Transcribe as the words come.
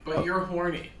But you're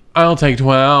horny. I'll take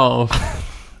 12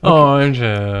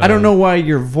 oranges. I don't know why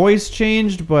your voice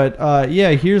changed, but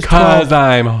yeah, here's 'Cause 12.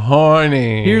 I'm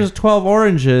horny. Here's 12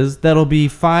 oranges. That'll be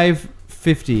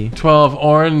 $5.50. 12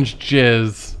 orange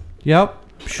jizz. Yep,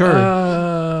 sure.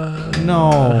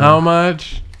 No. How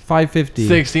much? $5.50.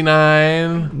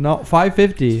 69 No,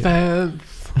 $5.50. cents.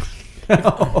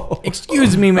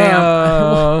 Excuse me,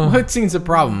 ma'am. What seems the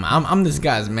problem? I'm this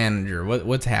guy's manager.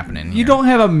 What's happening here? You don't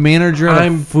have a manager at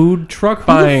I'm a food truck? Who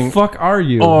buying the fuck are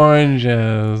you?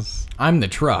 Oranges. I'm the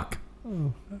truck.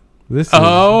 This is,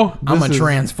 Oh. I'm a is-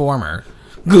 transformer.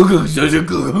 He's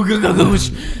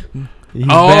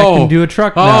back into a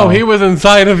truck now. Oh, he was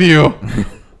inside of you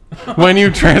when you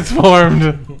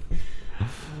transformed.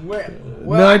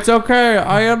 No, it's okay.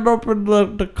 I end up in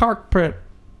the cockpit.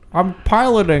 I'm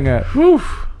piloting it. Whew.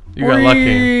 You got lucky.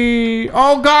 Whee!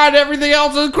 Oh God, everything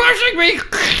else is crushing me.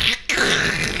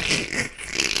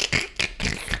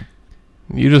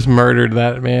 You just murdered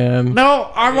that man.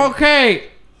 No, I'm okay.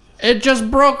 It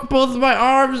just broke both my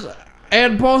arms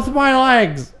and both my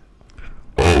legs.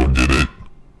 Oh, did it?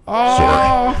 Oh.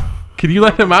 Sorry. Could you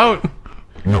let him out?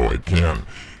 No, I can't.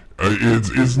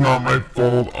 It's not my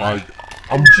fault.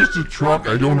 I'm just a truck.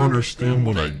 I don't understand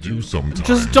what I do sometimes.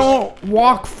 Just don't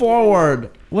walk forward.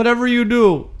 Whatever you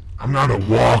do. I'm not a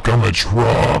walk. I'm a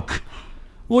truck.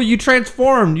 Well, you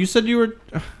transformed. You said you were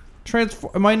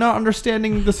Am I not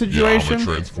understanding the situation? Yeah, I'm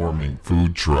a transforming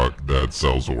food truck that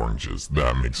sells oranges.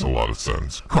 That makes a lot of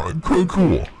sense.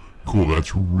 Cool.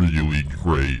 That's really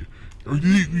great.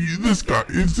 Is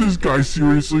this guy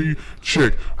seriously?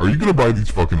 Chick, are you gonna buy these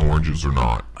fucking oranges or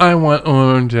not? I want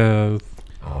oranges.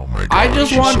 Oh my god. I just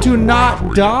she's want so to horny not for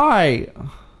you. die.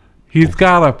 He's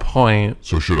got a point.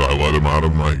 So should I let him out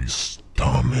of my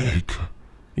stomach?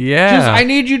 Yeah. I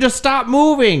need you to stop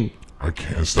moving. I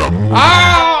can't stop moving.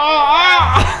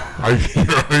 Ah! I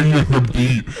hear a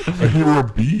beat. I hear a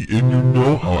beat, and you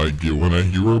know how I get when I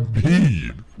hear a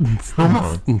beat. Come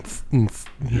on.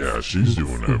 Yeah, she's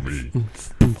doing that beat.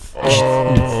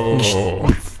 Oh.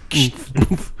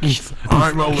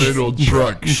 I'm a little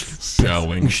truck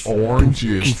selling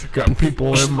oranges. Got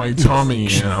people in my tummy,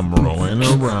 and I'm rolling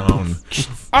around.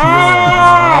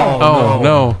 Oh,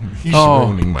 no. He's Oh.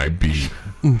 ruining my beat.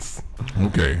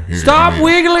 Okay. Here, Stop I mean-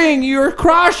 wiggling. You're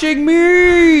crushing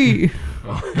me.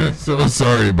 So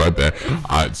sorry about that.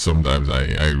 Sometimes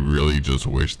I really just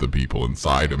wish the people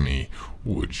inside of me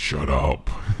would shut up.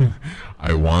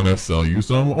 I want to sell you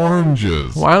some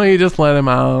oranges. Why don't you just let him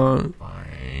out?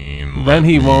 Fine. Then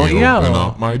he Let me won't yell. Open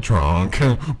up my trunk.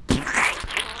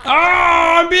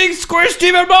 I'm being squished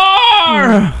even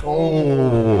more.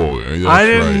 Oh, that's I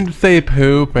didn't right. say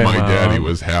poop. My daddy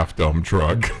was half dumb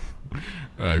truck.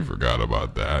 I forgot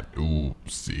about that.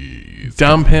 Oopsies.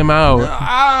 Dump him out. Oh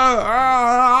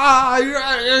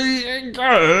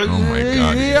my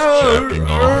god, he's jacking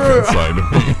off inside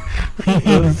of me.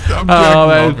 Stop jacking Oh, off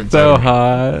that's inside so of me.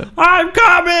 hot. I'm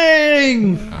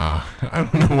coming. I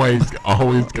don't know why he's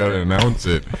always got to announce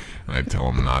it. And I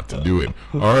tell him not to do it.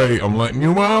 All right, I'm letting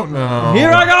you out now.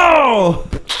 Here I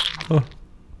go.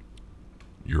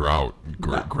 You're out.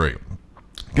 Great.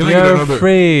 Can I get You're another?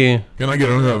 free. Can I get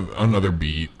another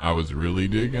beat? I was really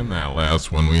digging that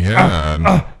last one we had.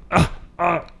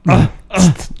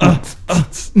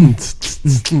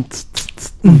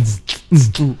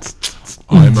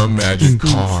 I'm a magic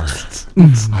car.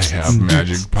 I have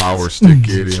magic power. Stick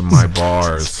it in my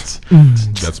bars.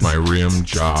 That's my rim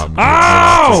job.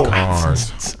 Ow!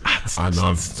 Cars. I'm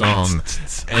a son.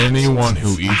 Anyone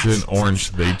who eats an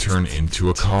orange, they turn into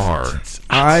a car.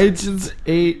 I just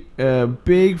ate a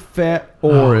big fat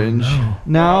orange.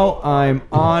 Now I'm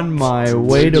on my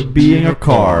way to being a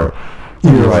car.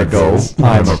 Here I go,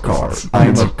 I'm a car.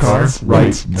 I'm a car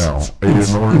right now. I ate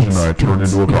an orange and I turned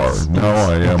into a car. Now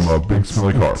I am a big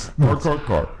smelly car.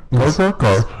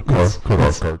 Car.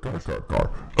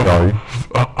 Die.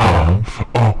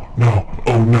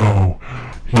 Oh no.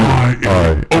 I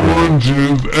ate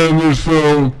oranges and they're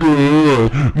so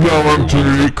good. Now I'm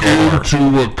turning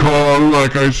into a car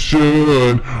like I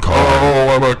should. Oh,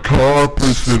 I'm a car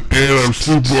person and I'm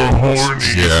super horny.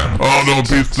 Yeah. Oh, don't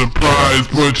be surprised,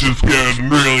 but it's getting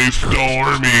really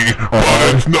stormy.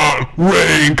 But it's not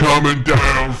rain coming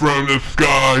down from the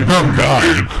sky. Oh, God.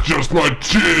 It's just my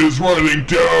jizz running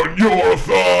down your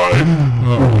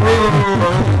thigh.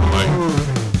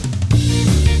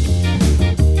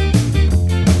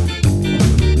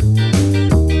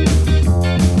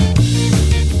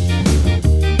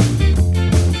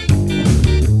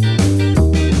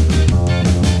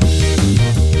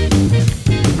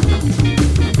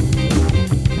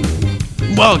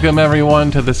 Welcome, everyone,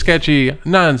 to the Sketchy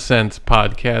Nonsense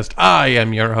Podcast. I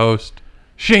am your host,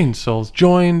 Shane Souls,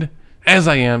 joined, as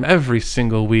I am every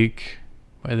single week,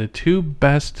 by the two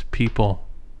best people,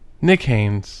 Nick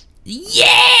Haynes.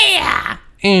 Yeah!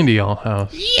 Andy Allhouse.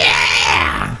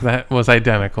 Yeah! That was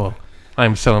identical.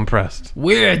 I'm so impressed.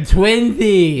 We're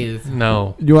twinsies.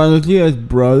 No. You want to see us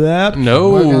bro that? No.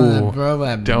 We're gonna throw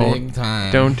that Don't- big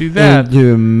time. Don't do that.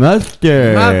 Into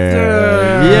mustard.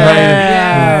 Mustard.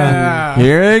 Yeah.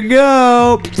 Here we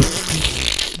go.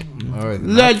 Or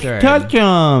Let's mustard. touch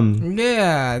 'em.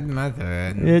 Yeah,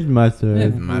 mustard. It's mustard.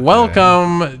 It's mustard.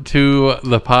 Welcome to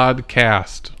the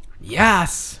podcast.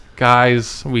 Yes.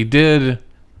 Guys, we did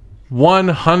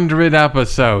 100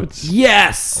 episodes.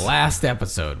 Yes. Last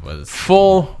episode was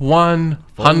Full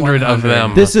 100 of 100.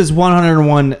 them. This is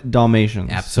 101 Dalmatians.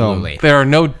 absolutely There are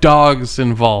no dogs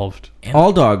involved. So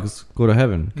all dogs go to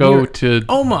heaven. Go You're- to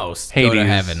almost go to Hades.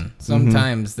 heaven.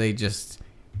 Sometimes they just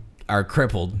are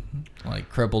crippled, like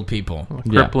crippled people.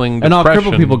 crippling And all depression,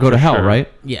 crippled people go to for hell, sure. right?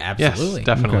 Yeah, Yes, absolutely.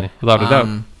 definitely. Okay. Without a doubt.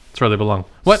 That's where they belong.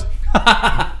 What?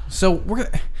 So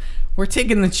we're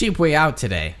taking the cheap way out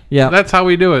today. Yeah. That's how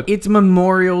we do it. It's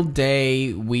Memorial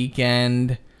Day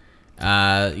weekend.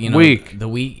 Week. The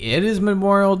week. It is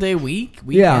Memorial Day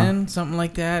weekend, Yeah. something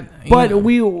like that. But You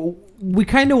know. we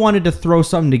kind of wanted to throw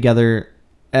something together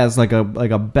as like a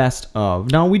best of.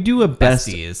 Now we do a best.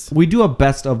 Besties. We do a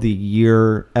best of the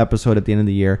year episode at the end of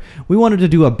the year. We wanted to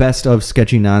do a best of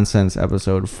Sketchy Nonsense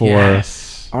episode for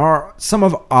Yes. some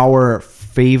of our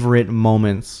favorite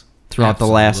moments throughout the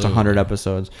last Absolutely. 100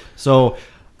 episodes. So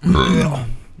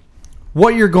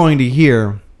what you're going to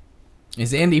hear.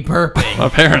 Is Andy burping?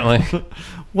 Apparently.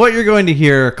 What you're going to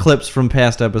hear are clips from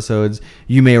past episodes.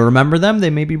 You may remember them. They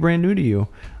may be brand new to you.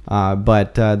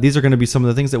 But these are going to be some of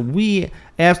the things that we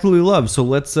absolutely love. So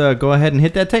let's go ahead and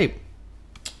hit that tape.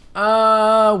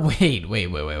 Wait.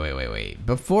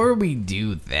 Before we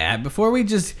do that, before we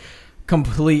just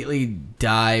completely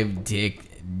dive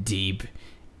deep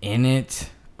in it,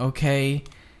 okay?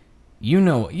 You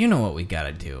know what we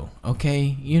gotta do,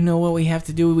 okay? You know what we have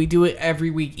to do. We do it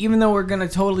every week, even though we're gonna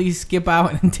totally skip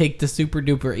out and take the super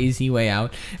duper easy way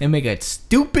out and make a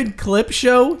stupid clip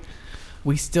show.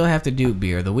 We still have to do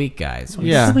beer of the week, guys. We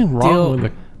Yeah. Something wrong still- with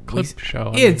the clip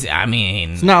show. It's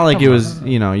It's not like it was,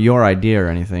 your idea or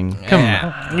anything.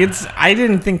 I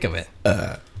didn't think of it.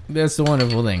 That's the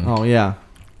wonderful thing. Oh, yeah.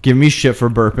 Give me shit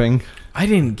for burping. I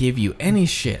didn't give you any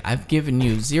shit. I've given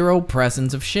you 0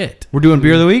 presents of shit. We're doing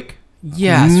beer of the week?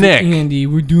 Yes, Nick. Andy,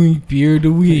 we're doing beer of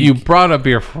the week. You brought a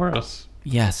beer for us.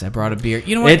 Yes, I brought a beer.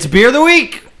 You know what? It's beer of the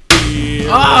week.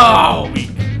 Oh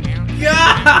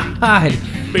God!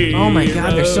 Oh my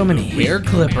God! There's so many hair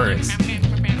clippers.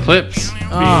 Clips.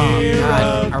 Oh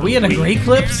God! Are we in a Great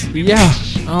Clips? Yeah.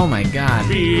 Oh my God!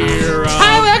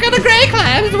 Hi, welcome to Grey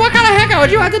Clips. What kind of haircut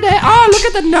would you want today? Oh, look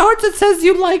at the notes. It says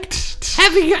you like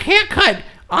having your haircut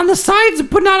on the sides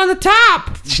but not on the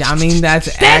top. I mean,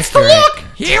 that's That's the accurate. look.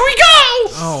 Here we go.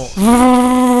 Oh.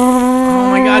 Oh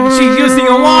my God! She's using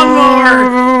a lawnmower.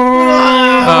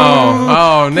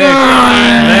 Oh, Nick.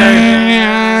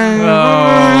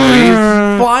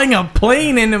 Oh, Flying a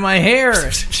plane into my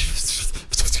hair.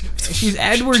 She's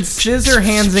Edward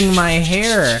Scissorhandsing my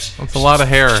hair. that's a lot of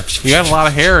hair. You got a lot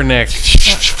of hair, Nick.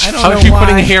 I don't How's know she why.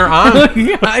 putting hair on? Oh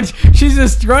my God, she's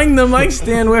destroying the mic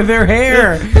stand with her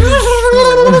hair.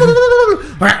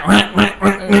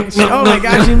 Oh my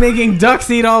God, she's making ducks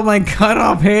eat all my cut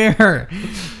off hair.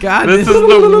 God, This is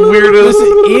the weirdest this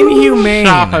is inhumane.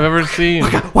 shop I've ever seen. Oh,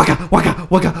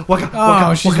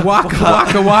 she's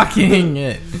walking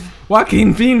it.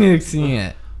 Walking Phoenixing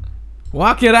it.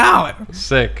 Walk it out.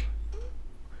 Sick.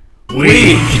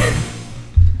 Weak.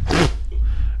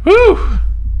 Whew.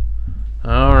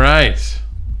 All right.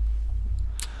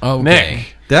 Okay.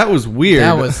 Nick. That was weird.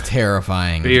 That was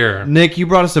terrifying. Beer. Nick, you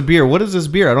brought us a beer. What is this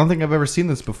beer? I don't think I've ever seen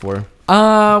this before.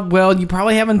 Well, you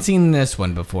probably haven't seen this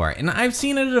one before, and I've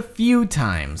seen it a few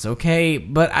times, okay?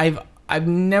 But I've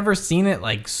never seen it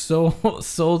like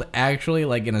sold actually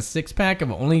like in a 6-pack.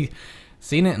 I've only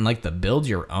seen it in like the build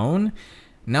your own.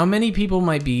 Now, many people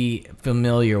might be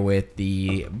familiar with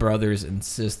the brothers and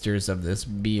sisters of this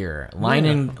beer, Line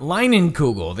and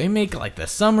Kugel. They make like the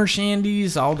summer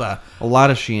shandies, A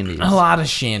lot of shandies. a lot of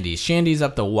shandies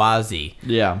up the wazzy.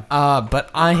 Yeah.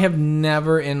 But I have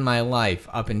never in my life,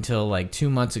 up until like 2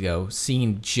 months ago,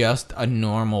 seen just a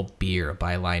normal beer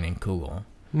by Line and Kugel.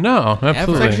 No, That's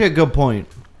absolutely. actually a good point.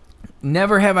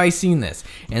 Never have I seen this.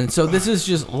 And so this is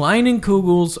just Line and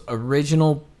Kugel's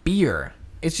original beer.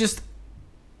 It's just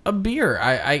a beer.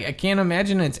 I can't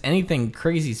imagine it's anything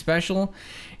crazy special.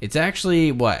 It's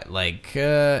actually what, like,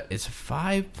 it's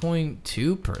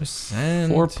 5.2%.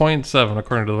 4.7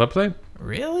 according to the website.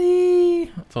 Really?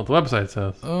 That's what the website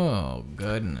says. Oh,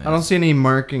 goodness. I don't see any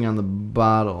marking on the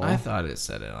bottle. I thought it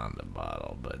said it on the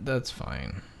bottle, but that's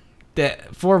fine.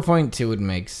 That 4.2 would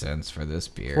make sense for this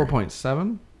beer.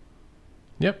 4.7.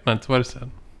 Yep, that's what it said.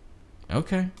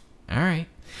 Okay. All right.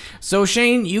 So,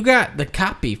 Shane, you got the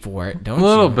copy for it, don't A you?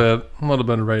 little bit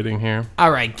of writing here.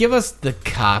 All right, give us the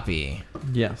copy.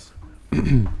 Yes.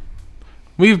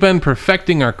 We've been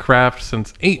perfecting our craft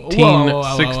since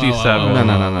 1867.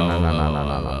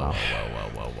 No.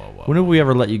 When did we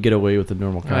ever let you get away with the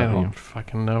normal I copy? don't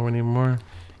fucking know anymore.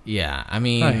 Yeah, I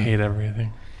mean, I hate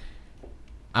everything.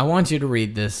 I want you to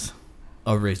read this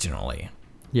originally.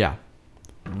 Yeah.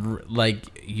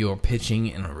 Like you're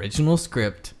pitching an original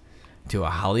script to a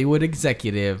Hollywood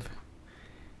executive,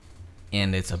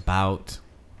 and it's about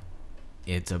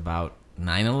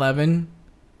 9/11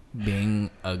 being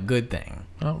a good thing.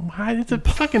 Oh, why? It's a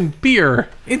fucking beer.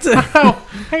 It's a Oh,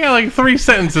 I got like 3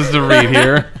 sentences to read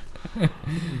here.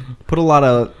 Put a lot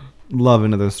of love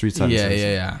into those 3 sentences.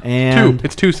 yeah. And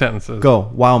It's 2 sentences. go.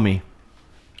 Wow me.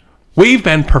 We've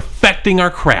been perfecting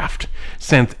our craft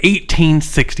since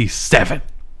 1867.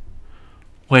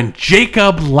 When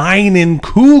Jacob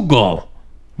Leinenkugel,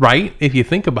 right? If you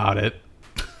think about it,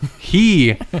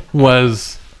 he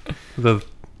was the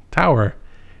tower.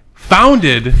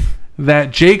 Founded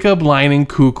that Jacob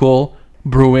Leinenkugel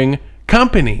Brewing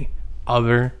Company.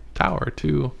 Other tower,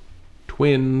 2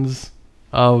 twins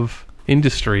of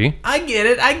industry. I get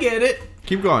it.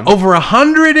 Keep going. Over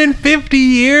 150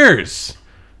 years,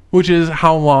 which is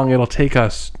how long it'll take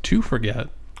us to forget.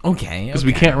 Okay. Because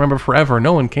we can't remember forever.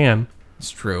 No one can. It's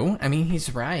true. I mean,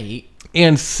 he's right.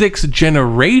 And 6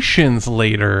 generations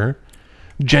later,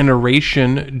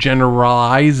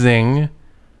 generalizing,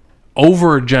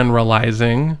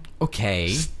 overgeneralizing,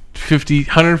 Okay.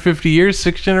 150 years,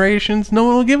 6 generations, no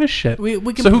one will give a shit. We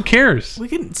can- So who cares? We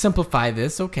can simplify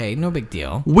this. Okay, no big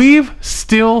deal. We're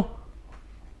still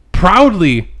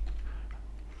proudly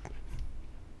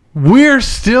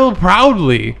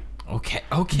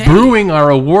Okay. brewing our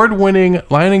award-winning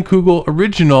Leinenkugel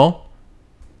original,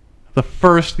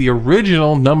 the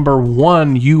original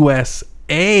 #1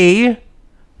 USA,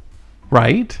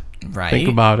 right? Right. Think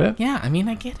about it. Yeah, I mean,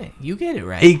 I get it. You get it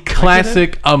right. A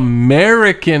classic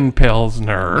American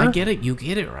Pilsner, I get it. You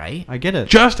get it right. I get it.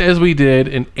 just as we did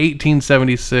in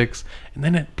 1876, and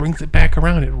then it brings it back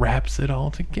around. It wraps it all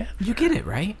together. You get it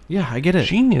right. Yeah, I get it.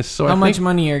 Genius. So How I much think,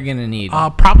 money are you gonna need?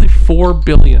 probably $4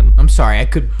 billion. I'm sorry, I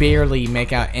could barely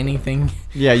make out anything.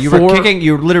 Yeah, you For- were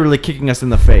literally kicking us in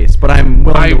the face, but I'm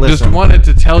willing I to listen. just wanted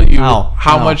to tell you Ow.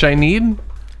 how Ow. much I need.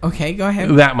 Okay, go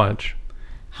ahead. That much.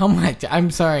 How much?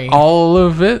 I'm sorry. All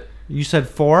of it. You said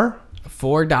 4?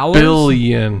 $4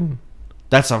 Billion.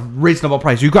 That's a reasonable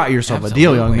price. You got yourself a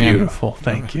deal, young Absolutely. man. Beautiful.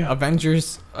 Thank you.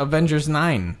 Avengers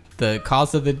 9. The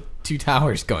cause of the 2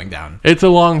 towers going down. It's a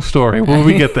long story. When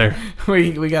we get there.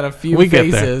 We got a few We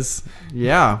get there. phases.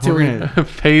 Yeah, Till we're gonna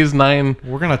Phase 9.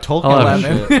 we're gonna Tolkien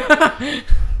that 11. shit.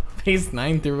 Phase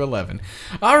 9 through 11.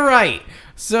 All right.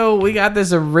 So we got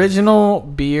this original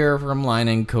beer from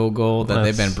Leinenkugel that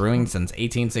they've been Let's- brewing since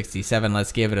 1867.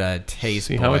 Let's give it a taste,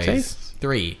 See boys. how it tastes?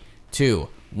 3, 2,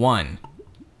 1.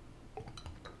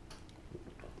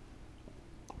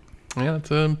 Yeah,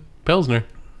 it's a Pilsner.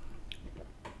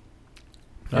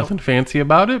 Nothing fancy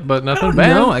about it, but nothing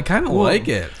bad. No, I kind of like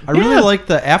it. I really Yeah. like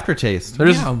the aftertaste.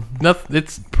 There's Yeah. nothing.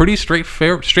 It's pretty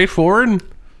straightforward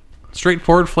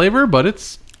flavor, but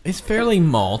it's It's fairly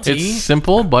malty.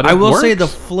 simple, but I it will say works. the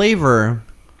flavor.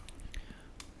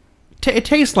 It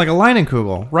tastes like a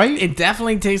Leinenkugel, right? It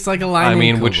definitely tastes like a Leinenkugel. I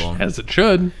mean, which as it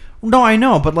should. No, I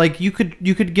know, but like you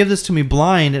could give this to me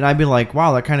blind, and I'd be like,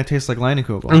 wow, that kind of tastes like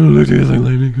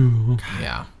Leinenkugel.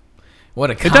 Yeah. What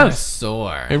a does.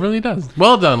 connoisseur. It really does.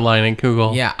 Well done,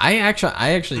 Leinenkugel. Yeah, I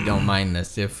actually don't mind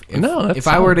this. If No, that's if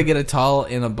I were solid. to get a tall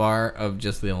in a bar of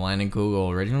just the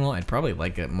Leinenkugel original, I'd probably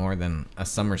like it more than a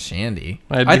summer shandy.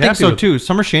 I'd be I think happy so with- too.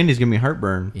 Summer Shandy's giving me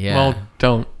heartburn. Yeah. Well,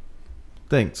 don't.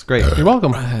 Thanks, great. You're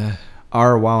welcome.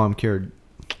 Wow, I'm cured.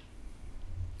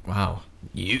 Wow.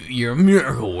 You're a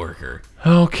miracle worker.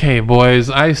 Okay, boys.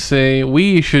 I say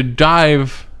we should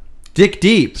dive Dick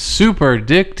deep. super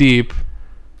dick deep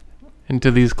into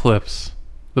these clips.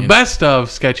 The best of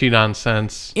sketchy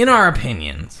nonsense In our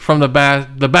opinions. from the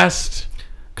best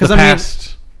 'Cause the I mean-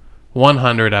 past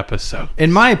 100 episode.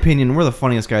 In my opinion, we're the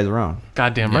funniest guys around.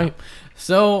 Goddamn right.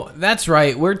 So that's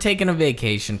right. We're taking a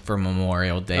vacation for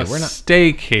Memorial Day. A We're not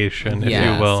staycation, if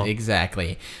Yes, you will.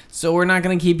 exactly. So we're not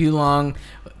going to keep you long.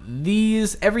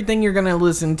 Everything you're going to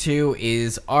listen to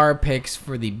is our picks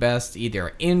for the best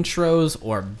either intros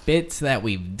or bits that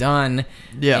we've done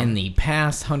in the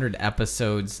past 100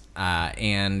 episodes.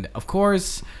 And of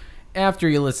course, after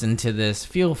you listen to this,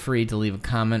 feel free to leave a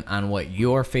comment on what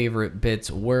your favorite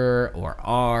bits were or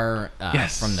are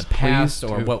from the past,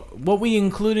 or what we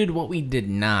included, what we did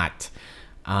not.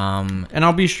 And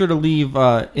I'll be sure to leave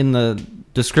in the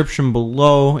description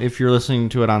below if you're listening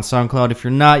to it on SoundCloud. If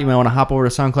you're not, you might want to hop over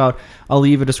to SoundCloud. I'll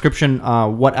leave a description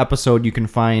what episode you can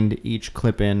find each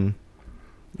clip in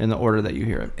the order that you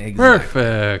hear it. Exactly.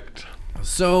 Perfect.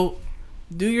 So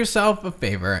do yourself a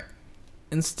favor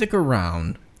and stick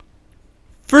around.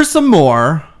 For some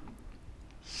more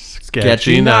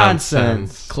Sketchy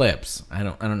nonsense. Clips. I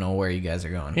don't know where you guys are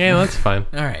going. Yeah, that's fine.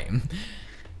 All right.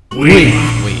 Week.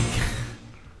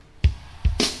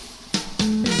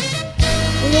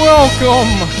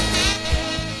 Welcome.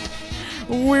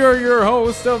 We're your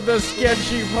host of the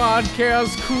Sketchy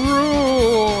Podcast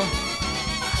crew,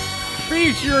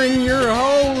 featuring your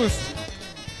host,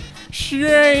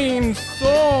 Shane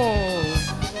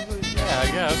Souls. Yeah, I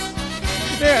guess.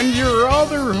 And your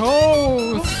other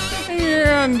host,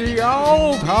 Andy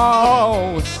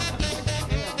Althouse.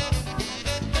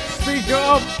 Speak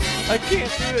up. I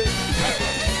can't do it.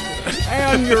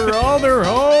 And your other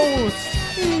host,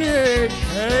 Nick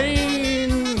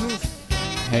Haynes.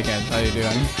 Hey guys, how you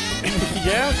doing?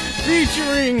 Yeah?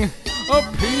 Featuring a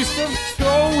piece of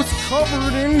toast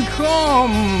covered in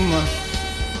cum.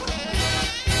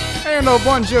 And a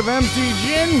bunch of empty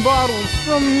gin bottles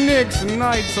from Nick's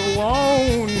Nights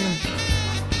Alone.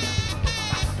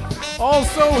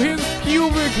 Also his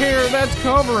pubic hair that's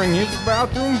covering his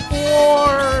bathroom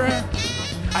floor.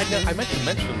 I meant to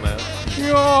mention that.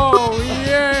 Oh,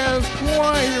 yes,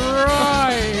 Quiet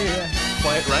Riot.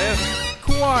 Quiet Riot?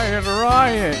 Quiet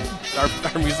Riot. Our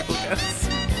musical guests.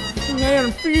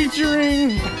 And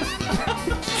featuring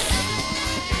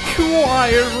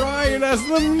Quiet Riot as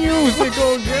the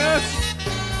musical guest.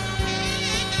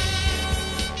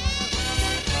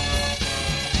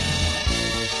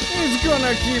 It's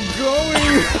gonna keep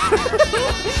going.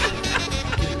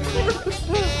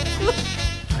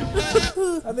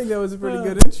 I think that was a pretty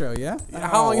good intro, yeah?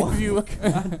 How long have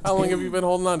you been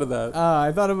holding on to that?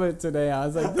 I thought of it today. I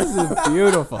was like, this is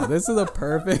beautiful. This is a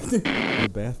perfect... The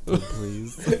bathtub,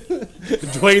 please.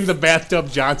 Dwayne the Bathtub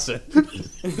Johnson.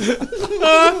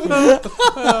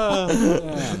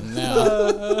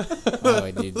 No. Why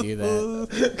would you do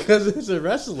that? Because it's a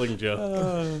wrestling joke.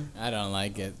 I don't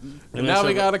like it. And now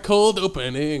we got a cold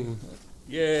opening.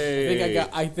 Yay.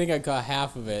 I think I got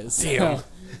half of it. So.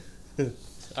 Damn.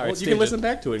 All right, Well, you can listen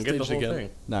back to it and get the Stage whole again.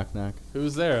 thing. Knock, knock.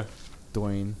 Who's there?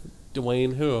 Dwayne.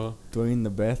 Dwayne who? Dwayne the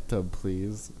bathtub,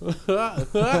 please.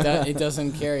 It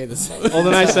doesn't carry the same. Well,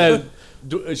 then I said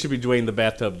it should be Dwayne the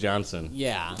Bathtub Johnson.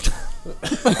 Yeah.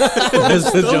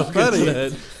 That's the joke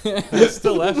instead. I'm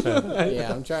still laughing.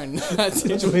 Yeah, I'm trying not to.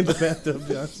 Dwayne the Bathtub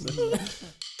Johnson.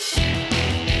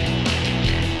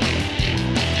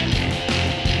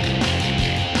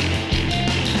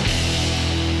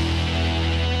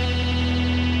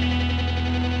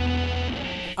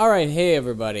 All right, hey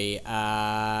everybody.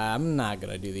 I'm not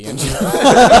gonna do the intro.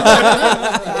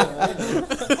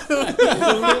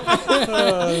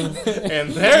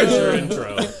 And there's your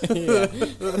intro.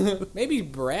 Yeah. Maybe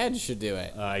Brad should do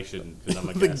it. I shouldn't, because I'm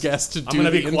a The guest. guest to I'm do going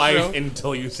to the be quiet intro.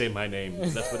 until you say my name.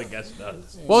 That's what a guest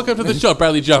does. Welcome to the show,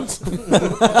 Bradley Jones.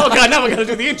 Oh, God, now we got to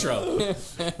do the intro.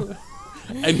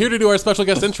 And here to do our special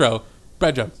guest intro,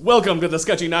 Brad Jones. Welcome to the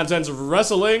Sketchy Nonsense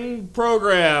Wrestling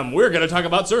program. We're going to talk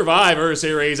about Survivor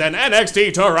Series and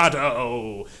NXT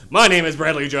Toronto. My name is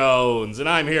Bradley Jones, and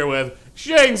I'm here with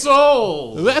Shane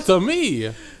Souls, That's a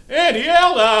me. Andy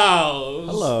Eldhouse,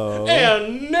 Hello.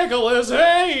 and Nicholas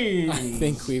Haynes. I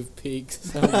think we've peaked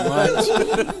so much.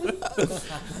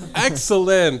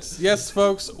 Excellent. Yes,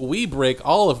 folks, we break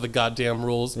all of the goddamn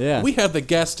rules. Yeah. We have the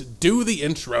guest do the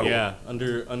intro. Yeah,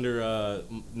 under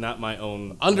not my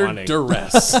own Under wanting.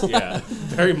 duress. Yeah,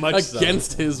 very much so.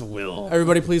 Against his will.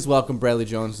 Everybody, please welcome Bradley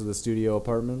Jones to the studio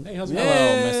apartment. Hey, how's it Hello,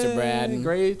 going? Mr. Brad.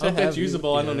 Great to I hope have that's you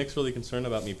usable. I know here. Nick's really concerned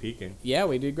about me peeking. Yeah,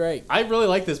 we did great. I really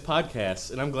like this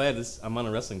podcast, and I'm glad I'm on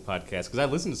a wrestling podcast because I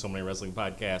listen to so many wrestling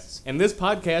podcasts. And this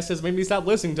podcast has made me stop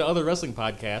listening to other wrestling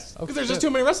podcasts because there's just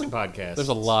too many wrestling podcasts. podcasts. There's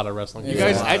a lot of wrestling. You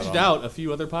guys edged out a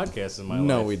few other podcasts in my life.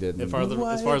 No, we didn't.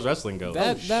 As far as wrestling goes.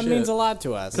 That means a lot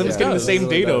to us. I'm just Yeah. getting the same It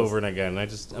really data does. over and again.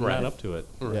 I'm Right. not up to it.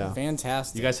 Yeah.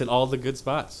 Fantastic. You guys hit all the good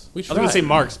spots. We I was going to say tried.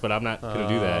 marks, but I'm not going to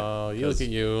do that. Oh, you look at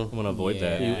you. I'm going to avoid Yeah.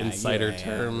 that. You insider yeah.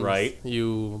 terms. Right.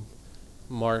 You,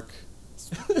 Mark.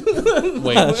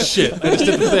 Wait, shit. I just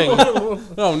did the thing.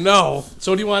 Oh, no.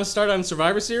 So do you want to start on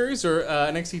Survivor Series or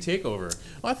NXT TakeOver?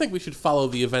 Well, I think we should follow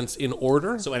the events in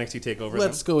order. So NXT TakeOver.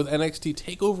 Let's go with NXT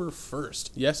TakeOver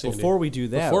first. Yes, Andy. Before we do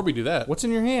that. Before we do that. What's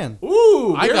in your hand? then.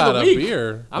 Ooh, I beer got of the a week.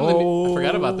 beer. I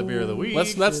forgot about the beer of the week.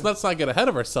 Let's not get ahead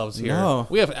of ourselves here. No.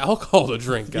 We have alcohol to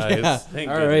drink, guys. Yeah. Thank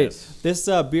All right. goodness. This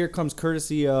beer comes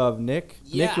courtesy of Nick.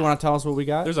 Yeah. Nick, you want to tell us what we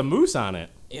got? There's a moose on it.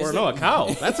 Or no, a cow.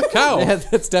 That's a cow. Yeah,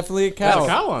 that's definitely a There's cow. a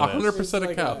cow on it.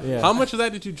 100% a cow. Yeah. How much of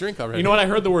that did you drink already? You know what? I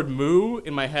heard the word moo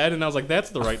in my head, and I was like,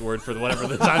 that's the right word for whatever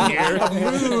that's on here.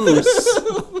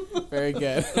 Very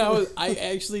good. I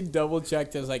actually double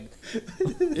checked. I was like,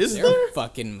 Is there a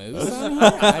fucking moose on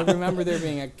here? I remember there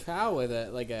being a cow with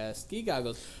a ski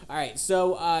goggles. All right,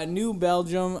 so New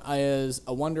Belgium is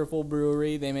a wonderful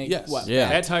brewery. They make Yes. what? Yeah.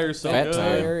 Fat Tire's so Fat good.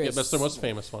 Tire Yeah, is that's their most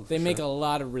famous one. They make a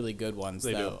lot of really good ones.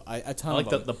 They though. do. A ton I like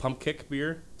of them. the pump kick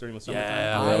beer during the summertime.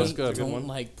 Yeah, I that was good. don't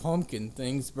like pumpkin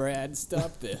things, Brad.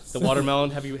 Stop this. The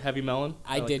watermelon, heavy melon.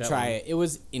 I like did that try one. it. It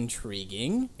was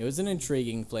intriguing. It was an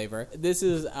intriguing flavor. This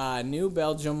is New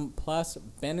Belgium plus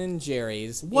Ben and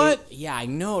Jerry's. What? Yeah, I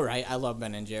know, right? I love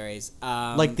Ben and Jerry's.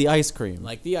 Like the ice cream.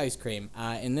 Like the ice cream.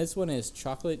 And this one is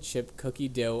chocolate chip cookie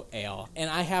dough ale. And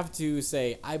I have to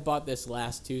say, I bought this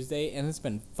last Tuesday, and it's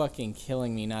been fucking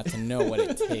killing me not to know what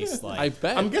it tastes like. I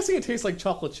bet. I'm guessing it tastes like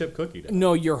chocolate chip cookie dough.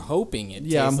 No, you're hoping it.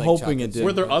 Yeah, tastes I'm like hoping chocolate it did. chip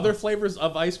Were there cookie. other flavors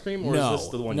of ice cream, or No, is this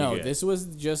the one no. you get? This was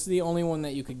just the only one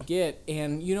that you could get.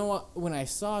 And you know what? When I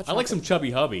saw, I like some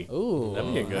Chubby Hubby. Ooh,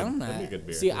 That'd be a good- I'm that'd not- be a good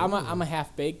beer. See, I'm a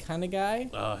half baked kind of guy.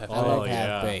 I Oh, like yeah.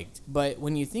 half baked. But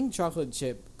when you think chocolate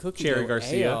chip cookie Cherry dough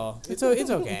Garcia. ale, it's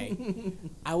okay.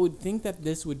 I would think that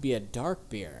this would be a dark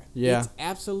beer. Yeah. It's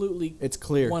absolutely. It's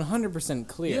clear. 100%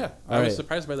 clear. Yeah, I All was right.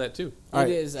 surprised by that too. All right,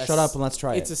 It is a shut up and let's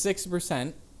try It's it. a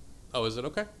 6%. Oh, is it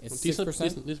okay? It's decent,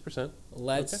 6%. decent percent.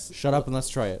 Let's Shut up and let's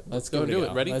try it. let's go, go do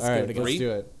it. Ready? Let's All go right, to let's Three.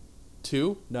 do it.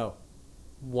 2, No.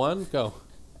 1, go.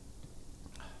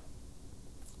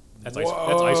 That's ice cream.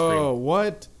 Oh,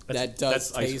 what? That does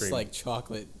that's ice taste cream. like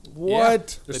chocolate.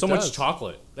 What? There's It so does. much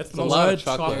chocolate. That's the a most lot of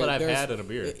chocolate, chocolate. I've There's- had in a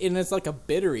beer. And it's like a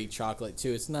bittery chocolate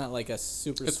too. It's not like a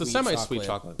super. It's the sweet semi-sweet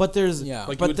chocolate. But there's Yeah.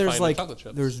 Like you but would there's find in like chocolate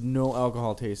chips. there's no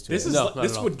alcohol taste to This it. is No, not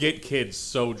this at all. would get kids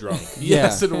so drunk.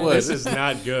 Yes, Yeah. it would. This is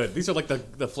not good. These are like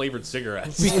the flavored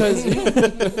cigarettes. because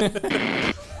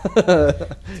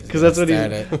that's what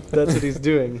Start it. that's what he's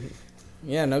doing.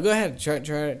 Yeah, no, go ahead. Try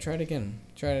it again.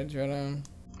 Try it.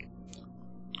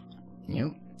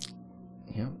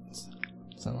 Yep.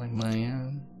 Sound like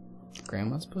my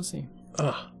grandma's pussy.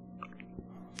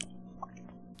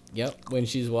 Yep, when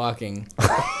she's walking.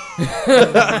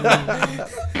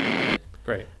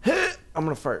 Great. I'm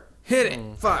gonna fart. Hit it.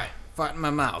 Fart in my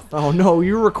mouth. Oh no,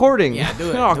 you're recording. Yeah, do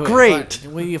it. Oh, do it. great.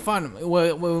 Fart. When you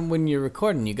when you're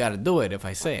recording, you got to do it. If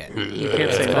I say it, You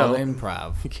can't say it's called no.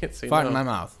 improv. You can't say Fart no. in my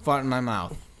mouth. Fart in my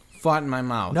mouth. Fart in my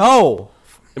mouth. No,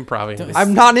 Improving.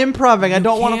 I'm not improving. I You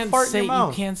don't want to can't fart say, in your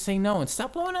mouth. You can't say no and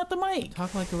stop blowing out the mic.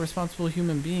 Talk like a responsible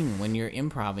human being when you're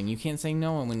improving. You can't say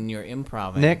no when you're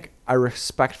improving. Nick, I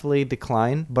respectfully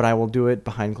decline, but I will do it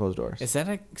behind closed doors. Is that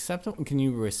acceptable? Can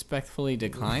you respectfully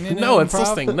decline it? No, it's still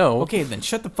saying no. Okay, then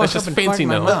shut the fuck That's up just and fart fancy in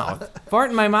my no. mouth. Fart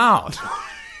in my mouth.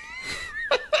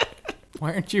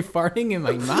 Why aren't you farting in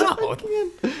my mouth?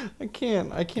 I can't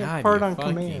God, fart you on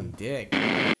fucking command. dick.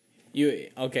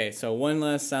 Okay, so one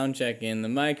last sound check in the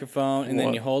microphone, and then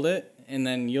What? you hold it, and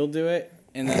then you'll do it,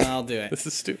 and then I'll do it. This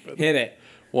is stupid. Hit it.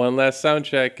 One last sound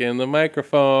check in the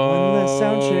microphone. One last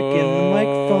sound check in the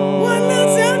microphone. One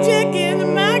last sound check in the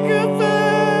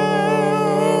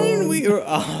microphone. We are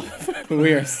off.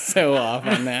 We are so off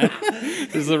on that.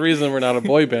 This is the reason we're not a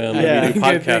boy band. Yeah. We do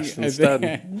podcasts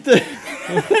instead.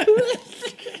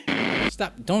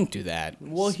 Stop! Don't do that.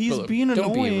 Well, he's Spill it. being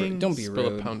Don't be annoying. rude. Don't be Spill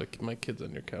a rude. pound of my kids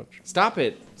on your couch. Stop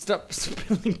it. Stop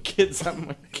spilling kids on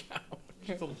my couch.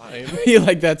 I I feel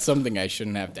like that's something I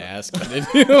shouldn't have to ask you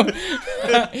to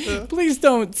do. Please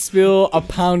don't spill a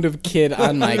pound of kid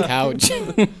on my couch.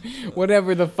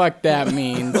 Whatever the fuck that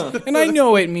means. And I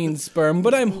know it means sperm,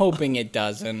 but I'm hoping it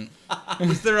doesn't.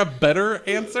 Is there a better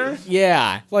answer?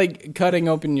 Yeah, like cutting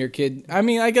open your kid. I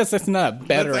mean, I guess that's not a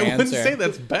better I answer. wouldn't say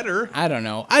that's better. I don't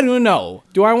know.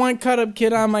 Do I want cut up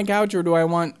kid on my couch, or do I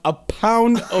want a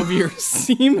pound of your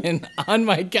semen on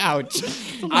my couch?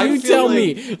 You tell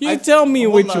me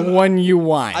which one you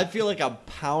want. I feel like a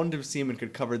pound of semen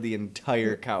could cover the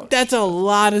entire couch. That's a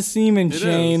lot of semen, It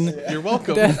Shane. is. You're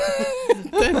welcome.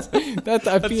 That's That's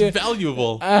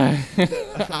valuable.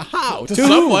 how? to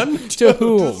someone. To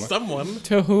whom? To someone.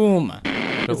 To whom?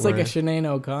 It's like worry. a Sinead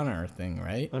O'Connor thing,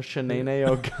 right? A Shanae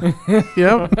O'Connor.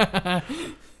 Yep.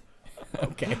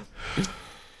 Okay.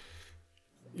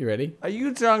 You ready? Are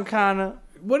you drunk, Connor?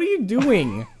 What are you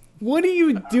doing? What are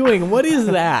you doing? What is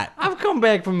that? I've come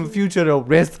back from the future to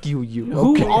rescue you.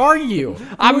 Who are you?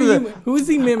 Who's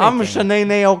he mimicking? I'm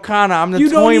Shanae O'Connor. I'm the You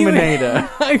don't even- Toyminator.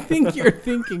 I think you're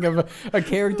thinking of a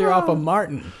character off of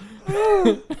Martin.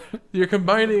 You're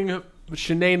combining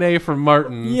Shanae from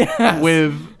Martin Yes.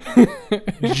 with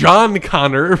John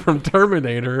Connor from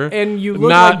Terminator. And you look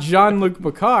Not- like Jean-Luc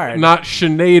Picard. Not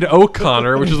Sinead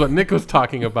O'Connor, which is what Nick was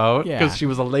talking about, Yeah. because she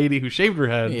was a lady who shaved her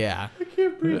head. Yeah.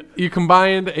 You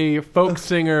combined a folk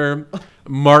singer,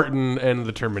 Martin, and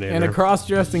the Terminator. And a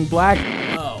cross-dressing black.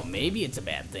 Oh, maybe it's a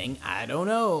bad thing. I don't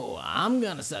know. I'm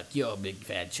gonna suck your big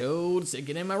fat chode, stick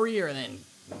it in my rear, and then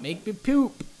make me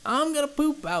poop. I'm gonna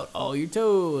poop out all your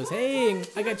toes. Hey,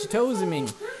 I got your toes in me.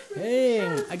 Hey,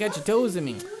 I got your toes in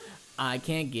me. I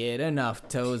can't get enough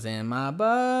toes in my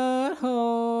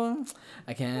butthole.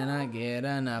 I cannot get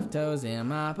enough toes in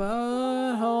my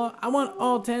butthole. I want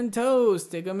all 10 toes.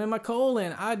 Stick them in my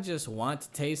colon. I just want to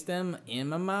taste them in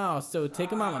my mouth. So take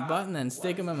them out my butt and then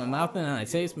stick them in my mouth. And then I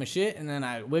taste my shit. And then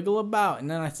I wiggle about. And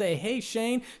then I say, hey,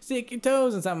 Shane, stick your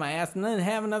toes inside my ass. And then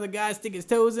have another guy stick his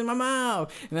toes in my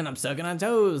mouth. And then I'm sucking on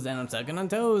toes. Then I'm sucking on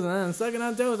toes. And then I'm sucking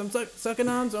on toes. I'm sucking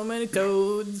on so many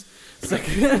toads.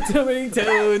 Sucking on so many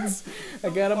toads. I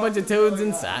got a bunch of toads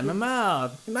inside my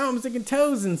mouth. Now I'm sticking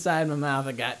toes inside my mouth.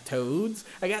 I got toads.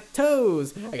 I got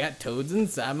toes. I got toads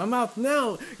inside my mouth.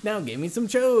 Now give me some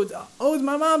chodes. Oh, it's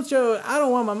my mom's chode. I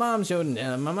don't want my mom's chode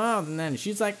in my mouth. And then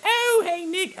she's like, oh, hey,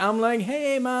 Nick. I'm like,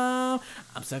 hey, Mom.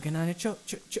 I'm sucking on your chode.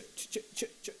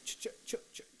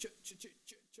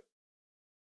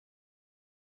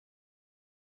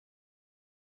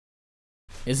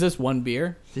 Is this one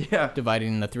beer? Yeah. Divided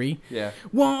into 3? Yeah.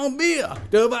 One beer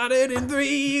divided in 3.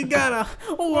 You gotta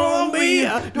one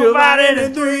beer divided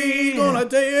in 3. Gonna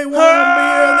take one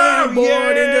beer, then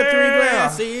pour it into 3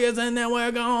 glasses, and then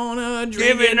we're gonna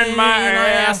drink it in my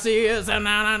asses. And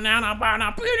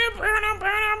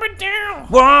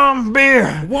One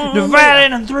beer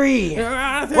divided in 3.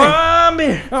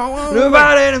 One beer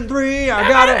divided in 3. I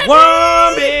got it.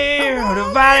 One beer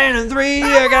divided in 3.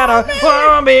 I got a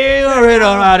one beer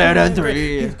divided in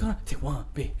 3. He's gonna take one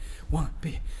beer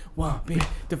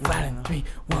divided in 3.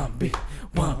 One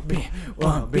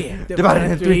beer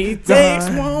divided in 3. He takes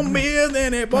one beer,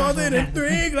 then he pours it in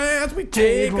 3 glasses. We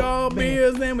take all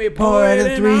beers, then we pour it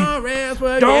in 3. Our ass.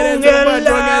 We're getting so much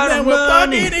drunk, and then we're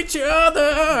fucking each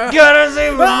other. Gotta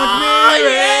save as much beer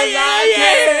as I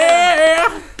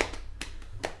can.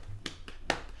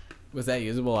 Was that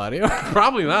usable audio?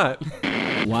 Probably not.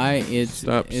 Why it's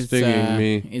stinging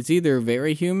me. It's either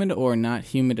very humid or not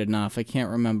humid enough. I can't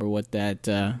remember what that.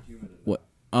 What?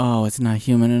 Oh, it's not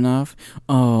humid enough.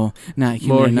 Oh, not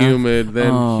humid More enough. humid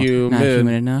than humid. Not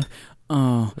humid enough.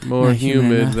 Oh, More not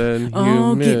humid enough. than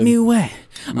Oh, get humid. me wet.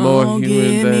 More Oh, humid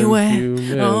get me than wet.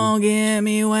 humid. Oh, get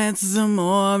me wet some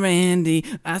more, Randy.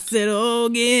 I said, oh,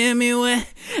 get me wet.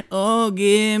 Oh,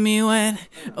 get me wet.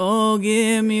 Oh,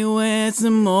 get me wet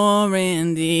some more,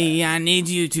 Randy. I need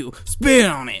you to spit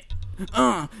on it.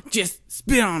 Just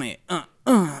spit on it.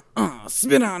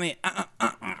 Spit on it.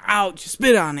 Ouch.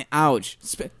 Spit on it. Ouch.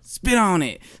 Spit on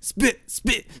it.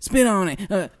 Spit on it.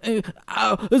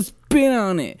 Spit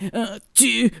on it.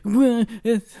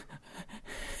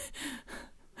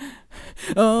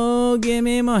 Oh, give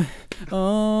me more.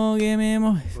 Oh, give me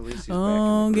more.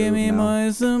 Oh, give me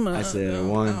more. Some. I said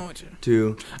 1,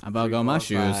 2. I about got my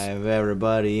shoes. 5.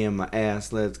 Everybody in my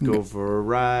ass. Let's go for a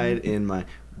ride in my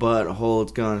butthole.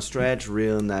 It's gonna stretch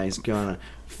real nice. Gonna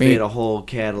fit a whole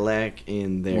Cadillac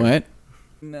in there. What?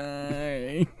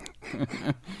 No.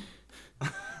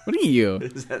 What are you?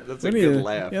 That's a good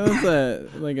laugh. Yeah,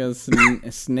 that's like a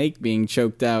snake being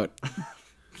choked out.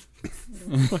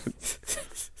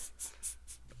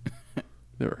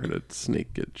 Never heard a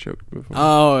snake get choked before.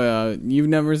 Oh, you've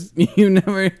never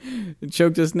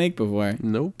choked a snake before.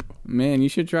 Nope. Man, you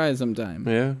should try it sometime.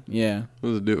 Yeah? Yeah. What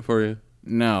does it do it for you?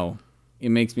 No, it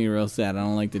makes me real sad. I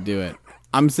don't like to do it.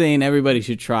 I'm saying everybody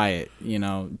should try it,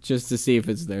 just to see if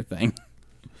it's their thing.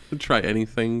 Try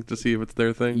anything to see if it's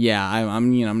their thing. Yeah,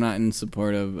 I'm not in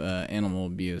support of animal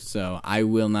abuse, so I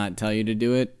will not tell you to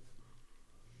do it.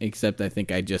 Except I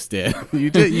think I just did. You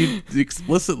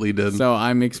explicitly did. So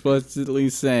I'm explicitly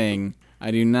saying I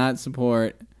do not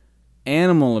support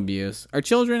animal abuse. Are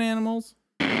children animals?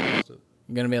 I'm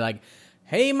gonna be like,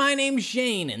 hey, my name's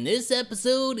Shane, and this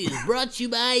episode is brought to you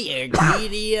by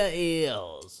Arcadia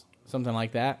Ales. Something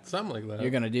like that. Something like that.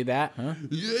 You're gonna do that, huh?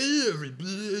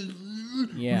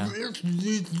 Yeah.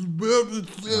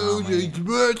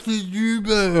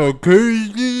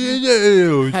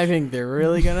 I think they're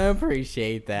really gonna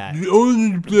appreciate that. The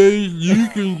only place you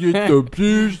can get the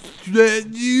beers that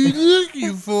you're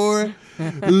looking for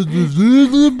is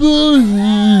available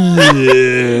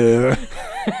here.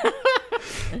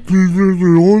 This is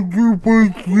the only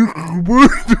place you can buy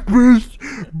the best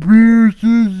beers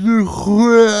in the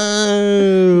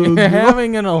world. You're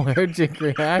having an allergic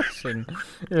reaction.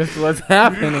 Is what's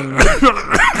happening.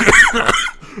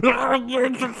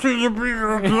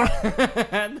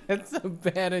 That's a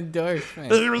bad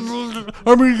endorsement. I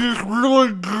mean, it's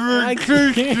really good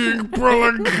tasting, but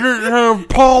I can't have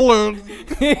pollen.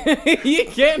 You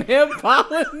can't have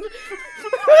pollen.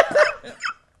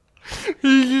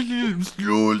 It's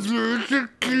weird.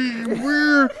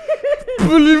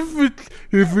 But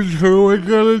if it's how I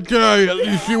gotta die, at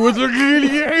least it was a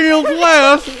Canadian ale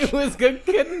last. It was a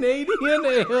Canadian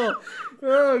ale.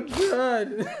 Oh,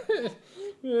 God.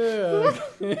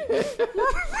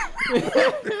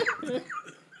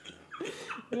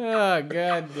 Oh,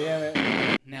 God damn it.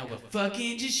 Now we're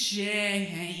fucking just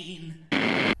Shane.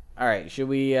 All right, should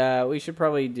we should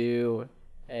probably do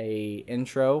a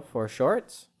intro for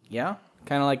shorts. Yeah?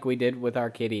 Kind of like we did with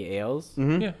Arcadia Ales.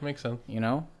 Mm-hmm. Yeah, makes sense.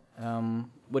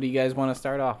 What do you guys want to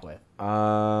start off with?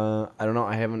 I don't know.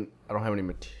 I don't have any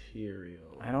material.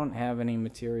 I don't have any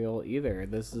material either.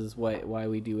 This is why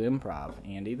we do improv,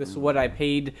 Andy. This is what I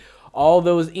paid all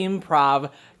those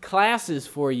improv classes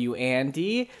for you,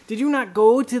 Andy. Did you not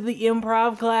go to the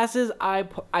improv classes I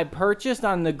purchased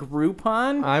on the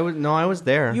Groupon? I was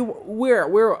there. Where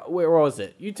was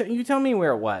it? You tell me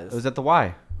where it was. It was at the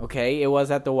Y. Okay, it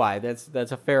was at the Y. That's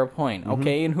a fair point. Mm-hmm.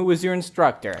 Okay, and who was your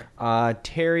instructor?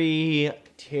 Terry.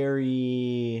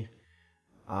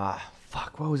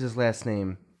 Fuck. What was his last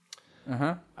name?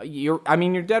 You're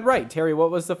dead right, Terry.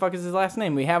 What was the fuck is his last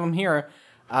name? We have him here.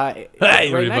 Hey,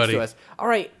 right everybody. next to us. All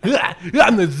right.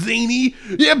 I'm the zany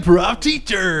improv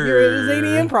teacher. You're the zany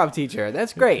improv teacher.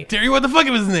 That's great. Terry, what the fuck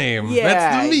is his name? Yeah,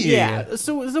 That's me. Yeah.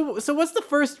 So what's the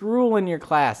first rule in your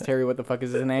class, Terry? What the fuck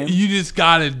is his name? You just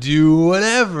gotta do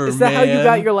whatever, Is that how you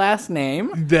got your last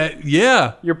name?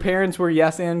 Yeah. Your parents were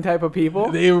yes and type of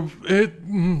people?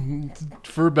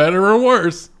 For better or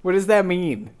worse. What does that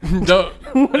mean? What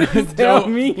does that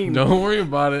mean? Don't worry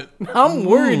about it. I'm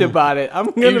worried about it.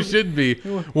 You should be.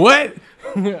 What?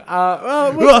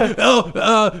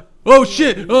 Oh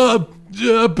shit.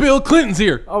 Bill Clinton's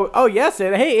here. Oh yes.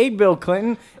 Hey, Bill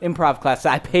Clinton. Improv class.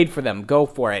 I paid for them. Go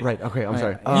for it. Right. Okay. I'm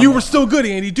sorry. You were so good,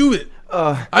 Andy. Do it.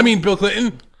 Bill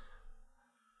Clinton.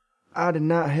 I did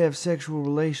not have sexual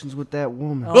relations with that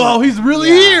woman. Oh, he's really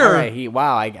here. All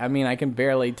right. I can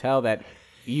barely tell that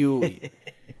you.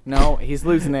 No, he's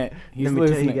losing it. Let me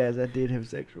tell you guys, I did have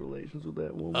sexual relations with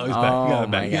that woman. Oh, he's back.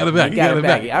 You got it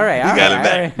back. All right. You got it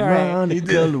back. Monica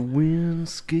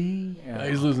Lewinsky.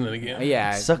 He's losing it again.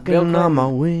 Yeah. Sucking on my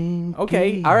wing.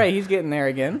 Okay. All right. He's getting there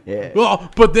again. Yeah.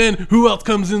 Oh, but then who else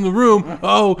comes in the room?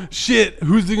 Oh shit!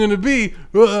 Who's it gonna be?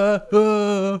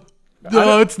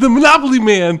 It's the Monopoly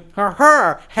Man.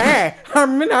 Hey,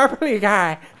 I'm Monopoly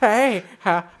guy. Hey,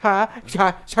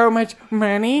 so much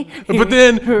money. But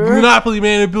then Monopoly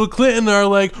Man and Bill Clinton are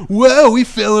like, "Whoa, we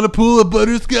fell in a pool of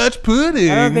butterscotch pudding."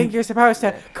 I don't think you're supposed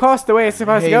to cost the way it's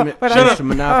supposed to go. But Shut up,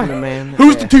 Monopoly Man.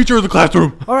 Who's the teacher of the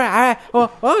classroom? All right.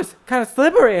 Well, it's kind of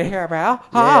slippery in here, pal.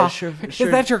 Yeah, sure. Is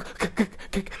that your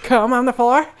cum on the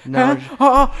floor? No.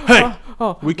 Hey,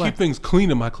 we keep things clean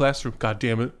in my classroom. God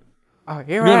damn it. Oh,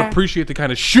 You don't appreciate the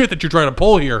kind of shit that you're trying to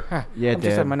pull here. Yeah, I'm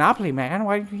just a Monopoly man.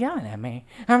 Why are you yelling at me?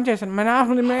 I'm just a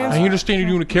Monopoly man. I understand you're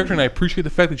doing a character, and I appreciate the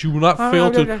fact that you will not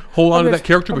fail to hold on to that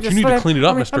character, but you need to clean it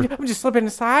up, mister. I'm just slipping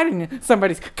aside and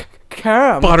somebody's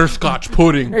cum. Butterscotch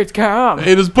pudding. It's cum.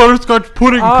 It is butterscotch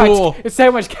pudding pool. It's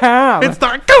so much cum. It's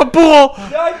not cum pool.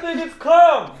 I think it's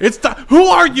cum. It's not. Who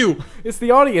are you? It's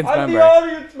the audience member. I'm the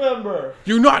audience member.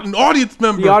 You're not an audience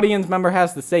member. The audience member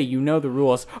has to say, you know the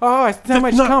rules. Oh, it's so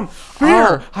much not cum.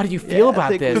 fair. Oh, how do you feel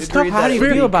about this? That's not How do you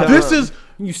fair. feel about this? this?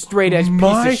 You straight edge piece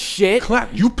My of shit. class.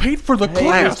 You paid for the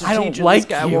class. I don't like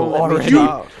you already.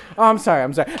 Oh, I'm sorry.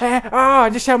 Oh,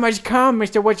 just how much cum,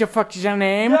 Mister. What the fuck is your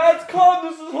name? That's cum.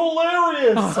 This is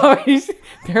hilarious. Oh,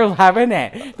 they're loving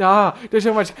it. Oh, there's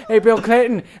so much. Hey, Bill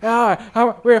Clinton.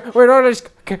 Where'd all this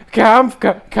come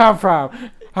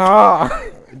from?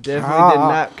 Oh. Definitely did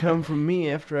not come from me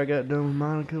after I got done with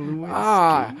Monica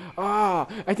Lewinsky.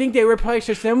 I think they replaced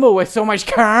her symbol with so much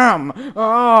cum.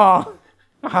 Oh.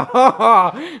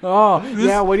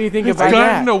 Yeah, what do you think It's about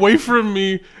gotten that? away from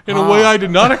me in a way I did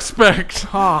not expect.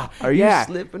 Are you yeah.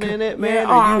 slipping in it, man? Yeah,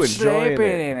 Or are you I'm enjoying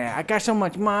slipping it? in it. I got so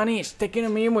much money, it's sticking to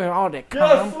me with all that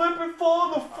cum. Slip and fall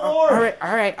on the floor.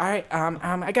 All right.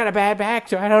 I got a bad back,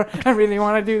 so I really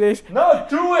want to do this. No,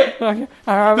 do it.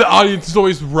 The audience is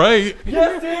always right.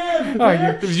 Yes, Dan.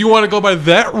 If you want to go by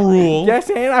that rule. Yes,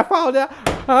 and I fall down.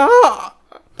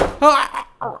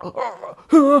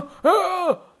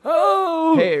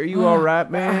 Oh. Hey, are you all right,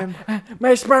 man?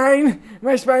 My spine's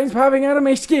popping out of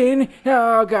my skin.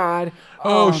 Oh God.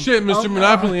 Oh shit, Mr.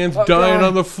 Monopoly Man's dying God.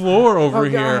 on the floor over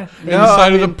here. God.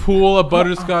 Inside of the pool of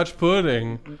butterscotch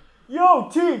pudding. Yo,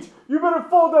 Teach, you better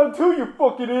fall down too, you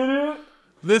fucking idiot.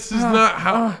 This is not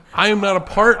how. I am not a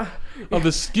part of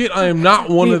the skit. I am not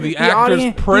one of the actors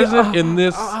audience- present in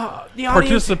this the audience-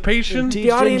 participation. Teach,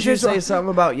 didn't audience you is- say something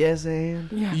about yes and?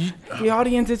 The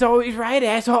audience is always right,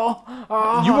 asshole.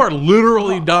 You are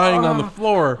literally dying on the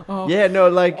floor. Yeah, no,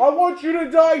 like I want you to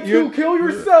die too. Kill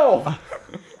yourself.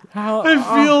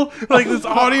 I feel like this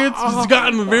audience has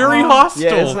gotten very hostile.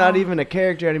 yeah, it's not even a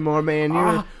character anymore,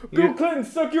 man. Bill Clinton,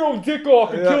 suck your own dick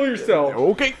off and kill yourself.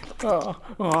 Okay.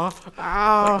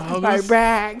 My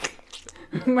back.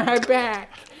 My back.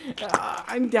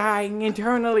 I'm dying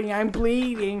internally. I'm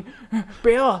bleeding.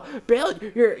 Bill,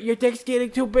 your dick's getting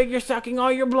too big. You're sucking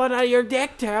all your blood out of your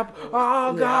dick tip.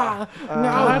 Oh God,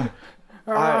 no.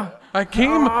 I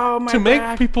came Oh, my to make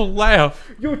back. people laugh.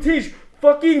 Yo, Teach,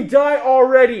 fucking die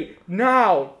already.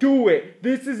 Now, do it.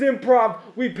 This is improv.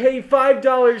 We paid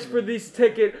 $5 for this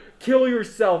ticket. Kill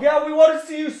yourself. Yeah, we want to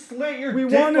see you slit your We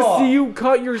want to see you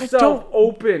cut yourself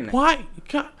open. Why?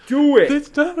 God, Do it.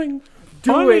 there's nothing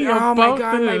Do funny it. Oh about my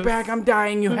God, my this. back. I'm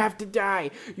dying. You have to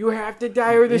die. You have to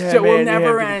die or this show will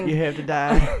never end. You have to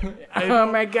die. Oh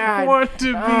my God. I want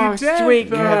to be Oh, dead, sweet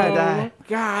though. God.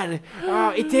 God. Oh,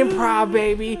 it's improv,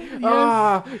 baby.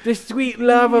 Oh, the sweet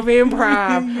love of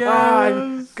improv.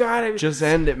 Oh, God. Just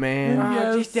end it, man.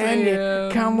 Oh, just end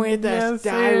it. Come with us.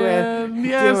 Die with.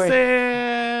 Yes, Do it.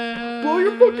 and Blow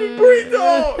your fucking brains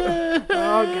out. Oh,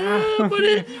 God.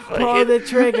 Pull the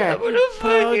trigger.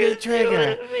 Pull the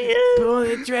trigger. Pull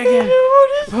the trigger.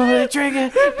 Pull the trigger.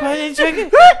 Pull the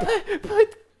trigger.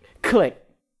 Click.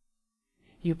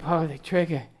 You pull the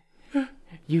trigger.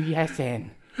 You yes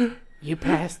and. You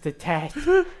passed the test.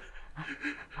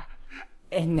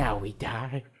 And now we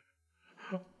die.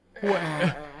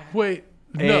 wait.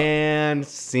 No, And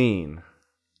scene.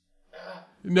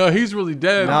 no, he's really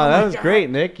dead. No, that was great,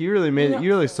 Nick. You really made it. You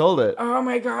really sold it. Oh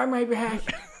my God, my back.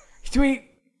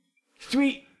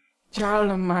 Sweet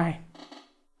child of mine.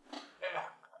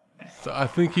 So I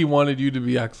think he wanted you to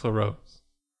be Axl Rose.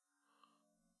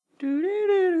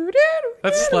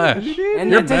 That's Slash.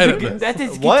 And You're that's bad his, at this. that's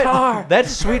his What? guitar.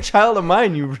 That's Sweet Child of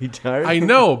Mine, you retard. I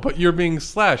know, but you're being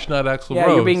Slash, not Axl Yeah,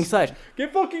 Rose. you're being slashed.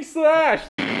 Get fucking slashed.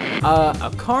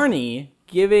 A carny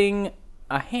giving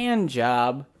a hand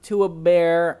job to a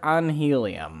bear on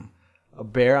helium. A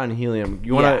bear on helium.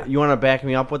 You wanna back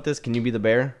me up with this? Can you be the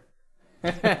bear?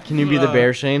 Can you be the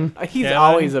bear, Shane? He's Can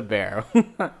always a bear.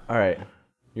 All right.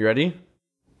 You ready?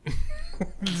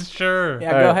 Sure.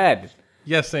 Yeah, go ahead.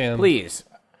 Yes, and. Please.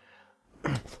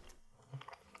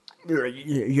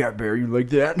 Yeah, bear, you like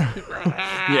that?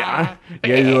 Yeah,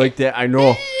 you like that? I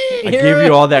know. I gave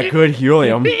you all that good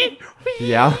helium.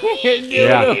 Yeah,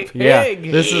 yeah.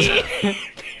 This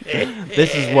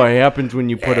is what happens when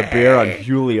you put a bear on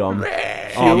helium.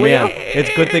 Oh man, it's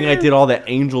a good thing I did all that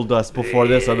angel dust before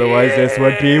this. Otherwise, this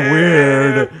would be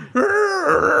weird.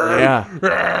 Yeah.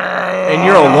 And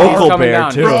you're a local bear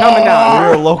down. too. He's coming down.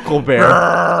 You're a local bear.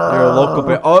 You're a local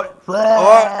bear.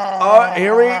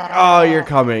 Here we. Oh, you're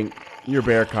coming. Your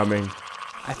bear coming.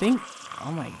 I think.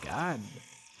 Oh my God.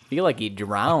 I feel like he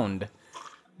drowned.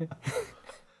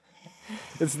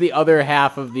 It's the other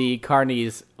half of the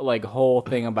carny's like whole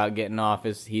thing about getting off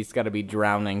is he's got to be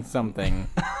drowning something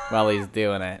while he's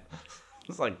doing it.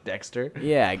 It's like Dexter.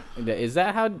 Yeah, is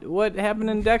that how what happened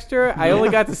in Dexter? I only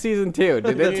got to season 2.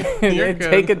 Did it You're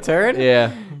take a good. turn?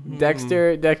 Yeah.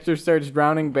 Dexter starts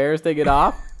drowning bears to get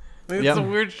off. It's Yep. a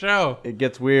weird show. It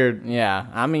gets weird. Yeah,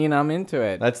 I mean I'm into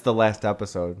it. That's the last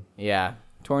episode. Yeah,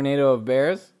 tornado of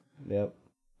bears. Yep.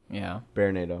 Yeah.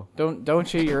 Bearnado. Don't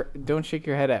shake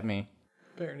your head at me.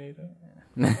 Bearnado.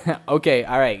 Okay,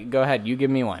 all right. Go ahead. You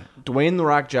give me one. Dwayne The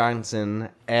Rock Johnson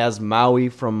as Maui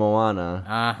from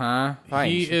Moana. Fine.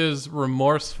 He is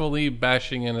remorsefully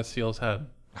bashing in a seal's head.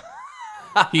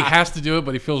 He has to do it,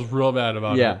 but he feels real bad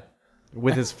about Yeah. it.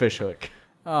 With his fish hook.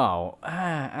 Oh, all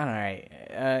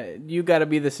right. You got to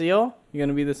be the seal? You going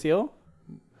to be the seal?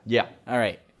 Yeah. All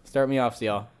right. Start me off,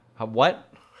 seal. What?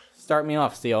 Start me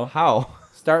off, seal. How?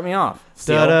 Start me off.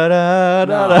 Seal.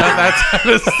 That's how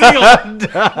to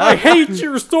seal. I hate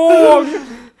your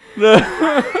song.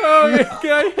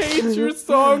 I hate your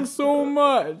song so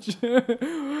much.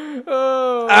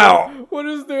 Oh, Ow. What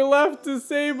is there left to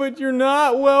say but you're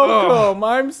not welcome?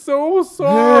 I'm so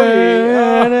sorry.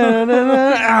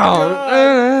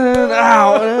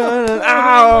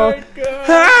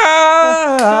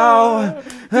 Ow.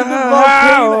 Is the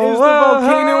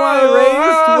volcano I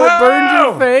raised what burned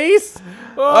your face?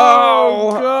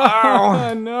 Oh,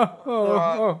 God.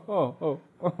 No.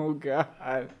 Oh,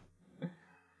 God.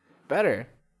 Better.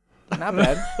 Not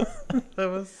bad. That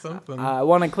was something. I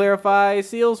want to clarify,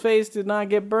 Seal's face did not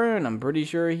get burned. I'm pretty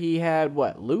sure he had,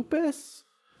 lupus?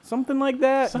 Something like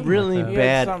that? Really He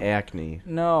bad some- acne.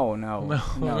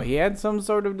 No. He had some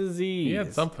sort of disease. He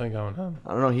had something going on.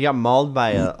 I don't know. He got mauled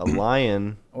by a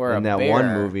lion Or in a that bear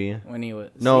one movie. When he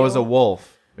was No, it was a Seal?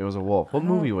 wolf. It was a wolf. What I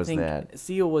don't movie was think that?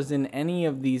 Seal was in any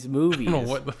of these movies. I don't know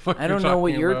what the fuck I don't you're know what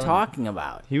talking you're about. talking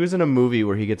about. He was in a movie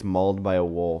where he gets mauled by a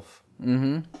wolf.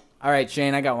 All right,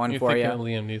 Shane, I got one You're for thinking you. of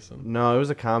Liam Neeson. No, it was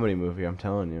a comedy movie. I'm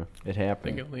telling you, it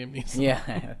happened. Thinking of Liam Neeson.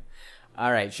 Yeah.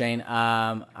 All right, Shane.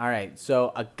 All right.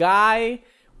 So a guy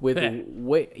with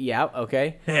yeah.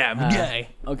 Okay. Yeah, I'm a guy.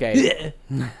 Okay.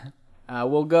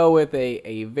 We'll go with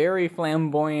a very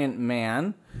flamboyant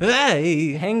man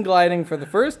Hey, hang gliding for the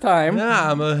first time,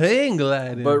 I'm a hang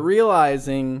glider. but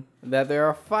realizing that there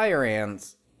are fire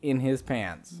ants in his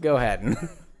pants. Go ahead.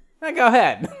 Go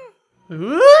ahead.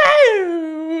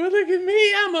 Woo! Look at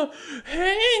me, I'm a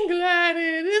hang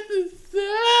glider. This is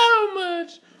so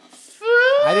much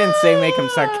fun. I didn't say make him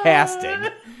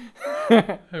sarcastic.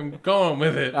 I'm going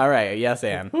with it. All right. Yes,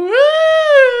 Ann. Woo!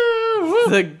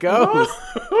 The ghost.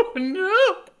 Oh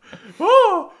no!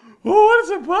 Oh, what is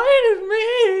a biting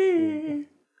me?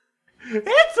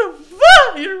 It's a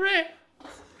fire rat.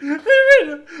 They're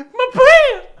in my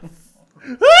pants.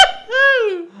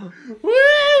 Woo!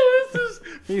 This is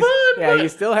fun. Yeah,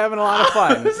 he's still having a lot of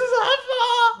fun. This is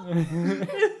awful.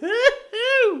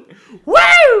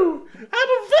 Woo! I'm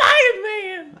a fire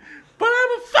man, but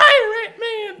I'm a fire ant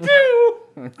man too.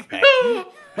 Okay. Oh,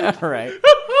 All right.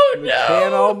 oh no!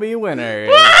 Can't all be winners.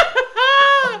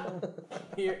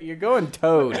 You're going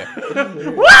toad.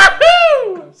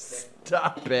 Woohoo!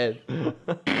 Stop it.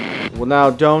 Well, now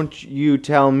don't you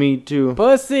tell me to.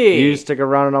 Pussy. You stick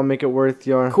around and I'll make it worth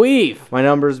your. Queef. My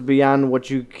number's beyond what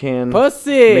you can.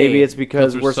 Pussy. Maybe it's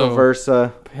because Those are we're so so-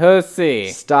 versa. Pussy.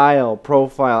 Style,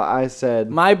 profile, I said.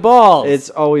 My balls. It's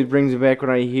always brings me back when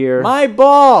I hear. my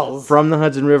balls. From the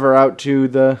Hudson River out to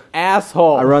the.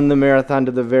 Asshole. I run the marathon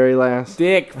to the very last.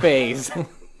 Dick face.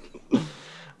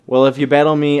 Well, if you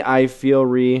battle me, I feel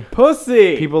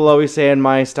Pussy. People always saying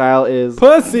my style is.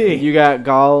 Pussy. You got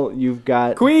gall, you've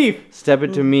got. Queef. Step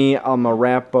it to me, I'm a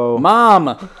rapo.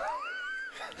 Mom.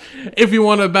 If you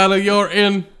want to battle, you're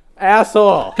in.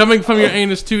 Asshole. Coming from your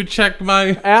anus to check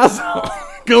my. Asshole.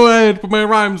 Go ahead, put my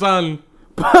rhymes on.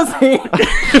 Pussy.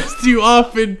 Just you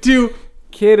off into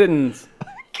Kittens.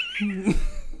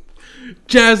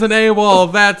 Jazz and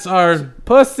AWOL. That's our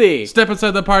Pussy. step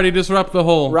inside the party, disrupt the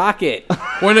whole. Rocket.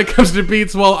 When it comes to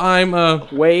beats, well, I'm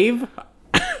Wave.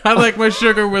 I like my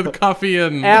sugar with coffee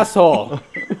and. Asshole.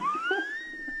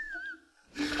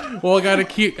 Well, I gotta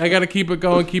keep it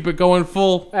going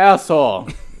full. Asshole.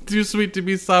 Too sweet to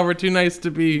be sour, too nice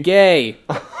to be. Gay.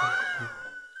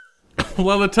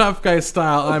 Well, the tough guy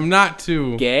style. I'm not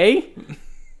too. Gay?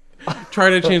 Try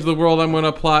to change the world. I'm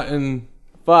gonna plot and.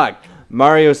 Fuck.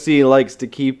 Mario C likes to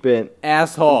keep it.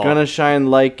 Asshole. Gonna shine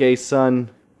like a sun.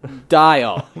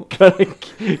 Dial. Gonna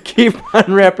keep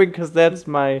on rapping because that's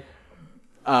my.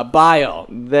 Bile.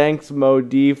 Thanks, Mo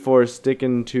D, for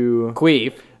sticking to.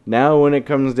 Queef. Now, when it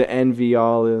comes to envy,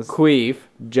 all is. Queef.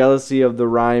 Jealousy of the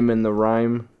rhyme and the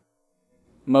rhyme.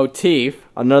 Motif.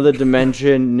 Another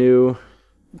dimension, new.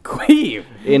 Queef.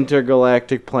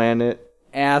 Intergalactic planet.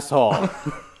 Asshole.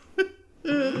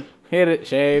 Hit it,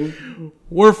 Shane.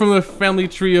 We're from the family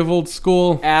tree of old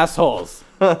school. Assholes.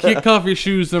 Kick off your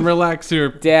shoes and relax here.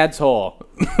 Dad's hole.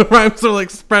 The rhymes are like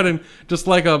spreading, just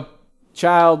like a.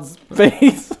 Child's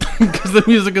face. Because the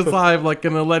music is live like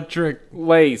an electric.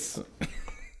 Lace.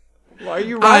 Why are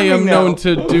you I rhyming am now? known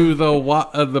to do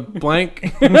the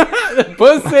blank,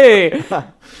 Pussy.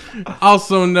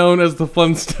 also known as the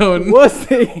Flintstone.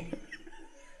 Pussy.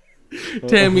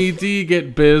 Tammy D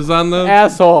get biz on the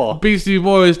Asshole. Beastie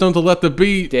Boys. Don't let the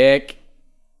beat. Dick.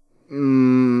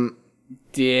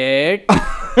 Dick.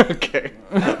 Okay.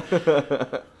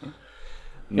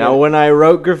 Now, when I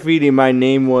wrote graffiti, my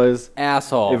name was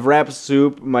Asshole. If Rap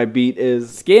Soup, my beat is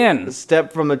Skin.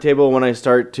 Step from the Table When I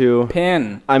Start to.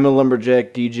 Pin. I'm a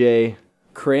lumberjack DJ.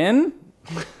 Crin.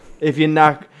 If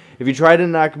you try to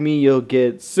knock me, you'll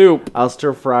get Soup. I'll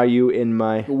stir fry you in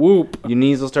my Whoop. Your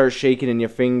knees will start shaking and your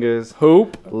fingers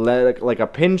Hoop. like a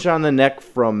pinch on the neck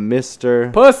from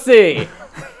Mr. Pussy.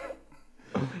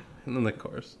 And then the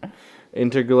chorus.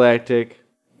 Intergalactic.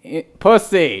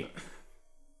 Pussy.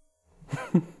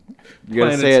 You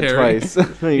gotta say it Planetary. twice.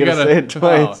 you gotta say it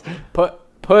Oh. twice.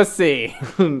 Pussy.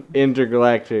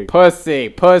 Intergalactic. Pussy.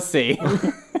 Pussy.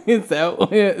 Is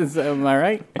that, am I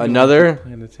right? Another.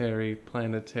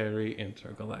 Planetary,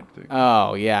 intergalactic.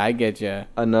 Oh, yeah, I get you.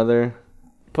 Another.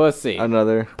 Pussy.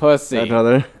 Another. Pussy.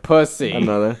 Another. Pussy.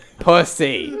 Another.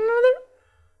 Pussy. Another.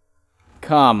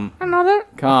 Come. Another.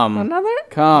 Come. Another.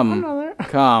 Come. Another.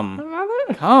 Come.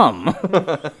 Another. Come.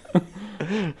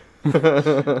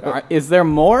 Is there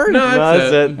more? No,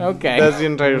 That's it. Okay. That's the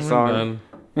entire song.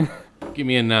 Done. Give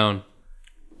me a noun.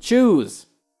 Choose.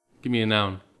 Give me a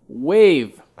noun.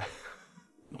 Wave.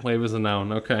 Wave is a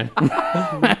noun. Okay.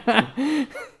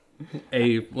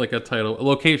 Like a title. A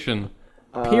location.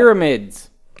 Pyramids.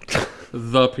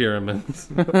 The pyramids.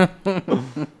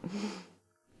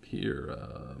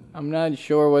 I'm not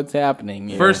sure what's happening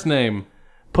here. First name.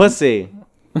 Pussy.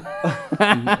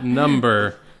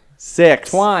 Number. 6.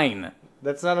 Twine.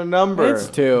 That's not a number. It's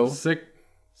 2.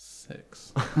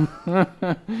 Six.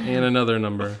 And another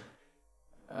number.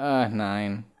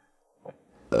 9.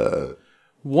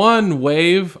 One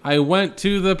wave, I went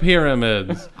to the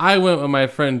pyramids. I went with my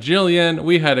friend Jillian.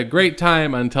 We had a great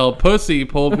time until Pussy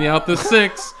pulled me out the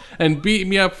 6 and beat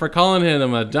me up for calling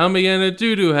him a dummy and a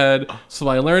doo-doo head. So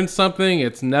I learned something.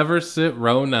 It's never sit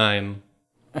row 9.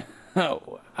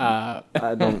 Oh. I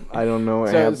don't know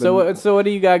what happened. So what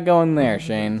do you got going there,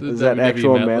 Shane? Is that WWE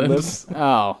actual Mad Mad Libs. Libs?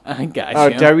 Oh, I got Oh,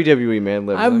 you. WWE Mad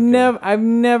Libs. I've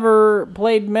never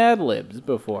played Mad Libs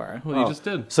before. Well, you just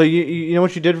did. So you know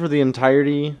what you did for the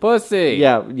entirety? Pussy.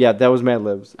 Yeah, that was Mad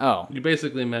Libs. Oh. You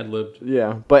basically mad-libbed.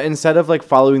 Yeah, but instead of like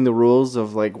following the rules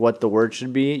of like what the word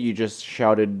should be, you just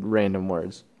shouted random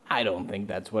words. I don't think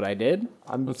that's what I did.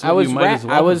 That's I what was you might as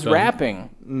well I was have done. rapping.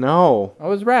 No, I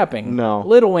was rapping. No.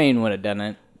 Lil Wayne would have done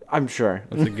it. I'm sure.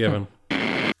 That's a given.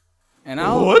 And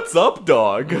I'll What's up,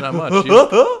 dog? Not much.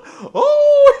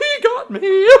 Oh, he got me.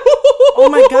 Oh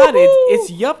my god, it's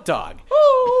Yup Dog.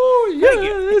 Oh,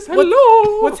 yes. What-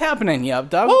 Hello. What's happening, Yup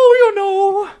Dog? Oh, you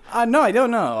know. No, I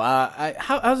don't know.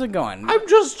 How's it going? I'm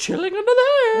just chilling under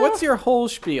there. What's your whole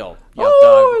spiel, Yup Dog?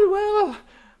 Oh, well.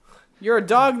 You're a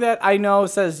dog that I know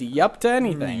says yup to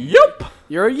anything. Yup.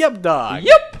 You're a Yup Dog.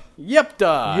 Yup. Yup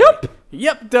Dog. Yup.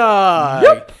 Yup Dog.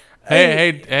 Yup.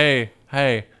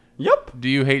 Hey. Yup. Do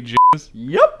you hate Jews?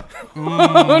 Yup.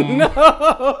 Oh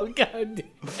no! God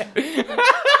damn.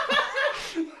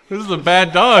 This is a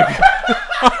bad dog.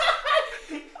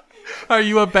 Are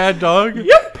you a bad dog?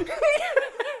 Yup.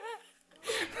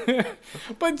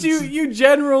 But you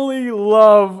generally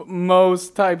love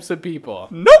most types of people.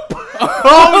 Nope.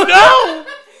 Oh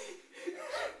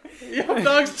no! Your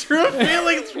dog's true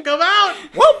feelings come out.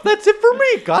 Well, that's it for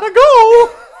me. Gotta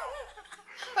go.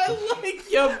 I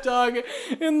like Yup Dog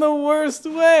in the worst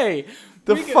way.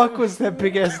 The fuck was that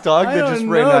big ass dog I that don't just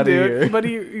ran know, out dude, of here? but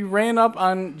he ran up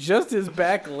on just his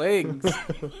back legs.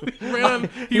 He ran on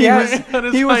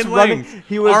his he was hind running- legs.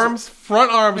 he was-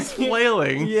 Front arms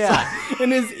flailing. Yeah,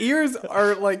 and his ears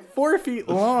are like 4 feet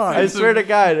long. I swear to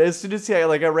God, as soon as I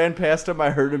ran past him,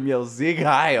 I heard him yell "Zig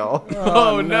Heil."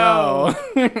 Oh no!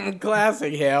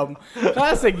 Classic him.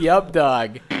 Classic Yup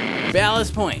Dog.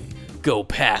 Ballast Point. Go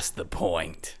past the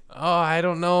point. Oh, I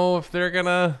don't know if they're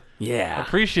gonna Yeah.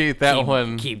 appreciate that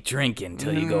one. Keep drinking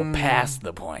till you go past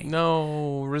the point.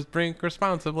 No, drink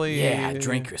responsibly. Yeah,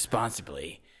 drink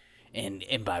responsibly. And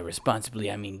by responsibly,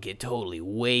 I mean get totally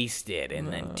wasted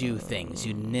and then do things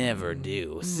you'd never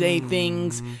do. Say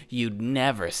things you'd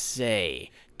never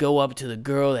say. Go up to the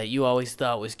girl that you always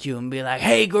thought was cute and be like,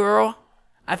 "Hey, girl,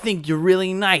 I think you're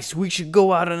really nice. We should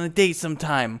go out on a date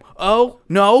sometime." "Oh,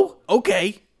 no?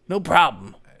 Okay, no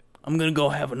problem. I'm gonna go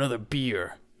have another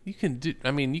beer. You can do. I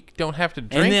mean, you don't have to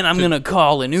drink. And then I'm to- gonna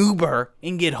call an Uber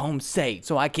and get home safe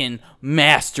so I can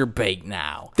masturbate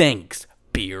now. Thanks,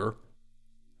 beer."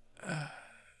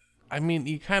 I mean,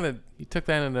 you took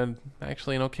that in an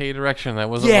okay direction. That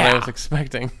wasn't what I was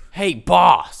expecting. Hey,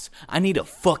 boss, I need a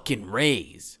fucking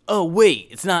raise. Oh, wait,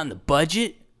 it's not in the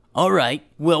budget? All right,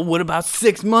 well, what about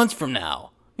 6 months from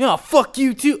now? Yeah, fuck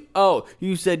you too. Oh,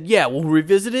 you said, yeah, we'll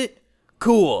revisit it?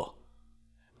 Cool.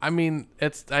 I mean,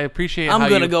 I appreciate I'm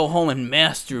going to go home and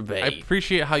masturbate. I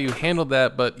appreciate how you handled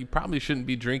that, but you probably shouldn't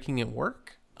be drinking at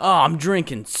work. Oh, I'm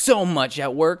drinking so much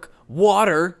at work.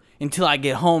 Water until I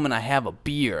get home and I have a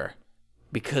beer.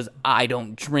 Because I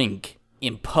don't drink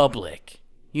in public.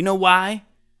 You know why?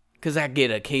 Because I get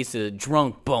a case of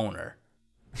drunk boner.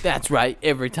 That's right.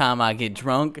 Every time I get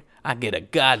drunk, I get a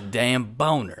goddamn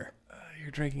boner.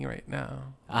 You're drinking right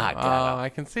now.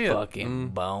 I can see it. Fucking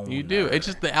boner. You do. It's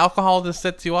just the alcohol just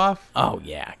sets you off. Oh,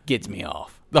 yeah. Gets me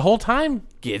off. The whole time?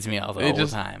 Gets me off the whole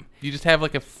time. You just have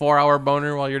like a 4-hour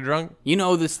boner while you're drunk? You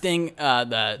know the Sting,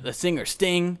 the singer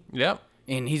Sting? Yep.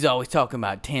 And he's always talking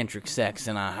about tantric sex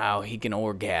and how he can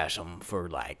orgasm for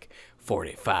like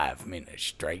 45 minutes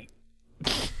straight.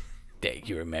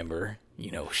 You remember?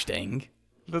 You know Sting?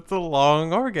 That's a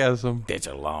long orgasm. That's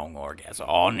a long orgasm.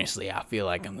 Honestly, I feel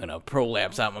like I'm going to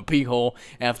prolapse out my pee hole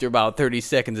after about 30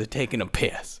 seconds of taking a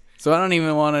piss. So I don't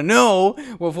even want to know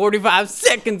what 45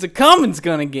 seconds of coming's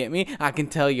going to get me. I can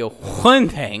tell you one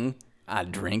thing. I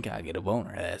drink, I get a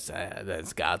boner.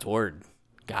 That's God's word.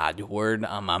 God's word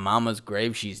on my mama's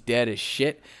grave. She's dead as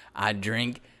shit. I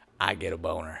drink, I get a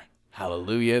boner.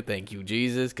 Hallelujah. Thank you,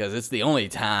 Jesus. Because it's the only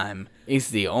time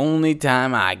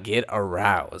I get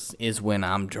aroused is when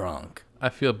I'm drunk. I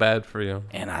feel bad for you.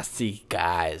 And I see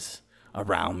guys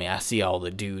around me. I see all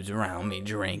the dudes around me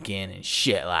drinking and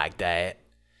shit like that.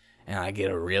 And I get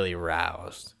really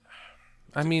aroused.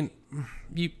 I mean,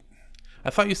 I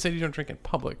thought you said you don't drink in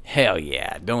public. Hell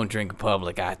yeah, don't drink in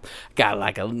public. I got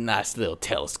like a nice little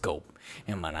telescope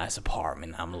in my nice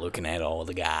apartment. I'm looking at all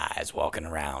the guys walking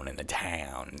around in the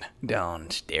town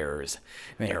downstairs.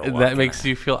 That makes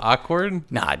you feel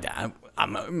awkward? Nah,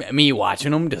 me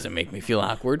watching them doesn't make me feel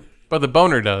awkward. But the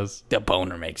boner does. The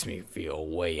boner makes me feel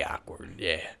way awkward,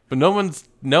 yeah. But no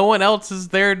one else is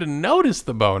there to notice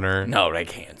the boner. No, they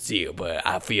can't see it, but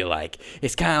I feel like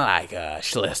it's kind of like a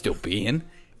celestial being.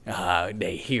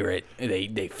 They hear it,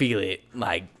 they feel it,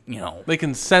 like, you know. They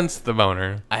can sense the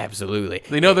boner. Absolutely.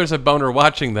 They know there's a boner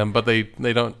watching them, but they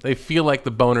feel like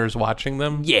the boner's watching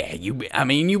them. Yeah,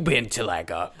 you've been to like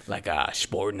a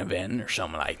sporting event or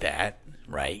something like that,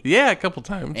 right? Yeah, a couple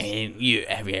times. And have you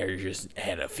ever just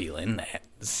had a feeling that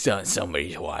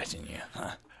somebody's watching you,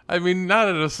 huh? I mean, not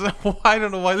at a. I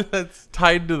don't know why that's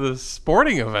tied to the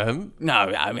sporting event. No,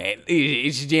 I mean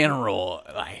it's general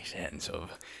like sense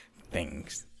of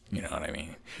things. You know what I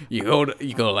mean? You go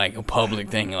to like a public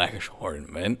thing like a sporting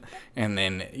event, and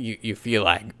then you feel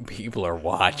like people are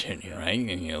watching you, right?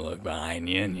 And you look behind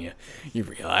you, and you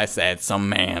realize that some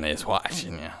man is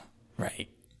watching you, right?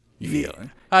 You feel it.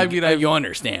 I mean, you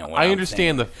understand what I I'm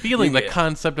understand saying. the feeling, the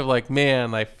concept of like,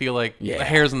 man, I feel like the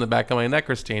hairs on the back of my neck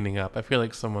are standing up. I feel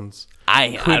like someone's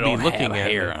I don't be looking have a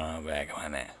at hair me. on the back of my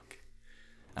neck.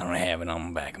 I don't have it on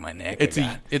the back of my neck.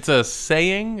 It's a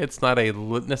saying. It's not a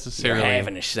necessarily. You're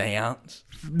having a seance?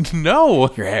 No.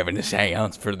 You're having a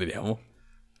seance for the devil?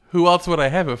 Who else would I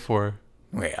have it for?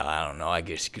 Well, I don't know. I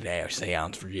guess you could have a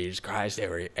seance for Jesus Christ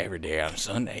every day on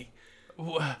Sunday.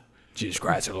 Jesus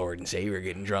Christ, our Lord and Savior,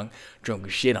 getting drunk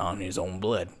as shit on his own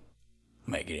blood,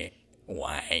 making it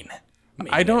wine.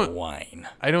 I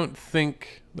don't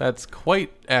think that's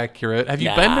quite accurate. Have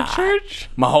you been to church?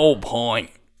 My whole point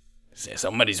is that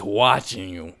somebody's watching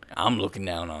you. I'm looking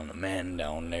down on the men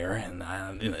down there in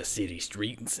the city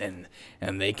streets, and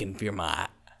they can feel my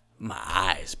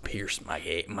eyes pierce my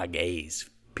gaze,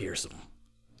 pierce them.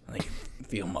 They can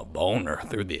feel my boner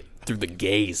through the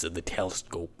gaze of the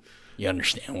telescope. You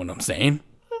understand what I'm saying?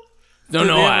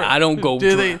 I don't go.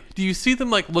 Do you see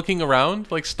them like looking around,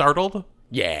 like startled?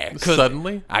 Yeah,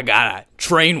 suddenly. I got a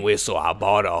train whistle I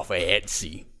bought off of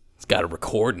Etsy. It's got a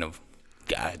recording of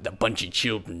a bunch of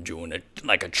children doing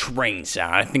a train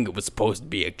sound. I think it was supposed to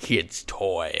be a kid's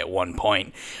toy at one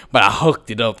point, but I hooked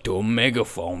it up to a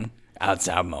megaphone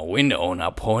outside my window and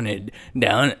I pointed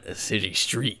down at the city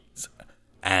streets.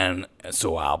 And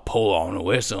so I'll pull on the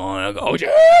whistle and I go, "Shit!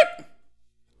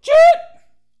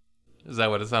 Is that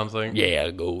what it sounds like?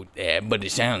 Yeah, but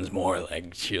it sounds more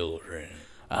like children.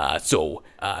 So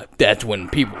that's when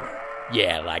people,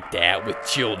 like that with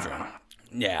children.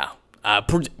 Yeah.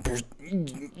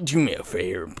 Do me a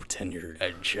favor and pretend you're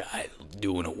a child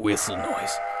doing a whistle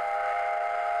noise.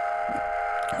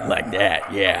 Like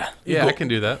that, yeah. Yeah, I can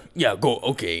do that. Yeah, go,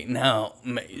 okay, now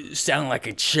sound like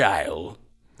a child.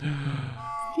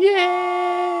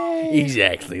 Yeah.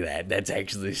 Exactly that. That's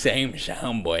actually the same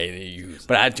soundbite they use.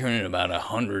 But I turn it about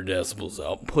 100 decibels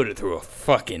up, put it through a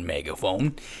fucking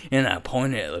megaphone, and I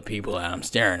point it at the people that I'm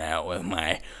staring at with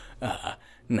my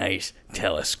nice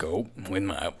telescope with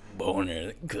my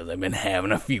boner, because I've been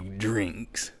having a few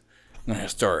drinks. And I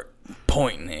start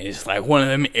pointing it. It's like one of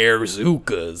them air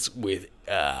bazookas with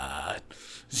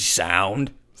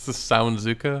sound. It's a sound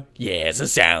Zuka. Yeah, it's a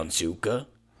sound bazooka.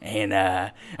 And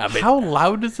How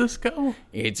loud does this go?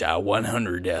 it's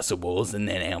 100 decibels and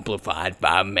then amplified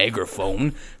by a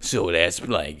megaphone, so that's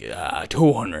like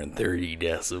 230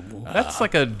 decibels. That's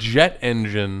like a jet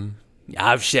engine.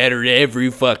 I've shattered every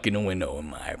fucking window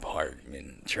in my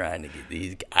apartment trying to get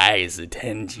these guys'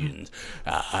 attention.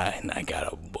 And I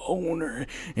got a boner,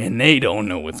 and they don't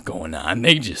know what's going on.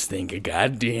 They just think a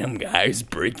goddamn guy's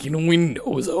breaking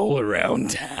windows all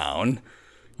around town.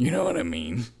 You know what I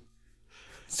mean?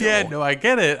 So, Yeah, no, I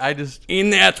get it.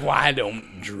 and that's why I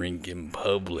don't drink in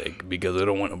public, because I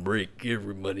don't want to break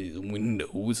everybody's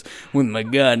windows with my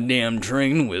goddamn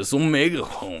train whistle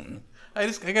megaphone. I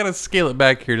gotta scale it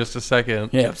back here just a second.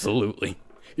 Yeah, absolutely.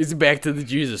 It's back to the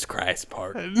Jesus Christ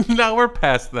part. Now we're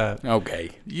past that.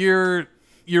 Okay. You're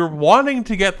wanting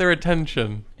to get their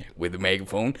attention With the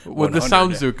megaphone? with the 100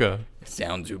 sound Zuka.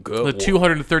 Sound Zuka. The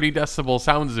 230 decibel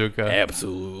sound Zuka.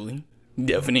 Absolutely.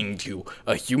 Deafening to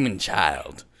a human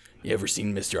child. You ever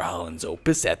seen Mr. Holland's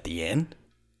Opus at the end?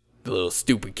 The little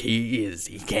stupid kid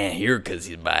he can't hear because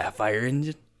he's by a fire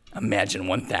engine. Imagine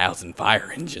 1,000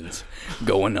 fire engines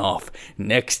going off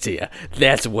next to you.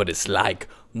 That's what it's like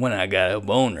when I got a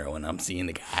boner, when I'm seeing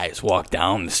the guys walk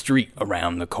down the street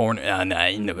around the corner in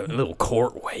the little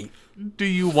courtway. Do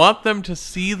you want them to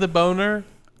see the boner?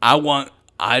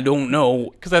 I don't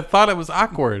know. Because I thought it was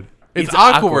awkward. It's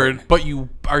awkward. awkward, but you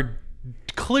are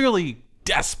clearly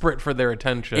desperate for their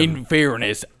attention. In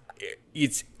fairness,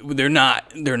 they're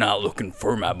not looking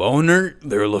for my boner.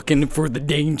 They're looking for the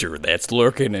danger that's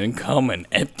lurking and coming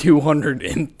at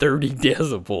 230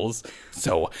 decibels.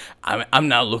 So I'm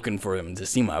not looking for them to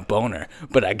see my boner,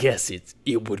 but I guess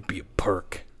it would be a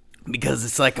perk, because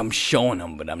it's like I'm showing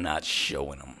them, but I'm not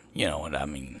showing them. You know what I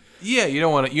mean? Yeah, you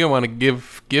don't want to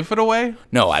give it away?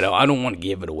 No, I don't want to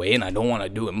give it away, and I don't want to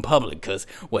do it in public, because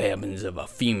what happens if a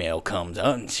female comes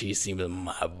up and she sees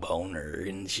my boner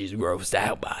and she's grossed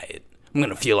out by it? I'm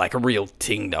going to feel like a real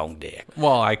ting-dong dick.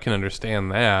 Well, I can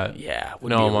understand that. Yeah, it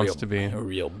would No be one a wants real, to be. a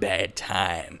real bad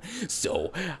time.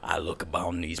 So I look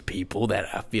upon these people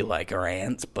that I feel like are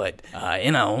ants, but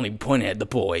and I only point at the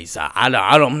boys. I'm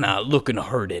not looking to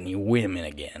hurt any women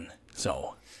again.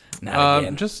 So, not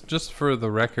again. Just for the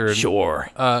record, Sure.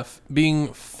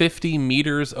 being 50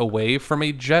 meters away from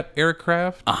a jet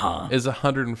aircraft Uh-huh. is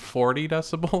 140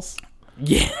 decibels.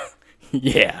 Yeah.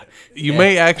 Yeah. You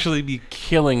may actually be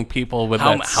killing people with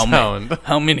that sound.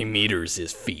 How many meters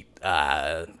is feet?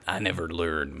 I never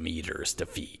learned meters to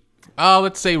feet.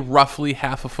 Let's say roughly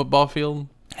half a football field.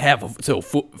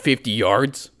 50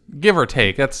 yards? Give or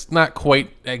take. That's not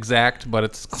quite exact, but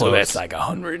it's close. So that's like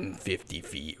 150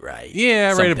 feet, right? Yeah,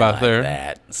 right Something about like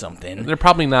there. Something. They're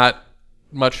probably not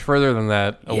much further than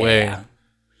that away.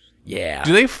 Yeah.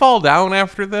 Do they fall down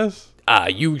after this?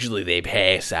 Usually they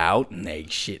pass out and they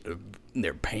shit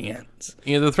their pants.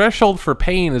 Yeah, the threshold for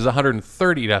pain is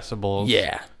 130 decibels.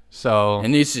 Yeah. So,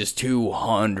 And this is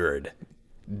 200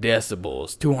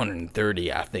 decibels.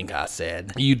 230, I think I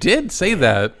said. you did say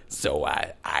that. So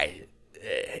I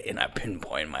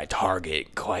pinpoint my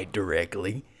target quite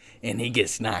directly, and he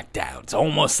gets knocked out. It's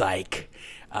almost like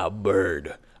a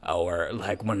bird, or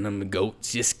like one of them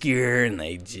goats you scare, and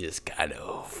they just kind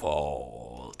of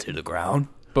fall to the ground.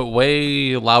 But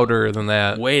way louder than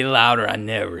that. Way louder. I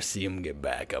never see him get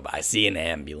back up. I see an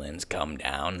ambulance come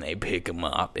down, they pick him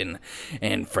up,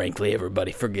 and frankly,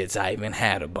 everybody forgets I even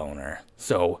had a boner.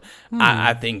 So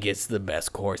I think it's the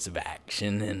best course of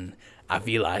action, and I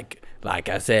feel like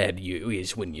I said,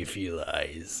 is when you feel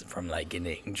eyes from like an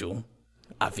angel.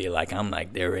 I feel like I'm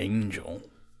like their angel,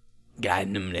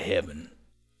 guiding them to heaven.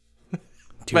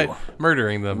 By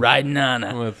murdering them. Riding on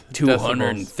a with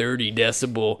 230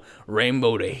 decibel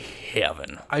rainbow to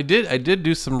heaven. I did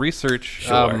do some research.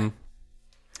 Sure.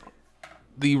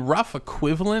 The rough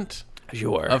equivalent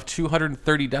Sure. of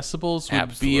 230 decibels would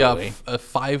Absolutely. be a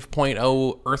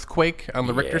 5.0 earthquake on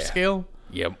the Richter Yeah. scale.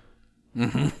 Yep.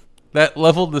 That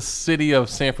leveled the city of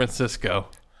San Francisco.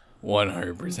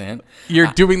 100%. You're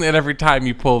doing that every time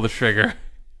you pull the trigger.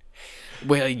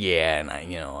 Well, yeah, and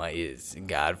it's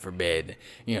God forbid,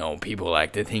 people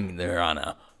like to think they're on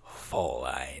a fall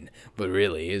line, but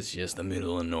really it's just the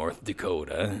middle of North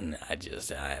Dakota, and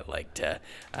I like to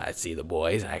see the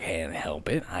boys. I can't help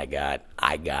it. I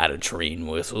got a train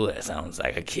whistle that sounds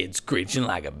like a kid screeching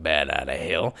like a bat out of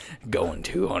hell, going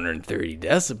 230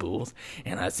 decibels,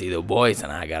 and I see the boys,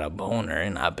 and I got a boner,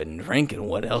 and I've been drinking.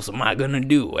 What else am I gonna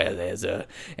do as a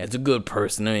good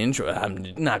person of intro?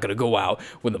 I'm not gonna go out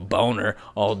with a boner,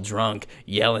 all drunk,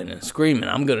 yelling and screaming.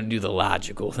 I'm gonna do the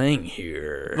logical thing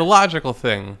here. The logical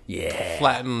thing. Yeah.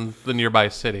 Flatten the nearby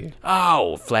city.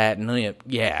 Oh, flatten it.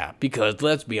 Yeah, because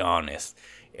let's be honest.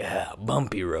 Yeah,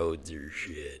 bumpy roads are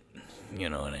shit. You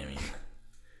know what I mean?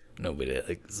 Nobody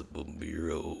likes a bumpy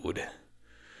road.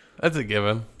 That's a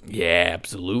given. Yeah,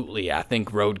 absolutely. I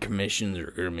think road commissions are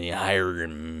going to be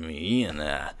hiring me, and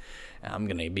I'm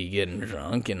going to be getting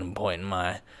drunk and pointing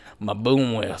my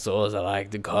boom whistle, as I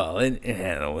like to call it,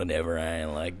 and whatever I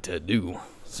like to do.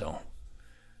 So,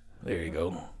 there you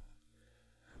go.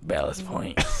 Ballast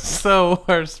Point. So,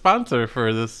 our sponsor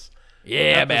for this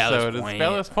episode Ballast Point. is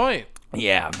Ballast Point.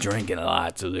 Yeah, I'm drinking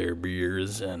lots of their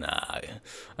beers, and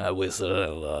I whistle at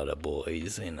a lot of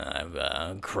boys, and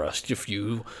I've crushed a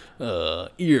few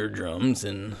eardrums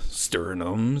and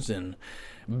sternums and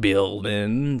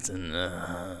buildings and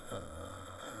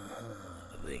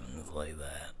things like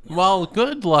that. Well,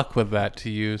 good luck with that to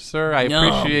you, sir. I No,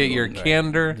 appreciate I'm your doing great.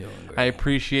 candor. Doing great. I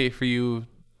appreciate for you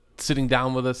sitting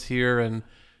down with us here and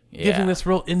Yeah. giving this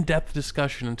real in-depth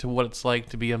discussion into what it's like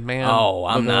to be a man. Oh,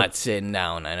 I'm with a- not sitting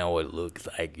down. I know it looks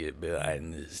like it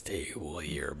behind this table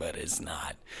here, but it's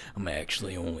not. I'm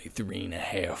actually only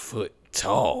 3.5 foot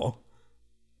tall.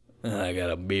 And I got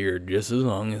a beard just as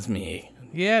long as me.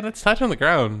 Yeah, that's touching the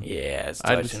ground. Yeah, it's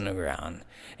I touching just- the ground.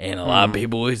 And a lot of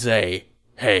people would say,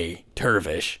 hey,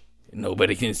 Turvish,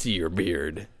 nobody can see your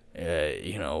beard,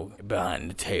 behind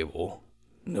the table.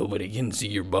 Nobody can see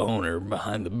your boner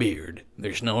behind the beard.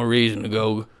 There's no reason to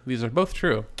go These are both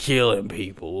true. killing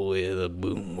people with a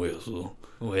boom whistle,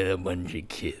 with a bunch of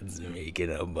kids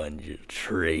making a bunch of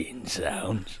train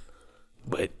sounds.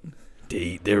 But to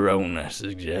eat their own, I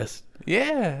suggest.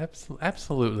 Yeah,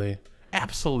 absolutely.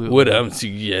 Absolutely. What I'm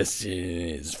suggesting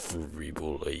is for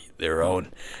people to eat their own.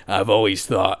 I've always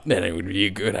thought that it would be a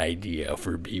good idea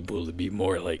for people to be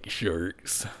more like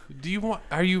sharks.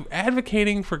 Are you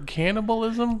advocating for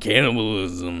cannibalism?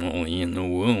 Cannibalism only in the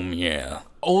womb, yeah.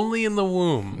 Only in the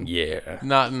womb. Yeah.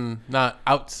 Not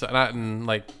outside, not in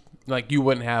like you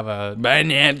wouldn't have a By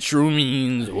natural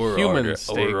means or, Human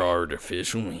steak. or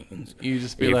artificial means. You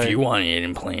just be if like, you wanted to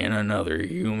implant another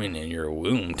human in your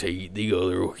womb to eat the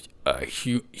other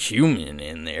human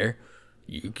in there,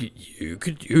 you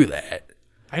could do that.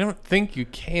 I don't think you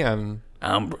can.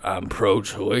 I'm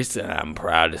pro-choice, and I'm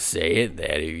proud to say it,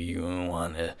 that if you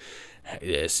want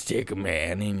to stick a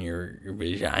man in your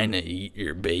vagina, eat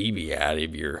your baby out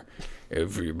of your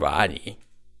body,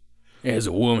 as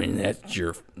a woman, that's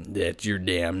your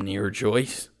damn near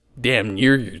choice. Damn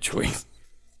near your choice.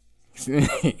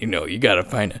 You gotta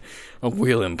find a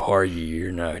willing party.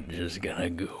 You're not just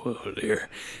gonna go over there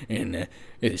and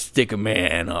stick a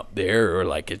man up there, or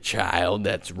like a child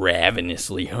that's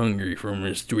ravenously hungry from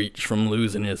his streets from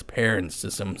losing his parents to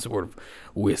some sort of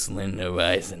whistling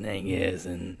device, and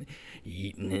and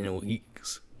eating in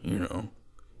weeks. You're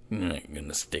not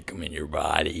gonna stick them in your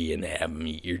body and have them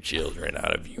eat your children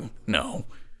out of you. No,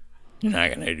 you're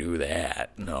not gonna do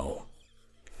that. No,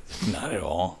 not at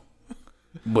all.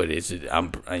 But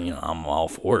I'm all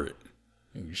for it.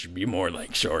 You should be more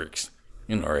like sharks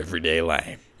in our everyday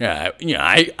life.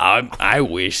 I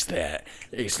wish that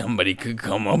if somebody could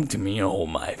come up to me and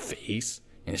hold my face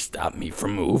and stop me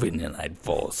from moving, and I'd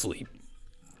fall asleep.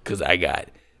 'Cause I got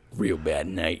real bad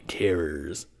night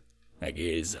terrors. Like,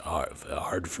 it's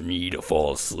hard for me to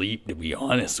fall asleep, to be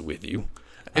honest with you.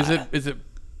 Is it?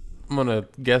 I'm gonna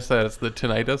guess that it's the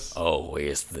tinnitus. Oh,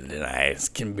 it's the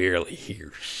tinnitus. Can barely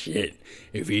hear shit.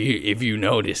 If you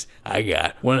notice, I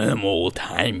got one of them old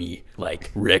timey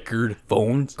record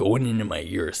phones going into my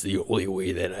ear. It's the only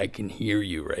way that I can hear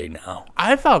you right now.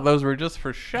 I thought those were just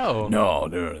for show. No,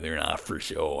 they're not for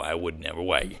show. I would never.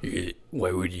 Why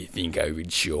would you think I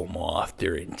would show them off?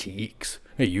 They're antiques.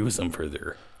 I use them for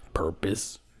their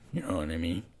purpose. You know what I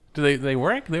mean? Do they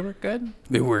work? They work good?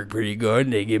 They work pretty good.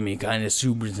 They give me kind of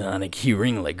supersonic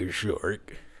hearing like a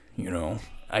shark.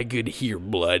 I could hear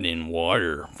blood in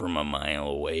water from a mile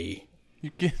away.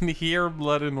 You can hear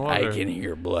blood in water. I can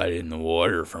hear blood in the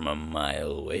water from a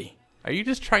mile away. Are you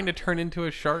just trying to turn into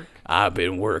a shark? I've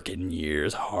been working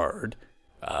years hard.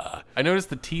 I noticed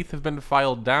the teeth have been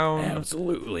filed down.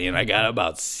 Absolutely, and I got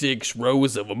about 6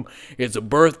 rows of them. It's a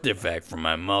birth defect from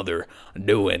my mother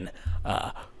doing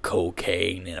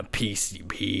cocaine and a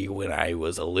PCP when I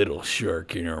was a little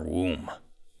shark in her womb.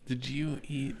 Did you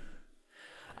eat?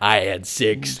 I had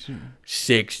six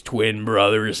twin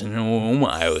brothers in the womb.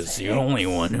 I was the only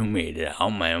one who made it out.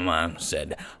 My mom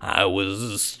said I was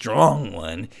a strong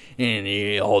one, and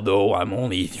although I'm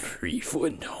only 3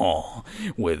 foot tall,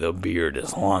 with a beard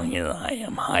as long as I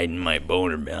am hiding my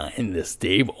boner behind this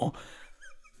table,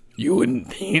 you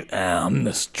wouldn't think I'm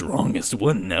the strongest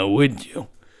one now, would you?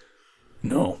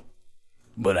 No,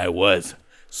 but I was.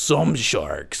 Some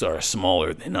sharks are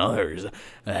smaller than others.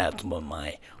 That's what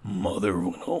my mother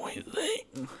would always say.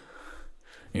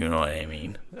 You know what I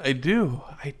mean? I do.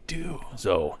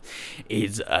 So,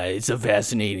 it's a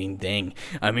fascinating thing.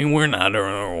 I mean, we're not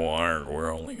underwater.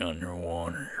 We're only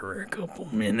underwater for a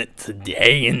couple minutes a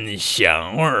day in the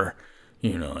shower.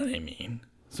 You know what I mean?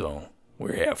 So,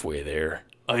 we're halfway there.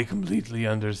 I completely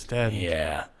understand.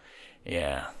 Yeah.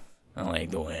 I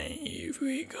like the way if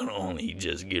we could only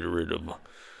just get rid of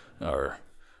our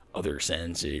other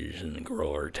senses and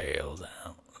grow our tails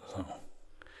out. So.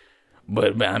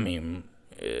 But I mean,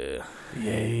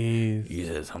 Yes. you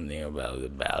said something about the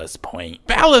ballast point.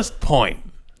 Ballast Point.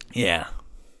 Yeah.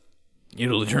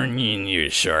 It'll turn you into a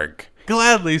shark.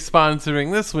 Gladly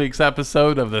sponsoring this week's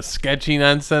episode of the Sketchy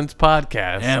Nonsense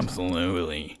Podcast.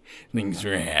 Absolutely. Thanks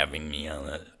for having me on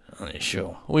the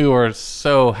show. We were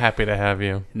so happy to have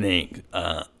you. Thanks.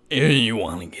 If you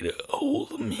want to get a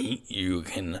hold of me, you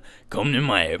can come to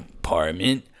my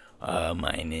apartment.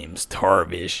 My name's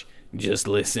Tarvish. Just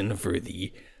listen for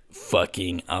the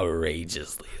fucking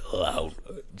outrageously loud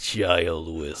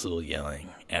child whistle yelling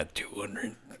at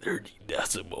 230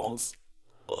 decibels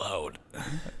loud.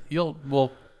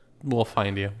 We'll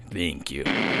find you. Thank you.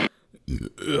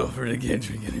 Offer to get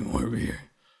any more beer.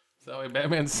 Is that why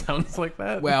Batman sounds like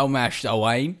that? Well, Master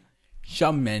Wayne,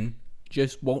 some men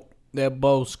just want their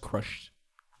balls crushed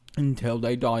until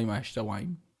they die, Master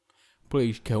Wayne.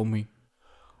 Please kill me.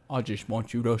 I just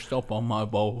want you to stop on my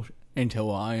balls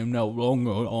until I am no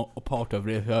longer a part of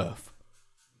this earth.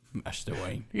 Master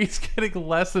Wayne. He's getting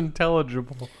less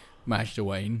intelligible. Master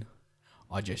Wayne,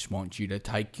 I just want you to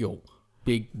take your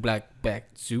big black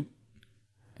back suit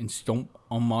and stomp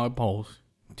on my balls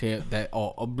till they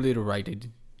are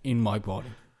obliterated in my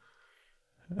body.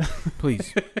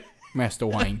 Please, Master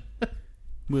Wayne,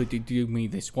 would you do me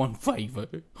this one favor?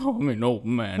 I'm an old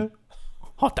man.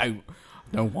 I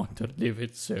don't want to live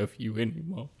and serve you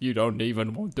anymore. You don't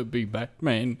even want to be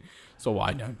Batman, so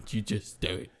why don't you just do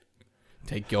it?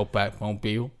 Take your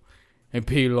Batmobile and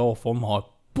peel off on my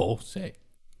ballsack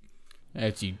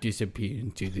as you disappear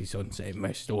into the sunset,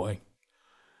 Master Wayne.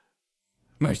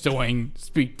 Master Wayne,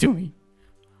 speak to me.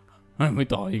 I'm a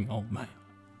dying old man.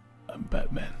 I'm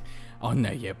Batman. I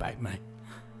know you're Batman.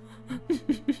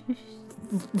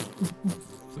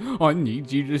 I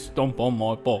need you to stomp on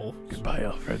my balls. Goodbye,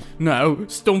 Alfred. No,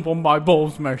 stomp on my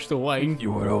balls, Master Wayne.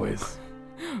 You were always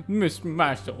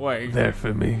Master Wayne. there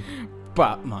for me.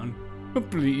 Batman,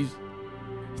 please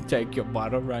take your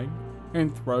batarang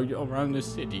and throw it around the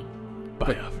city.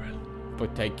 Bye, Alfred.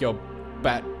 But take your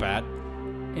bat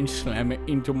and slam it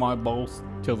into my balls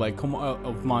till they come out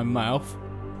of my mouth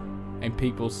and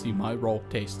people see my raw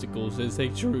testicles as they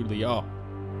truly are.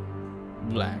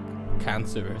 Black,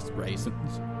 cancerous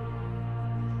raisins.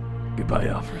 Goodbye,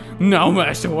 Alfred. No,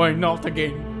 Master Wayne, not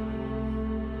again.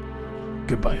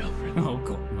 Goodbye, Alfred. Oh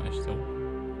God, Master.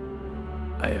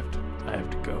 I have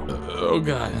to go. Oh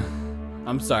God.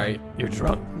 I'm sorry. You're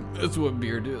drunk. That's what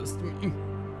beer does to me.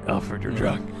 Alfred, you're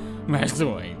drunk. Master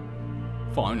Wayne.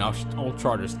 Fine, I'll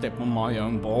try to step on my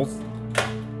own balls.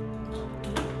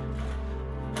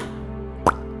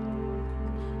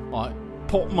 I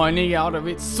pop my knee out of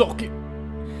its socket.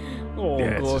 Oh,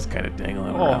 Yeah, God. it's just kind of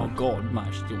dangling Oh around. God,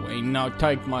 Master Wayne! Now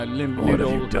take my limp What have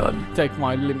noodle, you done? take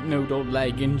my limp noodle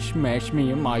leg and smash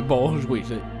me in my balls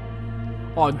with it.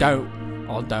 I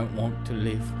don't want to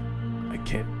live I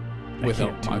can't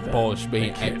without do my that. balls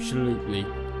being I can't. absolutely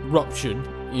ruptured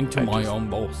into I my just- own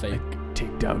ballsack.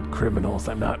 Take down criminals.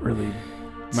 I'm not really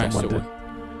Master someone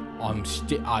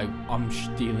Wayne, I'm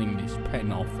stealing this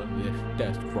pen off of this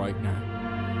desk right now.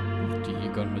 What are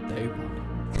you gonna do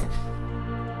about it?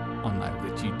 I know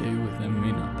what you do with them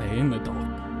men up there in the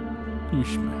dark. You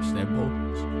smash their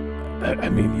balls. I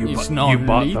mean, you It's bought the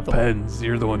non-lethal. pens.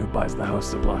 You're the one who buys the house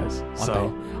supplies.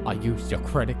 So I used your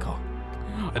credit card.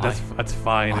 that's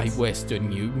fine. I It's,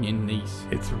 Western Union these.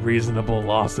 it's reasonable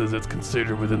losses. It's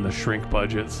considered within the shrink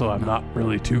budget, so I'm not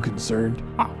really too concerned.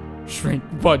 Shrink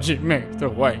budget Master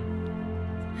Wayne.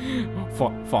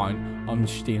 Fine, I'm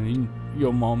stealing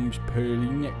your mom's pearly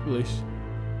necklace.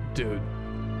 Dude,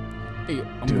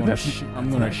 I'm Dude, gonna, that's I'm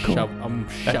gonna not cool. shove. I'm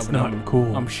That's shoving not them.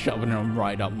 cool. I'm shoving them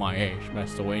right up my ass,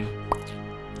 Master Wayne.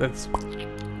 That's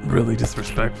really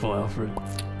disrespectful, Alfred.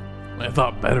 I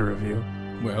thought better of you.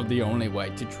 Well, the only way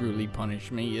to truly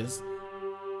punish me is.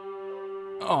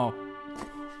 Oh,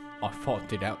 I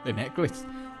farted out the necklace.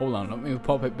 Hold on, let me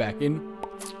pop it back in.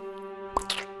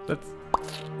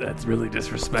 That's really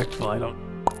disrespectful. I don't.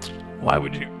 Why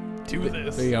would you do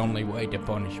this? The only way to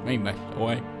punish me, Master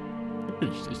Wayne,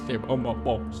 is to step on my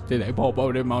balls till they pop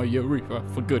out in my urethra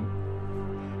for good.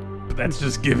 But that's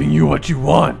just giving you what you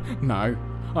want. No, I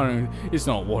don't. It's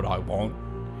not what I want.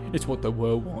 It's what the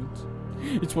world wants.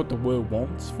 It's what the world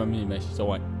wants from me, Master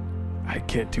Wayne. I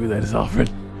can't do that, Alfred.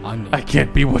 I I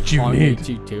can't be what you need. need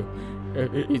you to.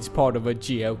 It's part of a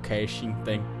geocaching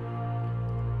thing.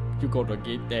 You gotta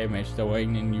get there, Master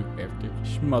Wayne, and you have to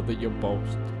smother your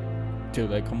balls till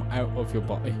they come out of your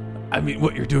body. I mean,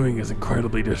 what you're doing is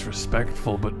incredibly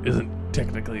disrespectful, but isn't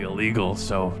technically illegal,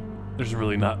 so there's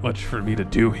really not much for me to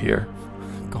do here.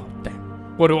 God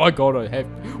damn. What do I gotta have?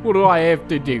 What do I have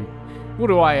to do? What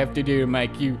do I have to do to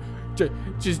make you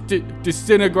just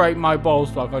disintegrate my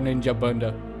balls like a ninja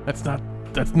bunda? That's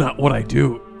not what I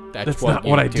do. That's not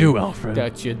what I do, Alfred.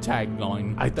 That's your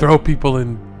tagline. I throw people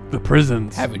in the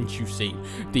prisons. Haven't you seen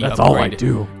the That's all I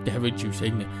do. Haven't you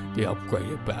seen the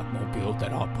upgraded Batmobile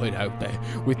that I put out there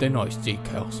with the nice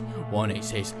decals? One, it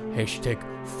says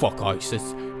 #fuck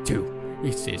ISIS. Two,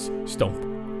 it says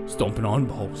stomping on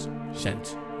balls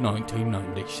since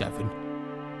 1997.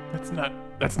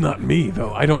 That's not me,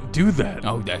 though. I don't do that.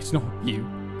 Oh, that's not you.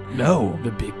 No.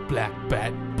 The big black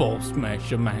bat ball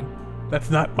smasher man. That's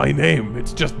not my name.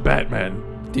 It's just Batman.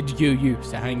 Did you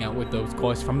used to hang out with those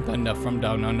guys from Thunder from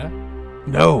Down Under?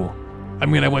 No. I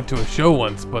mean, I went to a show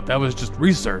once, but that was just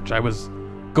research. I was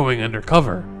going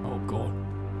undercover. Oh, God.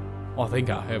 I think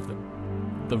I have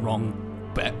the wrong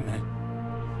Batman.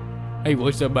 He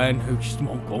was the man who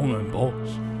smoked almond balls.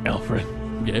 Alfred.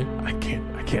 Yeah? I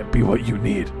can't be what you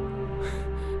need.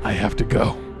 I have to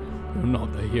go. You're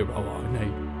not the hero I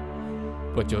need.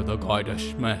 But you're the guy to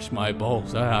smash my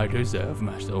balls that I deserve,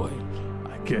 Master Wayne.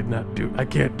 I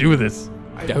can't do this.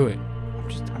 Do it.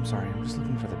 I'm sorry. I'm just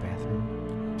looking for the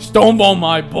bathroom. Stomp on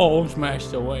my balls,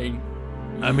 Master Wayne.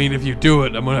 I mean, if you do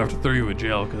it, I'm gonna have to throw you in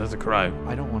jail because that's a crime.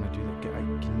 I don't want to do that.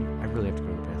 I really have to go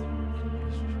to the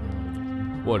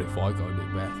bathroom. What if I go to the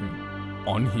bathroom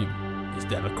on him? Is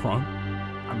that a crime?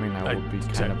 I mean, I would be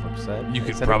kind of upset. You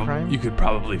Is could that a crime?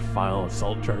 probably file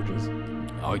assault charges.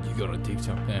 Oh, you gotta do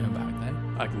something about that.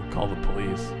 I can call the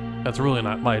police. That's really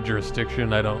not my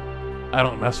jurisdiction. I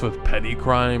don't mess with petty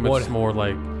crime. What? It's more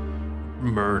like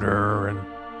murder and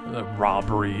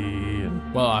robbery and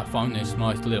Well, I found this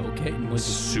nice little kitten with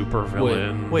super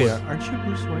villain. Wait, aren't you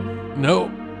Bruce Wayne? No.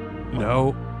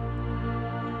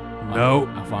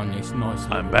 I found this nice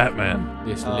little, I'm Batman.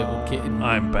 this little kitten.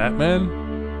 I'm Batman.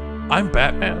 I'm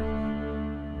Batman.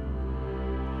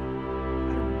 I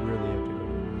really have to go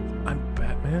to the bathroom. I'm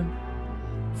Batman.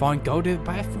 Fine, go to the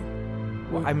bathroom.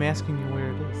 Well, I'm asking you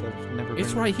where it is. I've never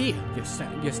It's been. right here.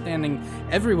 You're standing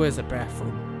everywhere's a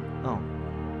bathroom. Oh.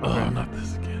 Oh, not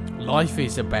this again. Life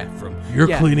is a bathroom. You're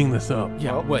Yeah. cleaning this up.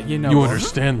 Yeah, well, you know. You what?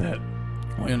 understand that.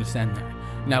 I understand that.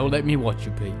 Now let me watch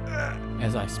you pee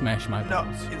as I smash my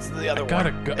balls. It's the other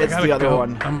Gotta go. It's I gotta the other go.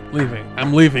 one. I'm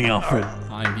leaving, Alfred.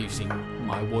 I'm using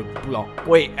my wood block.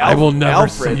 Wait, I will never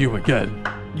Alfred, see you again.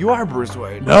 You are Bruce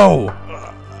Wayne. No,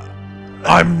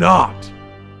 I'm not.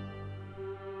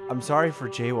 I'm sorry for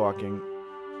jaywalking.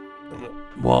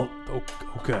 Well,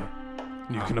 okay.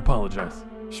 You can apologize.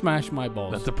 Smash my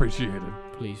balls. That's appreciated.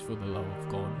 Please, for the love of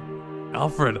God.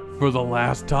 Alfred, for the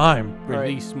last time,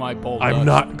 Release my ball I'm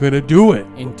not gonna do it.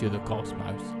 into the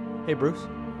cosmos. Hey, Bruce.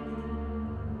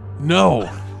 No.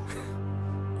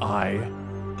 I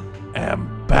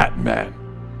am Batman.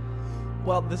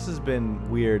 Well, this has been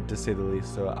weird to say the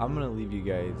least, so I'm gonna leave you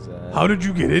guys. How did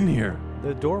you get in here?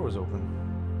 The door was open.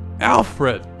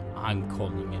 Alfred, I'm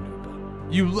calling an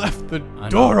Uber. you left the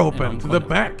And door I'm- open and I'm to the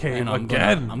gonna- Batcave and I'm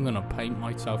again. I'm gonna paint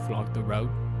myself like the road,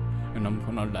 and I'm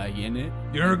gonna lay in it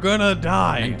You're gonna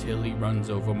die. until he runs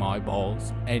over my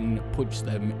balls and puts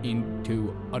them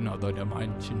into another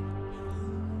dimension.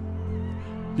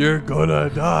 You're gonna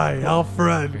die,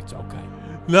 Alfred. It's okay.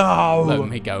 No. Let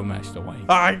me go, Master Wayne.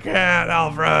 I can't,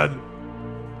 Alfred.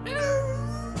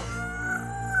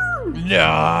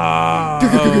 No.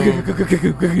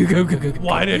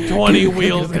 Why did 20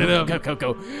 wheels hit him?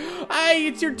 Go. Hey,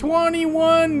 it's your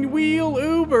 21-wheel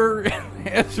Uber.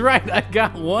 That's right, I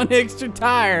got one extra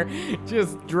tire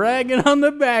just dragging on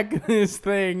the back of this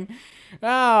thing.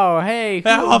 Oh, hey.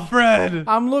 Alfred!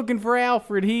 I'm looking for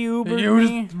Alfred. He Ubered You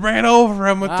me. just ran over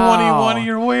him with 21 of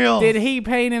your wheels. Did he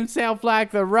paint himself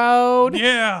like the road?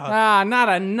 Yeah. Ah, not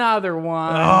another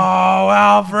one. Oh,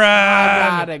 Alfred! I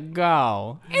gotta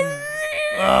go.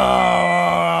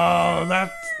 Oh,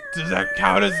 does that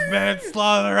count as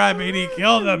manslaughter? I mean, he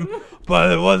killed him,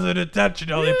 but it wasn't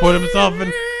intentional. He put himself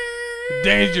in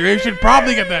danger. He should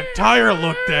probably get that tire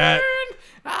looked at.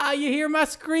 Ah, you hear my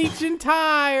screeching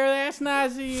tire. That's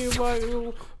nice of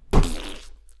you.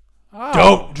 Oh.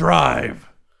 Don't drive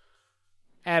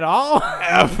At all?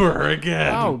 ever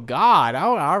again. Oh, God.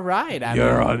 Oh, all right.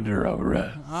 You're under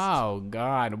arrest. Oh,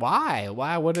 God. Why?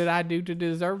 Why? What did I do to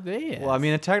deserve this? Well, I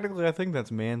mean, technically, I think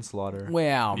that's manslaughter.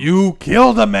 Well, You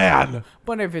killed a man.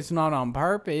 but if it's not on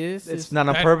purpose, It's not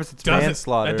on That purpose. It's doesn't-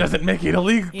 manslaughter. That doesn't make it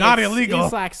illegal. Not it's- illegal.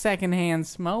 It's like secondhand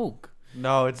smoke.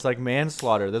 No, it's like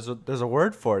manslaughter. There's a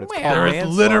word for it. It's Well, called There is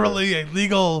manslaughter. literally a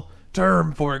legal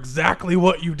term for exactly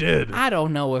what you did. I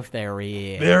don't know if there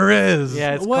is. There is.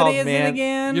 Yeah, it's What called is it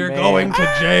again? You're Man. going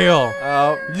to jail.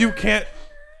 Oh, You can't.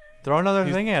 throw another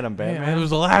thing at him, Man, Batman. it was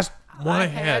the last one I I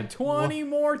had. had 20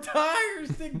 more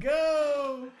tires to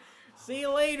go. See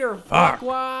you later, Fuck.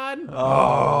 fuckwad.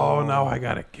 Oh, now I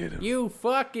gotta get him. You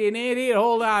fucking idiot.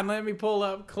 Hold on. Let me pull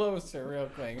up closer real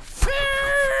quick.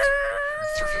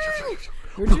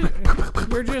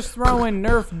 You're just throwing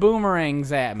Nerf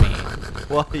boomerangs at me.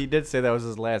 Well, he did say that was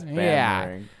his last Yeah.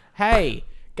 band. Hey,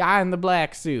 guy in the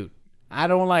black suit. I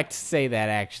don't like to say that,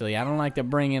 actually. I don't like to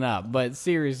bring it up. But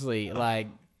seriously, like,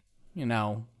 you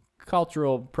know,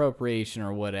 cultural appropriation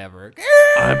or whatever.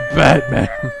 I'm Batman.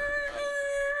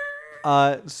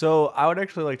 So I would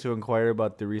actually like to inquire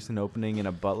about the recent opening in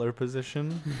a butler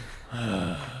position.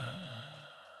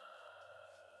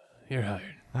 You're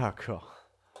hired. Oh, cool.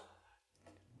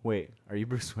 Wait, are you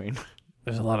Bruce Wayne?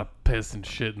 There's a lot of piss and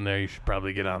shit in there. You should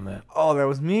probably get on that. Oh, that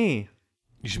was me.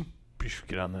 You should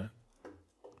get on that.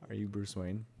 Are you Bruce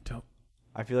Wayne? Don't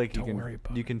I feel like don't worry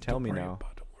about you it. can tell Don't me worry now.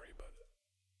 Don't worry about it.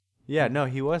 Yeah, no,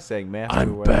 he was saying Master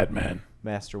I'm Wayne. Batman.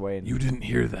 Master Wayne. You didn't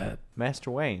hear that. Master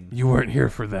Wayne. You weren't here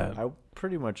for that. I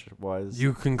pretty much was.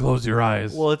 You can close your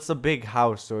eyes. Well, it's a big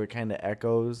house, so it kind of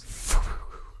echoes.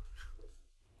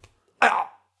 All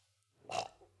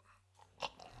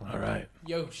right.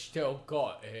 You still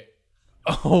got it.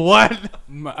 Oh, what?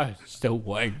 Master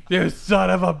Wayne. You son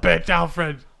of a bitch,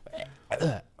 Alfred.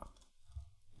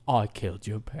 I killed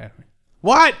your parents.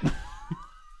 What?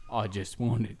 I just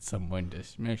wanted someone to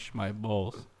smash my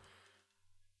balls.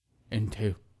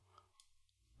 Until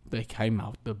they came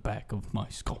out the back of my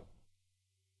skull.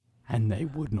 And they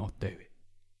would not do it.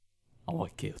 I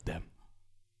killed them.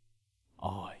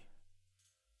 I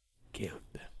killed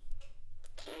them.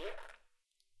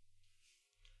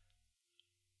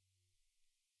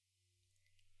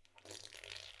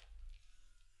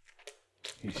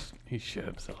 He shit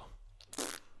himself.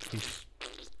 He's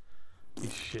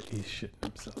shitting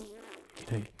himself.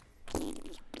 Hey,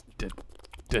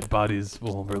 dead bodies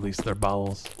will release their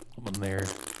bowels when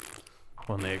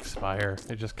they expire.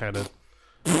 It just kind of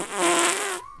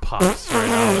pops right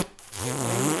out.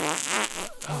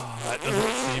 Oh, that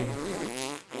doesn't seem.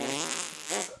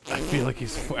 I feel like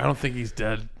I don't think he's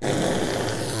dead.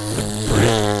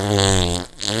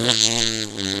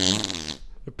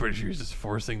 I'm pretty sure he's just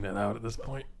forcing that out at this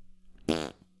point.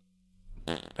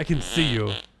 I can see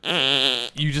you.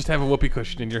 You just have a whoopee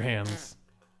cushion in your hands.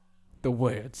 The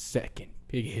world's second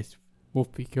biggest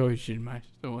whoopee cushion,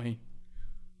 Master Wayne.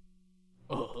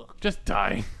 Just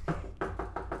die.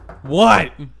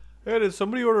 What? Hey, did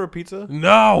somebody order a pizza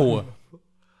No.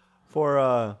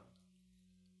 for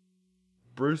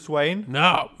Bruce Wayne?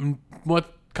 No.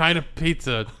 What kind of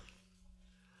pizza?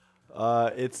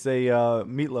 It's a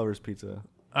meat lover's pizza.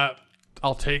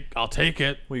 I'll take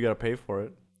it. Well, you gotta pay for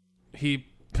it. He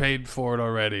paid for it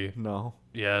already. No,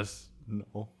 Yes.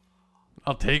 no.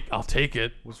 I'll take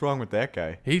it. What's wrong with that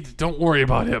guy? Don't worry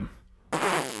about him.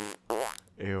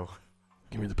 Ew.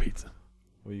 Give me the pizza.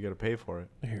 Well, you gotta pay for it.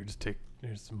 Here's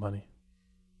some money.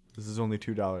 This is only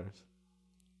 $2.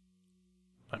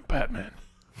 I'm Batman.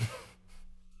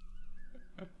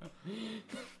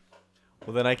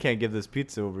 Well, then I can't give this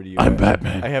pizza over to you. I'm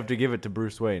Batman. I have to give it to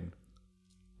Bruce Wayne.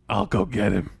 I'll go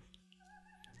get him.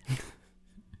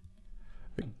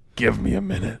 Give me a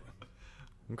minute.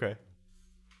 Okay.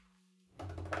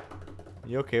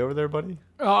 You okay over there, buddy?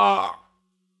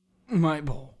 My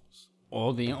balls.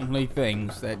 All the only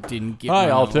things that didn't get Hi,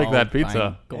 me I'll take along, that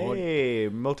pizza. thank God. Hey,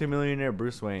 multimillionaire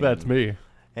Bruce Wayne. That's me.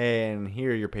 And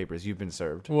here are your papers. You've been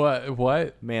served.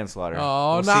 What? Manslaughter.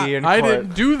 Oh, We'll not. see you in I court.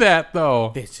 didn't do that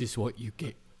though. This is what you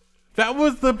get That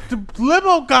was the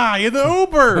limo guy in the You're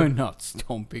Uber. not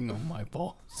stomping on my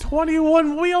balls.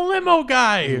 21-wheel limo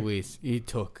guy. Luis, it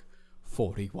took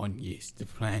 41 years to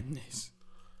plan this,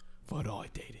 but I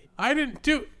did it. I didn't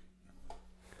do.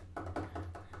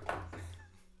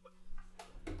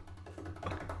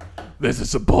 This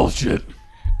is some bullshit.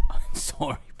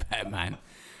 Sorry, Batman.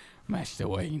 Master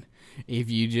Wayne, if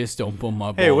you just stomp on my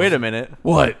balls... Hey, wait a minute.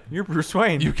 What? You're Bruce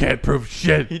Wayne. You can't prove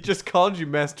shit. He just called you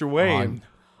Master Wayne.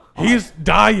 He's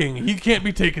dying. He can't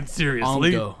be taken I'm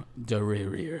seriously. the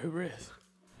risk.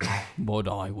 But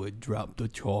I would drop the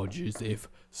charges if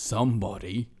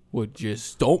somebody would just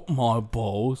stomp my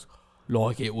balls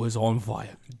like it was on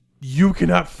fire. You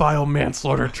cannot file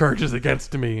manslaughter charges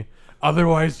against me.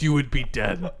 Otherwise, you would be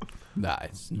dead.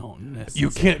 That's not necessary. You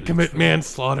can't commit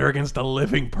manslaughter against a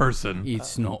living person.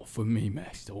 It's not for me,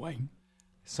 Master Wayne.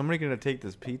 Is somebody gonna take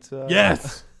this pizza?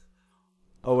 Yes.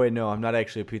 Oh wait, no, I'm not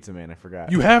actually a pizza man. I forgot.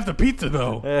 You have the pizza,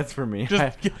 though. That's for me.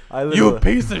 Just, I you literally-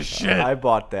 piece of shit. I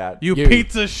bought that. You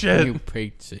piece of shit. You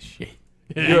piece of shit.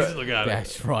 Yeah, you still got it.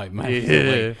 That's right, Master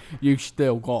Yeah. Wayne. You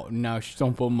still got now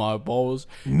stomp on my balls.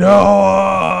 No.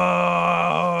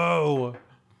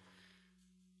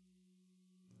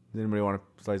 Does anybody want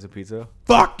a slice of pizza?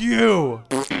 Fuck you.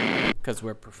 Because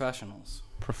we're professionals.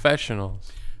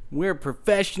 Professionals. We're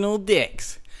professional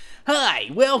dicks. Hi,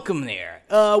 welcome there.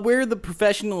 We're the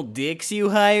professional dicks you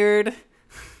hired.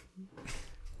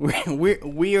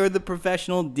 We are the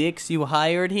professional dicks you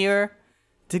hired here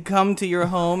to come to your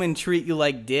home and treat you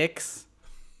like dicks.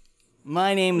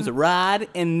 My name's Rod,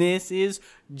 and this is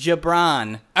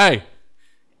Jabron. Hey.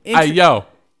 Hey, yo.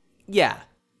 Yeah.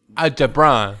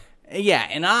 Jabron. Yeah,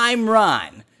 and I'm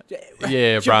Ron.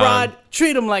 Yeah, Jabron, Brian.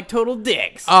 treat them like total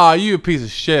dicks. Aw, you a piece of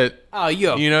shit. Oh,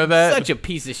 you know that? Such a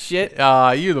piece of shit.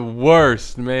 You the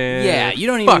worst, man. Yeah, you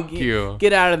don't Fuck even you.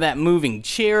 get out of that moving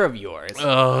chair of yours.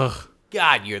 Ugh.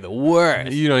 God, you're the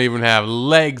worst. You don't even have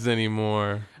legs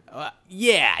anymore.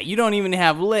 Yeah, you don't even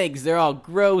have legs. They're all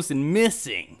gross and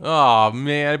missing. Oh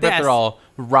man, I bet That's- they're all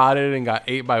rotted and got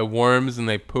ate by worms and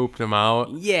they pooped them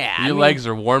out. Yeah. Your legs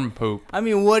are worm poop. I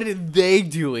mean, what did they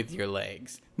do with your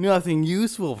legs? Nothing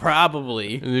useful,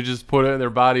 probably. And they just put it in their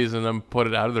bodies and then put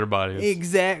it out of their bodies.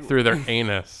 Exactly. Through their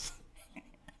anus.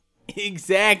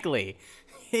 Exactly.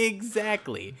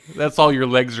 That's all your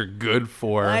legs are good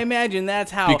for. I imagine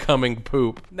that's how becoming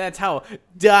poop. That's how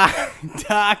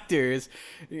doctors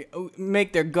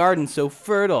make their garden so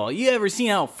fertile. You ever seen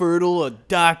how fertile a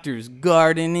doctor's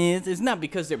garden is? It's not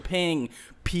because they're paying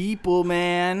people,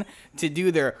 man, to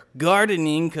do their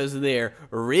gardening because they're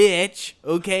rich,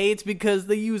 okay? It's because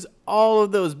they use all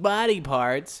of those body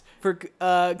parts for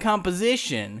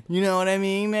composition. You know what I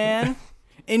mean, man?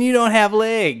 And you don't have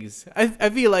legs. I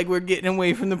feel like we're getting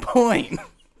away from the point.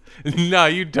 No,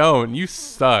 you don't. You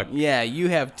suck. Yeah, you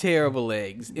have terrible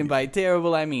legs. And by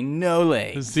terrible, I mean no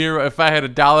legs. Zero. If I had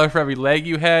 $1 for every leg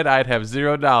you had, I'd have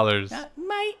 $0.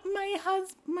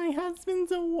 My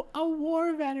husband's a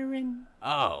war veteran.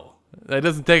 Oh. That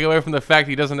doesn't take away from the fact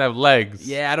he doesn't have legs.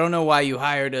 Yeah, I don't know why you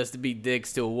hired us to be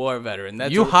dicks to a war veteran.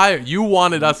 You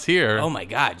wanted us here. Oh my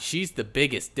God, she's the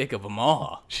biggest dick of them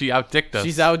all. She outdicked us.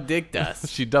 She's outdicked us.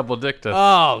 She double dicked us.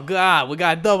 Oh God, we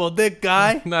got a double dick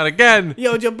guy. Not again.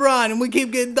 Yo, Jabron, and we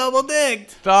keep getting double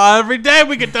dicked. Every day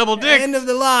we get double dicked. End of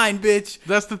the line, bitch.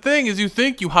 That's the thing, is you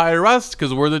think you hire us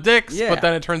because we're the dicks, Yeah. but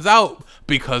then it turns out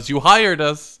because you hired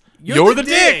us, you're the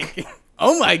dick.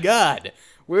 Oh my God.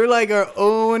 We're like our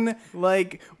own,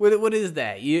 like, what is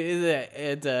that?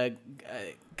 It's a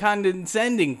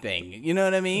condescending thing. You know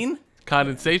what I mean?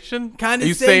 Condensation? Condensation. Are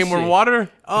you saying we're water?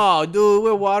 Oh, dude,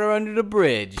 we're water under the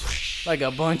bridge. Like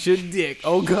a bunch of dick.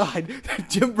 Oh, God.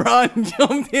 Jabron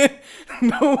jumped in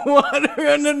the water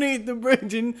underneath the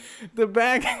bridge in the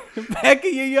back of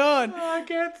your yard. Oh, I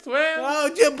can't swim. Oh,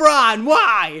 Jabron,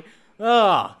 why?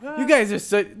 Oh, you guys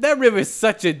are that river's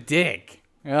such a dick.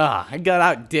 Ah, I got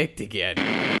out-dicked again.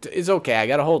 It's okay, I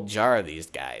got a whole jar of these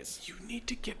guys. You need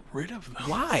to get rid of them.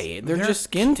 Why? They're just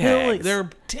skin tags. They're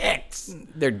ticks.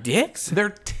 They're dicks? They're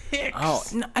ticks. Oh,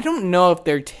 no, I don't know if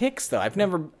they're ticks, though. I've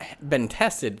never been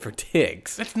tested for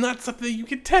ticks. That's not something you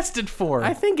get tested for.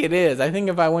 I think it is. I think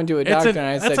if I went to a doctor and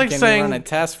I said, like can saying, you run a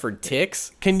test for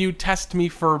ticks? Can you test me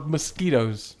for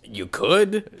mosquitoes? You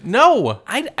could. No.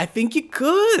 I think you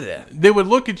could. They would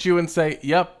look at you and say,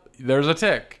 yep, there's a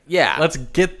tick. Yeah. Let's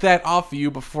get that off of you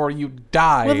before you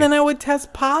die. Well, then I would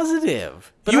test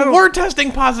positive. But I you don't- were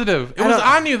testing positive. It was don't-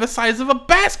 on you the size of a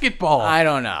basketball. I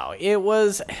don't know. It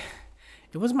was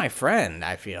It was my friend,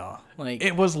 I feel. Like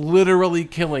It was literally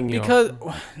killing you. because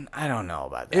I don't know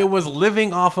about that. it was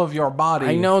living off of your body.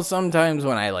 I know sometimes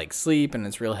when I like sleep and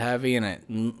it's real heavy and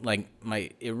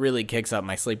it really kicks up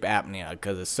my sleep apnea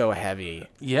because it's so heavy.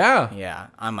 Yeah. Yeah,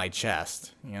 on my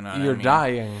chest. You know what You're I mean?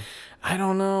 dying. I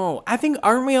don't know. I think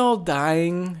aren't we all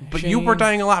dying? But you were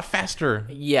dying a lot faster.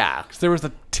 Yeah. Because there was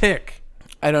a tick.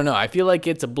 I don't know. I feel like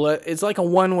it's like a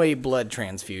one-way blood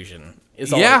transfusion.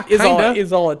 Is all Yeah, kinda.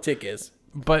 is all a tick is.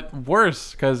 But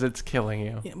worse because it's killing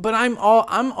you. But I'm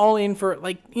all in for,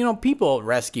 like, you know, people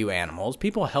rescue animals.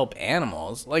 People help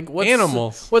animals. Like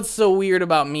Animals. What's so weird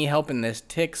about me helping this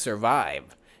tick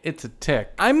survive? It's a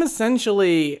tick. I'm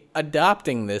essentially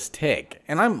adopting this tick,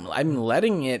 and I'm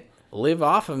letting it live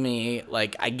off of me.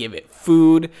 Like, I give it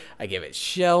food, I give it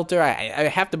shelter. I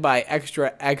have to buy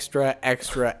extra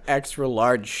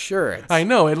large shirts. I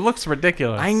know, it looks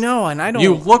ridiculous. I know, and I don't.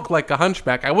 You look like a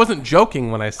hunchback. I wasn't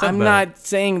joking when I said I'm that. not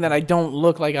saying that I don't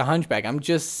look like a hunchback. I'm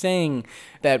just saying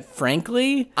that,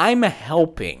 frankly, I'm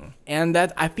helping. And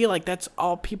that I feel like that's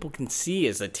all people can see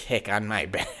is a tick on my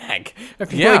back. I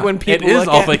feel Yeah, like when people it is look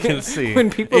all at they me- can see. When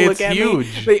people It's look at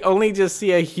huge. me, they only just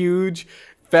see a huge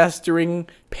festering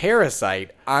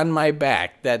parasite on my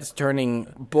back that's turning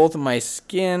both my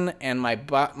skin and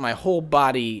my whole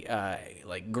body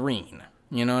like green.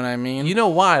 You know what I mean? You know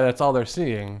why that's all they're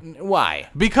seeing? Why?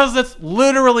 Because that's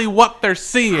literally what they're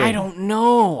seeing. I don't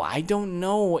know. I don't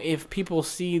know if people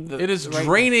see the. It is right-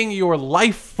 draining your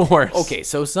life force. Okay,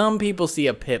 so some people see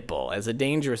a pit bull as a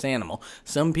dangerous animal.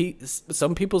 Some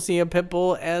people see a pit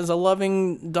bull as a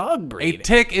loving dog A breed.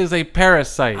 tick is a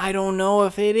parasite. I don't know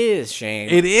if it is, Shane.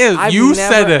 It is. You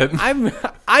said it.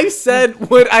 I said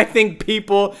what I think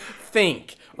people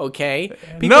think. Okay.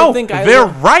 People no, think they're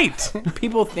right.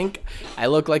 People think I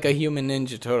look like a human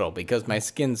Ninja Turtle because my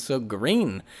skin's so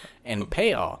green and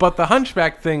pale. But the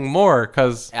hunchback thing more,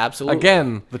 because Absolutely.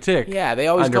 again, the tick. Yeah, they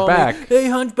always on your call back. me, "Hey,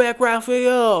 Hunchback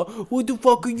Raphael, what the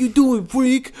fuck are you doing,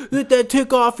 freak? Let that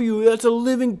tick off of you. That's a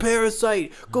living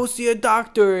parasite. Go see a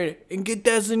doctor and get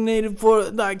designated for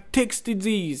like tick's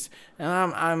disease." And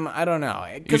I don't know.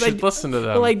 You should listen to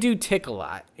them. Well, I do tick a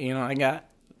lot. You know, I got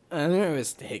a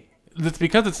nervous tick. It's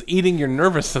because it's eating your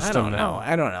nervous system now.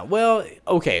 I don't know. Well,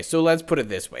 okay, so let's put it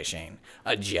this way, Shane.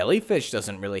 A jellyfish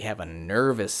doesn't really have a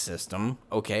nervous system,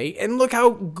 okay? And look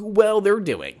how well they're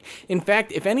doing. In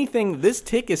fact, if anything, this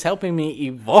tick is helping me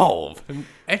evolve.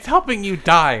 It's helping you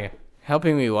die.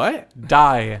 Helping me what?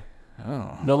 Die.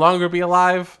 Oh. No longer be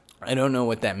alive. I don't know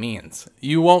what that means.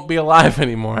 You won't be alive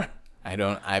anymore.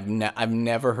 I've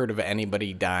never heard of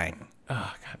anybody dying.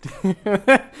 Oh,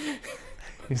 God.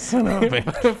 You son of a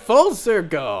bitch. Full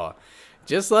circle.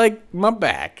 Just like my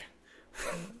back.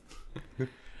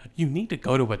 You need to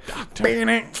go to a doctor. Is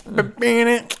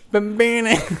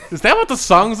Is that what the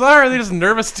songs are? Are they just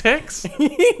nervous ticks?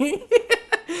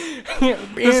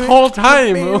 This whole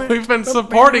time, we've been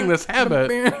supporting this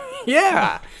habit.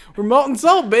 Yeah. We're molten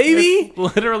salt, baby.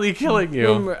 Literally killing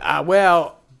you.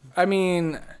 Well, I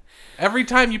mean, Every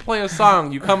time you play a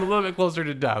song, you come a little bit closer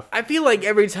to death. I feel like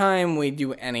every time we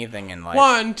do anything in life.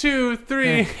 1, 2,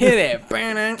 3. Hit it.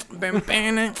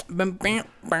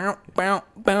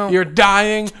 You're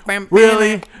dying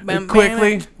really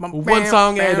quickly. One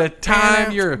song at a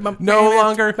time. You're no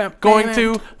longer going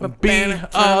to be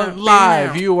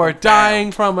alive. You are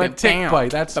dying from a tick bite.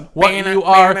 That's what you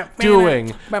are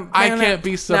doing. I can't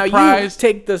be surprised. Now you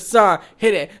take the song.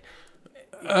 Hit it.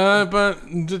 But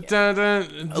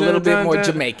A little bit more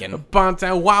Jamaican. Wow,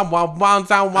 wow,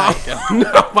 wow,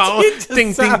 wow.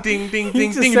 Ding, ding, ding, ding,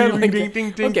 ding, ding, ding, ding,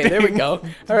 ding, ding. Okay, there we go.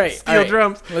 All right. Steel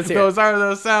drums. Let's hear Those are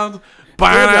the sounds.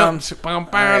 drums. Okay, all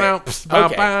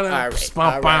right.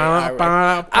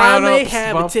 I may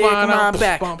have a tick on my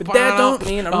back, but that don't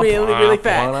mean I'm really, really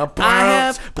fat. I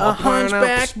have a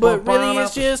hunchback, but really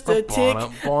it's just a tick.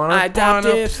 I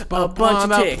adopted a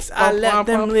bunch of ticks. I let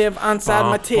them live inside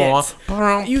my tits.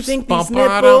 You think these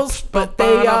nipples, but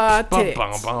they are ticks.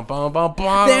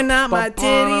 They're not my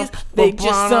titties, they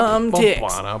just some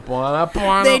ticks.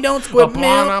 They don't squirt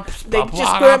milk, they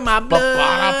just squirt my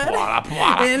blood.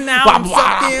 And now I'm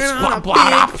sucking on a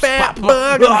big fat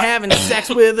bug and having sex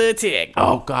with a tick.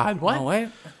 Oh, God. What? Oh, what?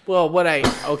 Well,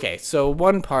 okay, so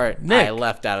one part I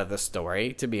left out of the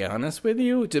story, to be honest with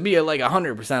you, to be like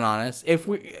 100% honest.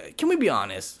 Can we be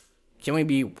honest? Can we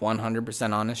be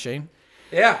 100% honest, Shane?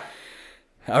 Yeah.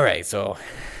 All right, so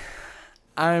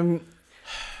I'm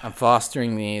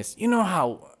fostering these. You know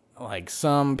how like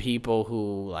some people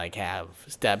who like have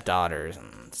stepdaughters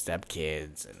and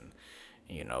stepkids and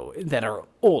you know, that are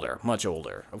older, much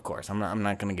older, of course. I'm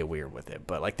not going to get weird with it,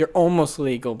 but like they're almost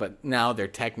legal, but now they're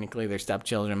technically their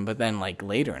stepchildren. But then like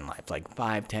later in life, like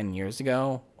 5-10 years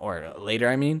ago or later,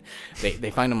 I mean,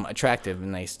 they find them attractive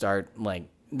and they start like,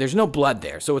 there's no blood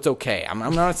there, so it's okay. I'm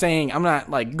not saying, I'm not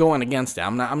like going against it.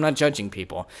 I'm not judging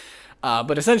people.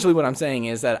 But essentially what I'm saying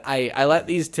is that I let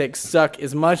these ticks suck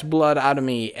as much blood out of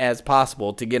me as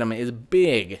possible to get them as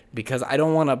big, because I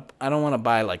don't want to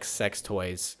buy like sex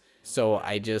toys. So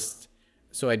I just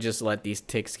let these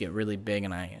ticks get really big,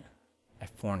 and I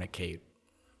fornicate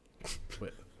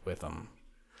with them.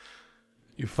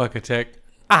 You fuck a tick?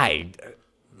 I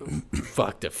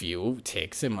fucked a few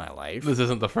ticks in my life. This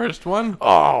isn't the first one?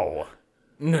 Oh,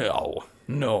 no.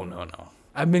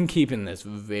 I've been keeping this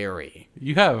very.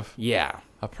 You have Yeah.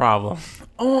 a problem.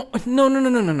 Oh,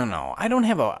 no. I don't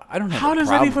have a How does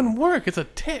that problem. even work? It's a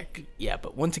tick. Yeah,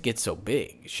 but once it gets so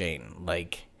big, Shane,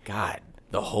 like, God,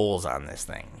 the holes on this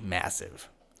thing, massive.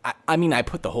 I mean, I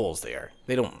put the holes there.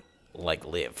 They don't, like,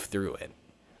 live through it.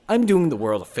 I'm doing the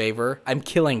world a favor. I'm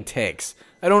killing ticks.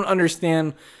 I don't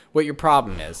understand what your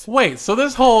problem is. Wait, so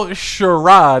this whole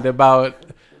charade about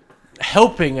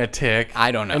helping a tick,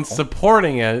 I don't know, and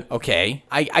supporting it, okay,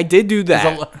 I did do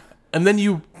that. And then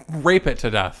you rape it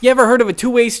to death. You ever heard of a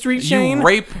two-way street, Shane? You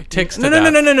rape ticks to No.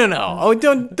 death. Oh,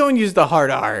 don't use the hard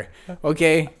R,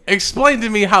 okay? Explain to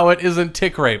me how it isn't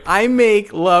tick rape. I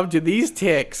make love to these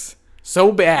ticks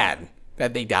so bad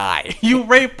that they die You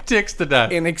rape ticks to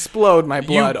death. and explode my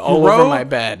blood You all grow- over my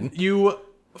bed. You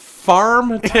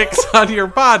farm ticks on your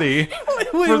body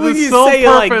What for would the you sole say it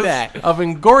like purpose that? of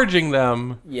engorging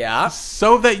them Yeah.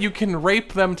 so that you can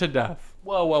rape them to death.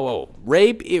 Whoa.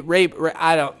 Rape.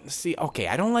 I don't see. Okay,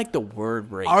 I don't like the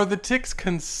word rape. Are the ticks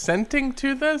consenting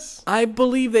to this? I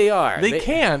believe they are. They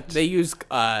can't. They use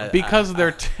Because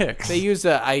they're ticks. They use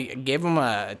I gave them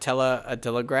a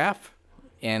telegraph,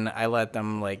 and I let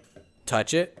them like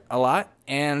touch it a lot.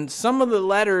 And some of the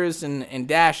letters and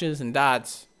dashes and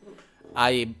dots,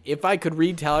 if I could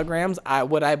read telegrams,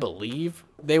 what I believe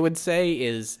they would say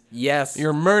is yes.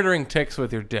 You're murdering ticks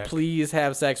with your dick. Please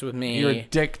have sex with me. You're a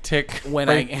dick tick when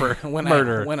raper.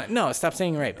 Murder. No, stop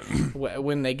saying rape.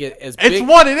 When they get as big, It's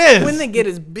what it is. When they get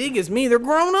as big as me, they're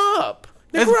grown up.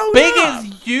 They're As grown big up.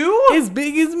 as you? As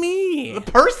big as me.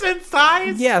 Person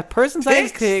size? Yeah,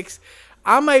 person-sized Ticks? ticks.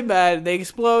 On my bed, they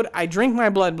explode. I drink my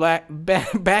blood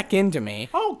back into me.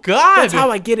 Oh God! That's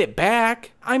how I get it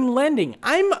back. I'm lending.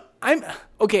 I'm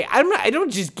okay. I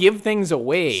don't just give things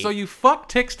away. So you fuck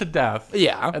ticks to death.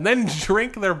 Yeah. And then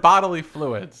drink their bodily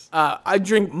fluids. I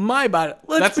drink my body.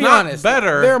 Let's That's be not honest.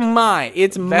 better. They're mine.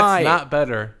 It's That's my. not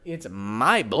better. It's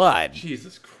my blood.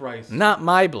 Jesus Christ. Not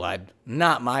my blood.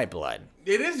 Not my blood.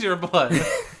 It is your blood.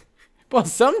 Well,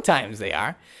 sometimes they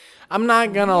are. I'm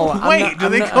not gonna. Wait, do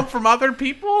they come from other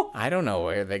people? I don't know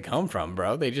where they come from,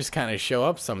 bro. They just kind of show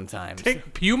up sometimes.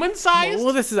 Tick human size?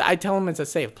 Well, I tell them it's a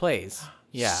safe place.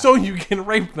 Yeah. So you can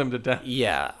rape them to death.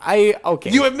 Yeah. Okay.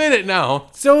 You admit it now.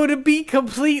 So to be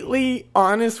completely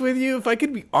honest with you, if I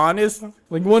could be honest,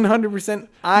 like 100%,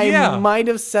 I might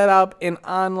have set up an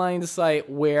online site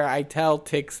where I tell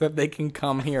ticks that they can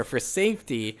come here for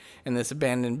safety in this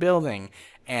abandoned building,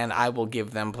 and I will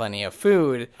give them plenty of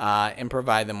food and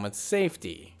provide them with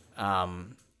safety.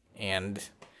 And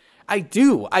I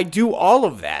do all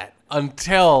of that.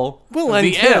 Until the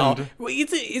until. end. Well,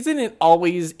 isn't it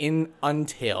always in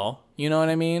until? You know what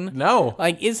I mean? No.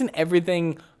 Like, isn't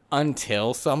everything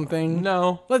until something?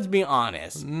 No. Let's be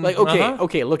honest. Like,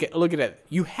 okay, look at it.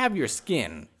 You have your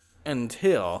skin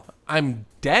until I'm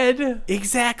dead?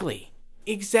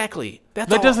 Exactly. That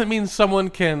doesn't mean someone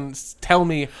can tell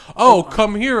me, "Oh,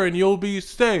 come here and you'll be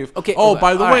safe." Okay. Oh,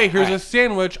 by the all way, right, here's all a right.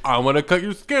 sandwich. I'm gonna cut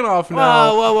your skin off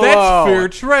now. Whoa, That's fair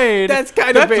trade. That's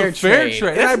kind of fair a fair trade.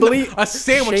 trade. And I That's believe a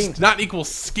sandwich Shane- does not equal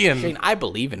skin. Shane, I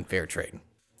believe in fair trade.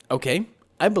 Okay?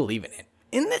 I believe in it.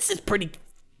 And this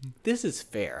is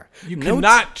fair. You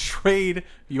cannot trade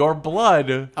your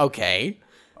blood Okay.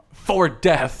 for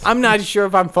death. I'm not sure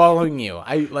if I'm following you.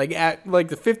 I at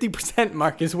the 50%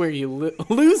 mark is where you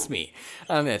lose me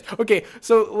on this. Okay,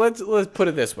 so let's put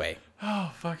it this way.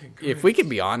 Oh, fucking Christ. If we can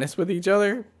be honest with each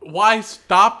other, Why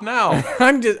stop now?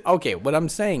 what I'm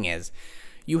saying is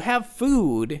you have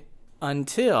food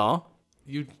until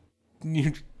you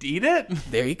eat it?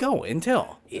 there you go,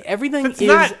 until. Everything It's is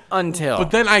not- until.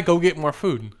 But then I go get more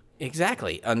food.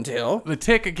 Exactly, until. The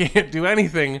tick can't do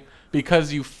anything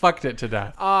because you fucked it to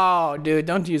death. Oh, dude,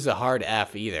 don't use a hard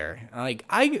F either. Like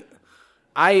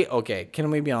okay,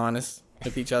 can we be honest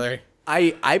with each other?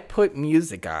 I put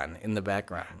music on in the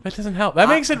background. That doesn't help. That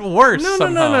makes it worse. No.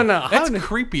 That's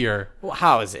creepier. Well,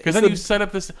 how is it? Because then you set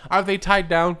up this. Are they tied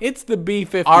down? It's the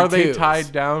B-52s. Are they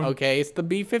tied down? Okay, it's the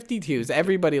B-52s.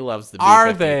 Everybody loves the B-52.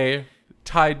 Are they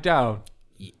tied down?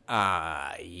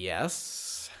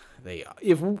 Yes. They are.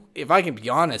 If I can be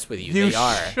honest with you, they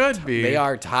are. Should be. They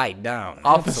are tied down.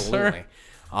 Officer?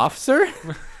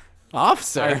 Absolutely.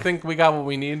 Officer? I think we got what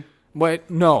we need. What?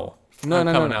 No. No. I'm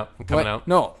coming out. I'm coming What? out.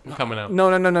 No. I'm coming out. No.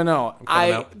 coming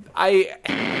out.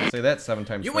 I Say that 7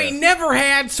 times. You ain't never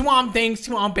had Swamp Thing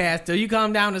Swamp Ass till you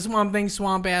come down to Swamp Thing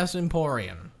Swamp Ass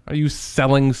Emporium. Are you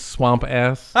selling swamp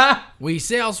ass? We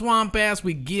sell swamp ass,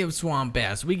 we give swamp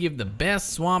ass. We give the best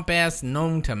swamp ass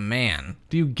known to man.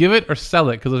 Do you give it or sell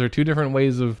it? Because those are two different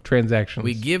ways of transactions.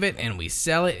 We give it and we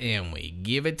sell it and we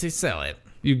give it to sell it.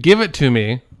 You give it to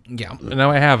me, Yeah, and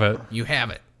now I have it. you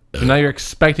have it. And now you're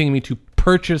expecting me to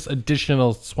purchase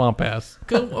additional swamp ass.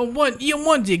 Once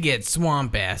you get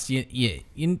swamp ass,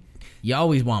 you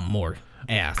always want more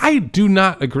ass. I do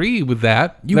not agree with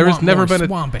that. You There has want never more been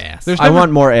swamp ass. There's I never,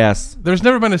 want more ass. There's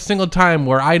never been a single time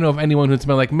where I know of anyone who's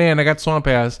been like, man, I got swamp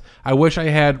ass. I wish I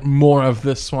had more of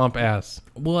this swamp ass.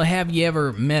 Well, have you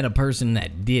ever met a person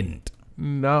that didn't?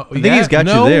 No. I think he's got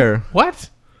you there. What?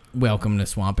 Welcome to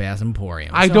Swamp Ass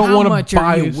Emporium. I So don't how want much to are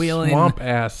buy you willing- swamp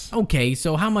ass. Okay,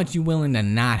 so how much you willing to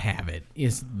not have it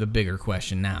is the bigger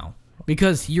question now.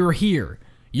 Because you're here.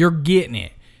 You're getting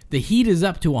it. The heat is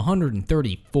up to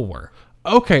 134.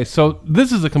 Okay, so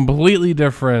this is a completely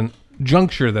different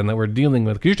juncture then that we're dealing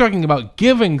with. 'Cause you're talking about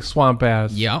giving swamp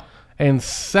ass Yep. and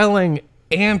selling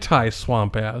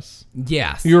anti-swamp ass.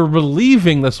 Yes. You're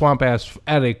relieving the swamp ass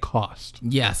at a cost.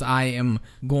 Yes, I am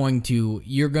going to.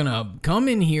 You're going to come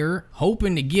in here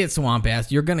hoping to get swamp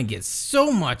ass. You're going to get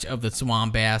so much of the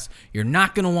swamp ass, you're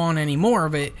not going to want any more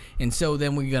of it. And so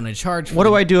then we're going to charge for What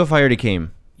do I do if I already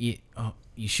came?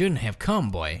 You shouldn't have come,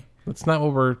 boy. That's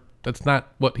not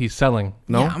what he's selling.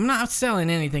 No? Yeah, I'm not selling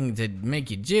anything to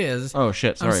make you jizz. Oh,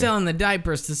 shit, sorry. I'm selling the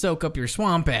diapers to soak up your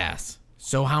swamp ass.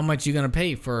 So how much you gonna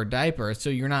pay for a diaper so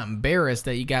you're not embarrassed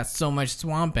that you got so much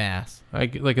swamp ass?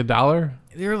 Like $1?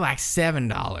 They're like $7.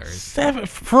 $7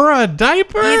 for a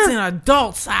diaper? It's an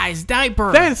adult-sized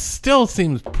diaper. That still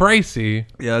seems pricey.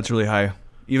 Yeah, that's really high.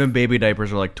 Even baby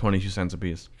diapers are like 22 cents a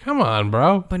piece. Come on,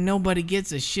 bro. But nobody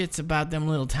gives a shits about them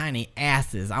little tiny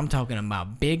asses. I'm talking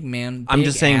about big men. I'm big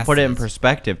just saying, put it in asses.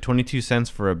 perspective. 22 cents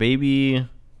for a baby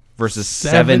versus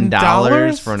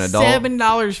 $7 for an adult.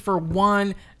 $7 for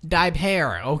one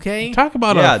diaper, okay? Talk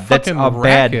about Yeah, a that's fucking a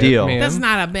bad racket, deal. man. That's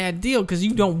not a bad deal because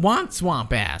you don't want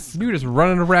swamp ass. You're just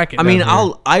running a racket. I mean, down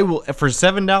here. I will for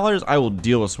 $7. I will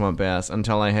deal with swamp ass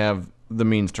until I have the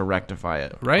means to rectify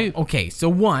it. right? Okay, so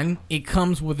one, it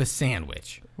comes with a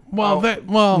sandwich. Well,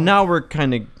 Now we're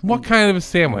kind of what kind of a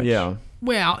sandwich? yeah.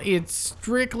 Well, it's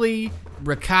strictly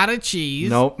ricotta cheese.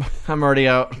 Nope, I'm already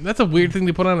out. That's a weird thing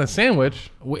to put on a sandwich.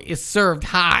 It's served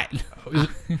hot.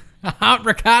 Hot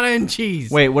ricotta and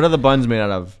cheese. Wait, what are the buns made out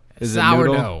of? Is Sourdough.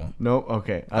 it noodle? Nope.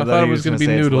 Okay, I thought it was going gonna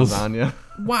to be noodles. Lasagna.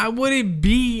 Why would it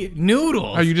be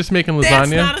noodles? Are you just making lasagna?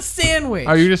 That's not a sandwich.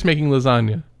 Are you just making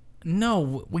lasagna?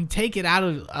 No, we take it out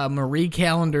of Marie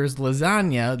Callender's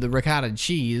lasagna, the ricotta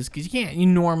cheese, because you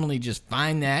normally just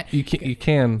find that. You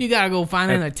can. You gotta go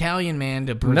find an Italian man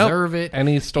to preserve it.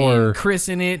 Any store. And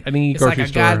christen it. Any it's like grocery a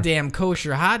store. goddamn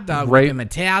kosher hot dog Right. with them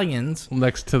Italians.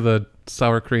 Next to the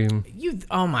sour cream.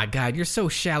 Oh my God, you're so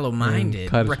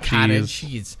shallow-minded. cottage Ricotta cheese.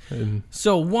 cheese. And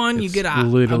So one, you it's get a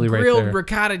literally right grilled there.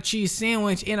 ricotta cheese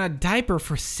sandwich in a diaper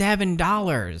for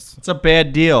 $7. It's a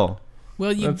bad deal.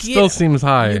 Well, you That get still seems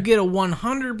high. You get a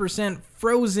 100%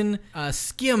 frozen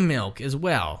skim milk as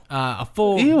well. A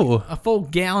full Ew. a full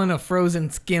gallon of frozen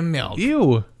skim milk.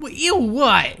 Ew. Well, ew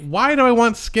what? Why do I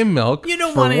want skim milk? You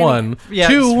don't for want any- one. Yeah.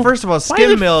 Two. First of all, why is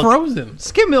skim it milk. frozen.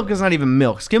 Skim milk is not even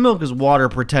milk. Skim milk is water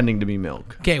pretending to be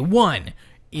milk. Okay, one,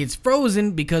 it's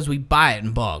frozen because we buy it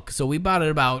in bulk. So we bought it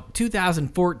about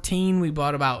 2014. We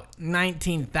bought about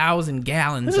 19,000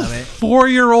 gallons This of is it.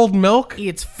 4-year-old milk.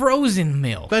 It's frozen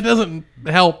milk. That doesn't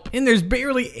help. And there's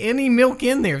barely any milk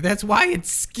in there. That's why it's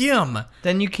skim.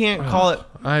 Then you can't call it.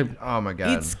 I Oh my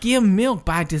god. It's skim milk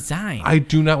by design. I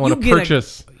do not want to get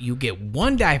purchase you get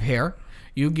one diaper.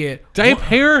 You get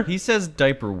diaper. He says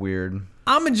diaper weird.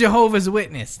 I'm a Jehovah's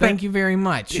Witness. Thank you very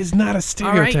much. Is not a All right?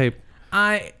 stereotype.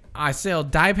 I sell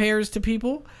diapers to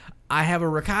people. I have a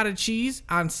ricotta cheese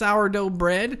on sourdough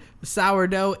bread. The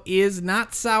sourdough is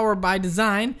not sour by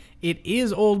design. It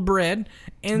is old bread.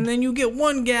 And then you get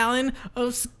 1 gallon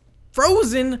of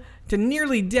frozen to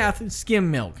nearly death skim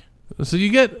milk. So you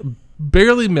get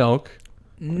barely milk.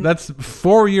 That's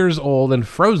 4 years old and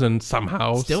frozen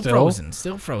somehow. Still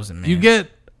frozen, man. You get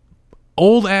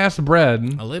old ass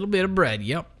bread, A little bit of bread.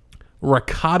 Yep.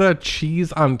 ricotta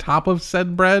cheese on top of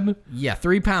said bread. Yeah,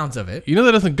 3 pounds of it. You know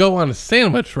that doesn't go on a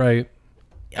sandwich, right?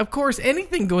 Of course,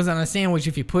 anything goes on a sandwich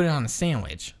if you put it on a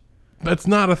sandwich. That's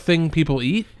not a thing people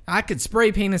eat. I could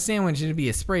spray paint a sandwich and it'd be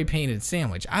a spray painted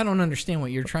sandwich. I don't understand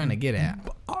what you're trying to get at.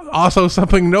 Also,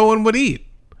 something no one would eat.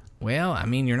 Well, I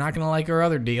mean, you're not going to like our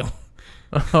other deal.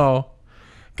 Oh,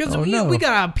 Because no. we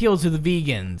got to appeal to the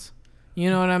vegans. You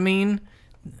know what I mean?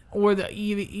 Or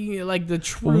like the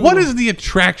true... what is the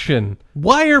attraction?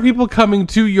 Why are people coming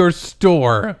to your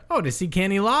store? Oh, to see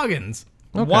Kenny Loggins.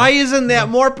 Why isn't that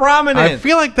more prominent? I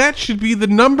feel like that should be the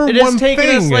number it one has taken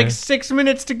thing. us like 6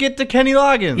 minutes to get to Kenny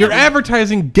Loggins. You're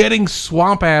advertising getting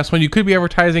swamp ass when you could be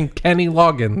advertising Kenny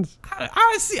Loggins.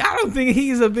 I don't think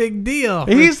he's a big deal.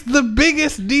 He's the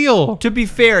biggest deal To be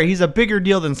fair, he's a bigger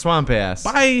deal than Swamp Ass.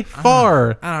 by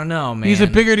far. I don't know, man. He's a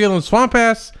bigger deal than swamp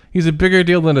ass. He's a bigger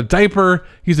deal than a diaper.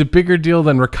 He's a bigger deal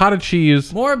than ricotta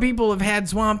cheese. More people have had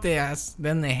swamp ass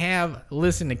than they have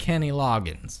listened to Kenny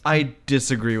Loggins. I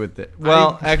disagree with it.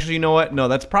 Well, actually, you know what? No,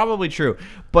 that's probably true.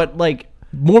 But, like,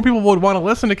 More people would want to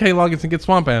listen to Kenny Loggins and get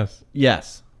swamp ass.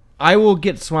 yes. I will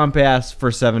get Swamp Ass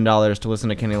for $7 to listen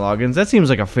to Kenny Loggins. That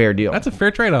seems like a fair deal. That's a fair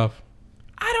trade-off.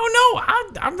 I don't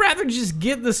know. I'd rather just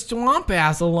get the swamp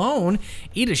ass alone,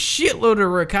 eat a shitload of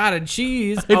ricotta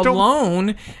cheese don't-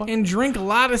 alone, and drink a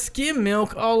lot of skim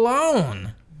milk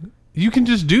alone. You can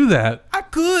just do that. I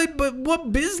could, but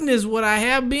what business would I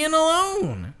have being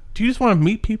alone? Do you just want to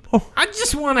meet people? I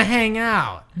just want to hang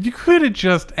out. You could have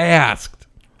just asked.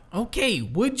 Okay,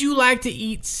 would you like to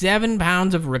eat 7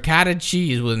 pounds of ricotta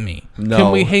cheese with me? no.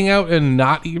 Can we hang out and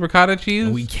not eat ricotta cheese?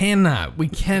 We cannot. We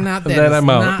cannot. Then That is I'm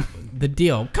out. not the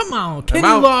deal. Come on. Kenny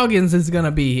out. Loggins is going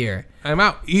to be here. I'm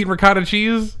out. Eat ricotta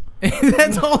cheese?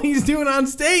 That's all he's doing on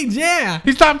stage, yeah.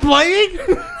 He stopped playing?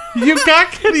 You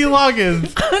got Kenny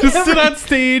Loggins to sit on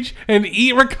stage and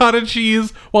eat ricotta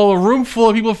cheese while a room full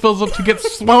of people fills up to get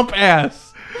swamp ass.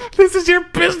 This is your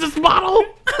business model?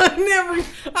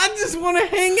 I just want to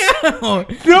hang out.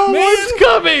 No Man. one's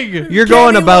coming. You're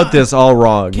going about this all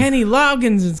wrong. Kenny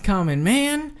Loggins is coming,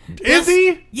 man. Is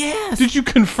he? Yes. Did you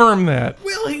confirm that?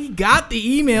 Well, he got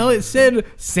the email. It said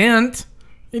sent.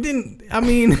 It didn't, I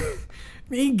mean,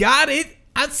 he got it.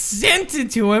 I sent it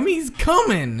to him. He's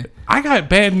coming. I got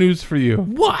bad news for you.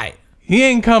 What? He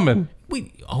ain't coming.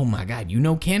 Wait, oh my God, you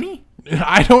know Kenny?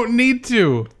 I don't need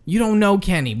to. You don't know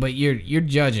Kenny, but you're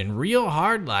judging real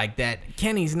hard like that.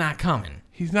 Kenny's not coming.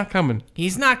 He's not coming.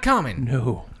 He's not coming.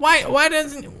 No. Why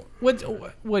doesn't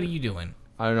what are you doing?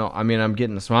 I don't know. I mean, I'm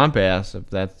getting the Swamp Ass if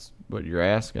that's what you're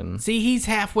asking. See, he's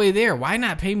halfway there. Why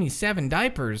not pay me 7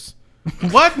 diapers?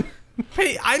 What?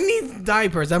 Hey, I need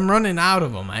diapers. I'm running out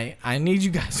of them. I need you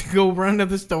guys to go run to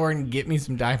the store and get me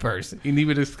some diapers. You need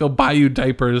me to just go buy you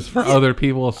diapers for other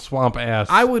people's swamp ass.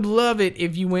 I would love it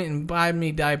if you went and buy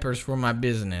me diapers for my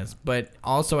business, but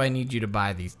also I need you to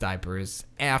buy these diapers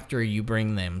after you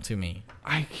bring them to me.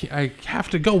 I have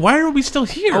to go. Why are we still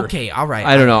here? Okay, all right.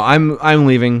 I don't know. I'm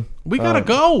leaving. We gotta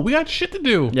go. We got shit to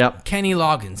do. Yep. Kenny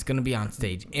Loggins gonna be on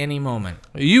stage any moment.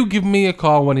 You give me a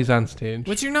call when he's on stage.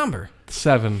 What's your number?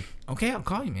 7. Okay, I'll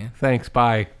call you, man. Thanks.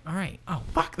 Bye. All right. Oh,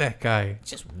 Fuck that guy. it's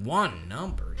just one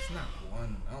number. It's not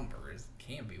one number. It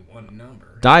can't be one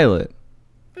number. Dial it.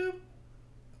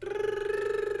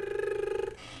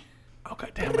 Oh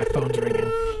goddamn, my phone's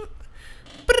ringing.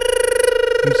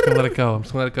 I'm just gonna let it go. I'm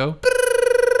just gonna let it go.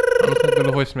 I'm just gonna go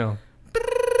to voicemail.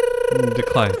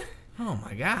 Decline. Oh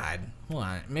my God. Hold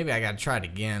on. Maybe I gotta try it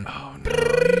again. Oh no,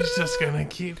 he's just gonna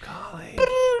keep calling.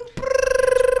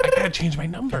 I gotta change my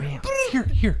number.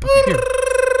 Here.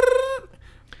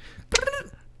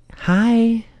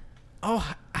 Hi.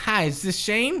 Oh, hi. Is this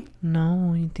Shane?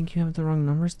 No, you think you have the wrong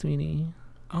number, sweetie.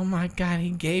 Oh my God. He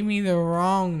gave me the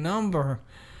wrong number.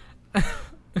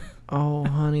 Oh,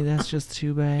 honey, that's just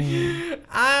too bad.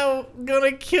 I'm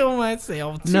gonna kill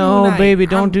myself tonight. No, baby,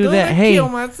 don't I'm do that. gonna Hey, kill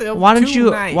myself why don't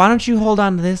tonight. you hold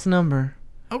on to this number?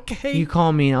 Okay. You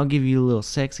call me and I'll give you a little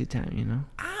sexy time, you know?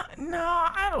 No,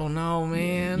 I don't know,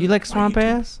 man. You like Swamp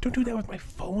Ass? Don't do that with my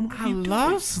phone. What are I you love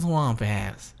doing? swamp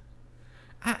ass.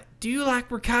 Do you like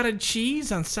ricotta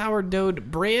cheese on sourdough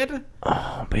bread?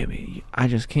 Oh, baby, I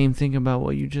just came thinking about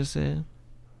what you just said.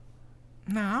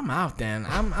 No, I'm out then.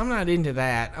 I'm not into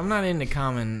that. I'm not into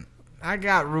common. I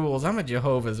got rules. I'm a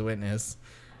Jehovah's Witness.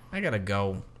 I gotta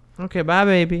go. Okay, bye,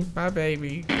 baby. Bye,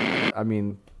 baby. I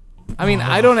mean,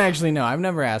 I don't actually know. I've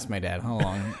never asked my dad how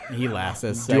long he lasts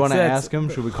as sex. do you want to That's- ask him?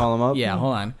 Should we call him up? Yeah,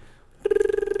 hold on.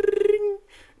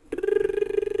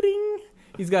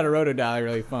 He's got a rotodialer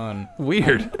really fun.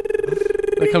 Weird.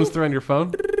 That comes through on your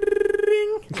phone.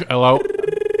 Hello.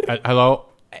 Hello.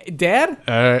 Dad?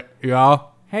 Yeah.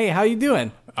 Hey, how you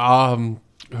doing?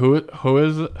 Who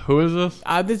is this?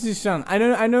 This is Sean. I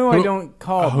know. I don't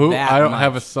call Who? that I don't much.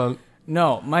 have a son.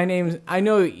 No, my name's. I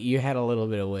know you had a little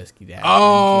bit of whiskey, Dad.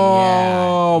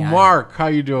 Oh, Yeah. Mark, how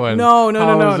you doing? No,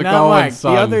 How's it not going, Mark.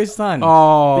 son? The other son.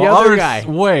 Oh, the other guy.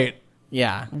 Wait.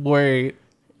 Yeah.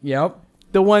 Yep.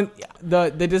 The one, the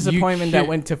disappointment that can't-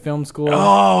 went to film school.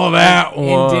 Oh, that one.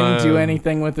 And didn't do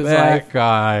anything with his That life.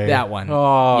 guy. That one.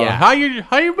 Oh, Yeah. How you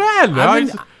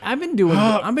been? I've been doing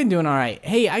all right.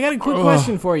 Hey, I got a quick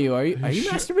question for you. Are you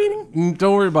masturbating?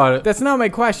 Don't worry about it. That's not my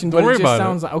question, but worry it just about it.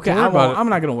 sounds like okay. Don't worry about it. I'm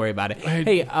not gonna worry about it.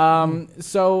 Hey,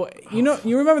 so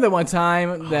you remember that one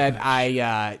time that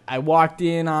I walked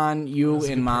in on you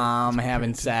and Mom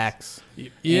having sex?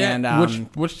 Yeah. And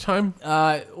which time?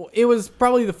 it was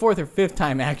probably the fourth or fifth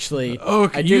time actually.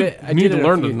 Okay, I you did it. I need did to it a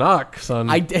learn few- to knock, son.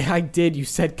 I did. You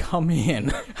said come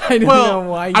in. I don't know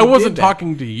why. You I wasn't did that.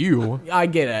 talking to you. I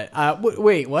get it.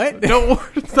 Wait, what? No,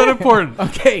 it's not important.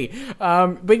 Okay,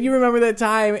 but you remember that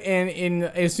time, and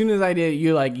as soon as I did,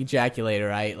 you like ejaculated,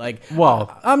 right? Like,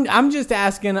 Well, I'm just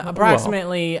asking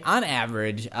approximately on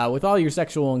average with all your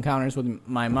sexual encounters with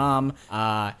my mom,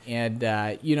 and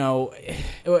I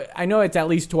know it's at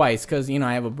least twice because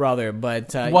I have a brother,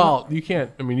 but you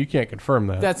can't. I mean, you can't confirm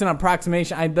that. that's an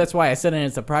approximation. That's why I said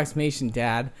it's approximation,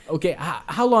 Dad. Okay,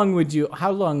 how long would you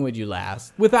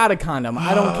last without a condom?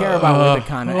 I don't care about with a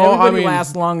condom. Everybody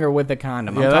lasts longer with a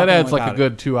condom. Yeah, I'm that talking adds like a without it.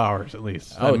 good 2 hours at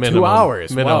least. Oh, minimum. 2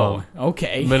 hours. Minimum. Whoa.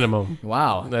 Okay. Minimum.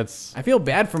 Wow. That's. I feel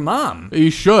bad for Mom.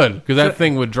 You should, because that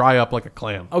thing would dry up like a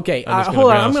clam. Okay, I'm just gonna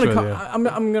hold be on. I'm honest gonna with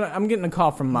call. you. I'm getting a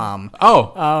call from Mom.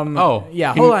 Oh.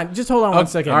 Yeah. Can Hold you- on. Just hold on one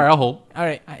second. All right, I'll hold. All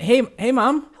right. Hey,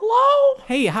 Mom. Hello?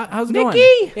 Hey, how's it Nikki?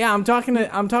 going? Yeah, I'm talking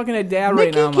to Dad right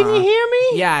Nikki, now. can Ma. you hear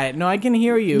me? Yeah. No, I can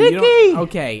hear you. Nikki! You don't-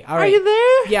 okay. All right. Are you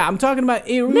there? Yeah, I'm talking about.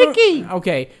 Hey, Nikki!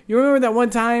 Okay. You remember that one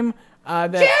time?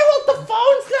 That. Gerald, the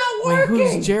phone's not Wait, working.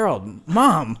 who's Gerald?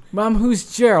 Mom,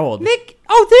 who's Gerald? Nick.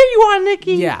 Oh, there you are,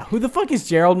 Nikki. Yeah, who the fuck is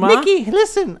Gerald, Ma? Nikki,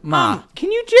 listen. Ma.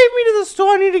 Can you drive me to the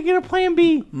store? I need to get a Plan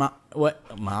B.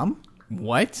 What? Mom?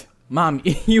 What? Mom,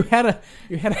 you can't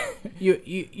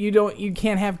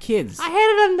have kids. I had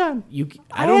it undone.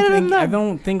 I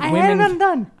don't think I women. had it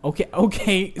undone.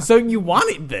 Okay. So you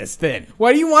wanted this then?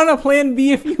 Why do you want a Plan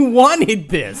B if you wanted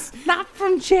this? Not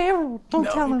from Gerald. Don't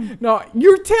tell him. No,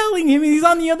 you're telling him. He's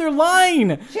on the other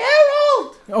line.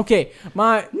 Gerald! Okay,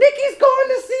 Ma. Nikki's going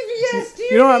to CVS. Do you,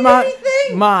 You know what, need Ma?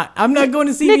 anything? Ma, I'm not going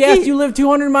to CVS. Nikki. You live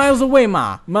 200 miles away,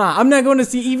 Ma. Ma, I'm not going to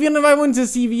see. Even if I went to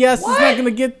CVS, it's not going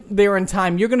to get there in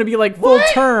time. You're going to be like full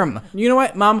term. You know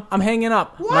what, Mom? I'm hanging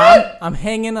up. What? Mom, I'm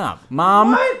hanging up.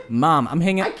 Mom, What? Mom, I'm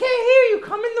hanging. I can't hear you.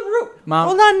 Come in the room. Mom.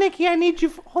 Hold on, Nikki. I need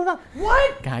you. Hold on.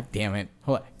 What? God damn it.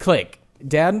 Hold on. Click.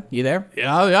 Dad, you there?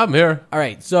 Yeah, I'm here. All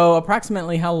right. So,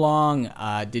 approximately how long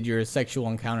did your sexual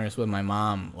encounters with my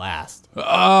mom last?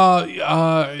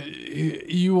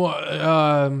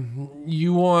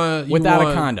 You want Without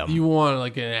a condom. You want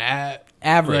like an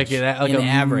Average. like An a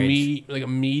average. like a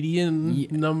median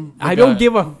number. I don't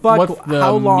give a fuck What's the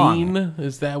how long. mean?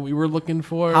 Is that what we were looking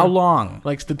for? How long?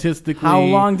 Like statistically. How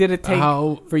long did it take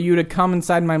How for you to come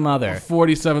inside my mother?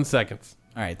 47 seconds.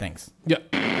 All right. Thanks. Yeah.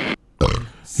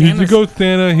 Santa's- Here you go,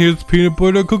 Santa. Here's peanut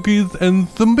butter cookies and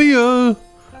some beer.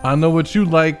 I know what you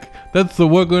like. That's what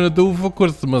we're gonna do for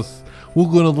Christmas. We're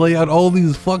gonna lay out all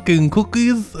these fucking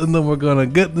cookies, and then we're gonna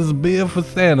get this beer for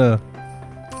Santa.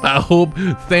 I hope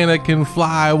Santa can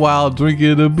fly while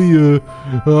drinking a beer.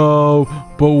 Oh,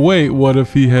 but wait, what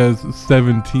if he has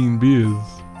 17 beers?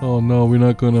 Oh no, we're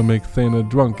not gonna make Santa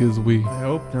drunk, is we? I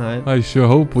hope not. I sure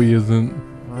hope we isn't.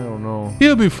 I don't know.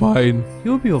 He'll be fine.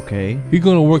 You'll be okay. He's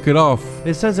gonna work it off.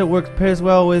 It says it works pairs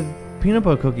well with peanut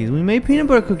butter cookies. We made peanut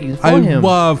butter cookies for I him.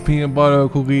 love peanut butter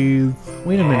cookies.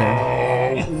 Wait a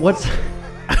minute. What's?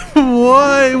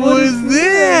 What was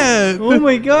that? Oh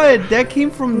my god! That came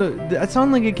from the. That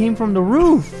sounded like it came from the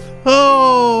roof.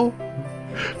 Oh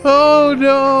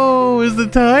no! Is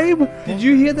it time? Did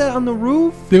you hear that on the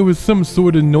roof? There was some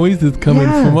sort of noises coming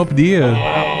Yeah. from up there.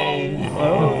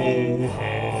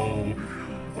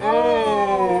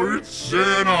 Oh, it's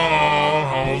Santa.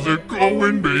 How's it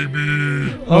going,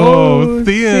 baby? Oh,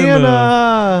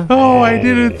 Santa. Oh, I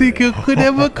didn't think it could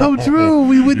ever come true.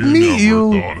 We would meet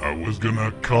You you. never thought I was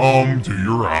gonna come to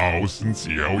your house and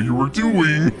see how you were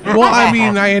doing. Well, I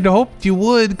mean, I had hoped you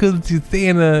would, because you're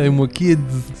Santa and we're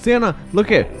kids. Santa,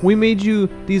 look it. We made you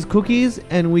these cookies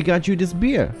and we got you this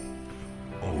beer.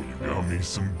 Oh, you got me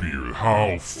some beer.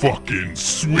 How fucking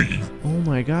sweet. Oh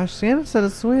my gosh, Santa said a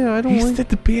swear. I don't like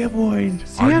the bear word. I didn't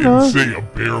Santa. say a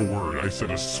bear word. I said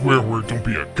a swear word. Don't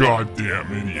be a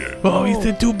goddamn idiot. Oh, he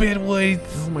said 2 bad words.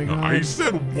 Oh my No, god. I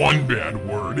said one bad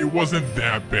word. It wasn't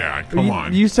that bad. Come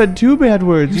on. You said 2 bad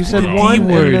words. You said said one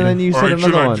D-word. and then you said Alright,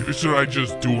 another one. should I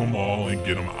just do them all and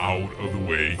get them out of the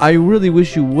way? I really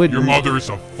wish you would. Your mother's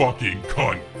a fucking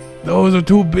cunt. Those are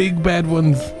 2 big bad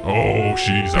ones. Oh,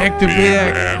 she's Back a to big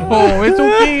back. bad Oh, it's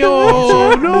okay.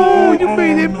 Oh, no, you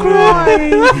made him cry.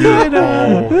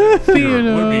 Santa. Here,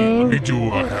 let me do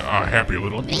a happy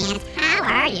little. How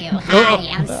are you?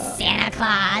 Hi, I'm Santa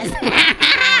Claus.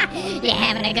 You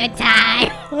having a good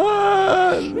time?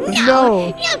 No.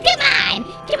 No, come on.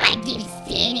 Come on, give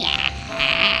Santa a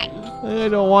hug. I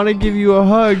don't want to give you a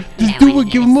hug. Just do it.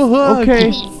 Give him a hug. Okay.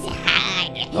 Give me a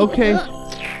hug. Okay.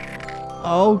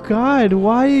 Oh God,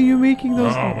 why are you making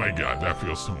those? Oh my god, that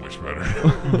feels so much better.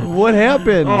 What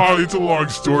happened? Oh, it's a long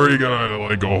story. Got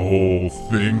like a whole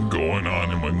thing going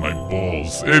on in my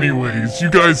balls. Anyways,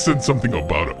 you guys said something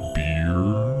about a beer.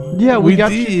 Yeah, we We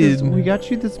got you this. did. We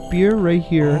got you this beer right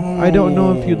here. I don't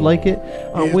know if you'd like it.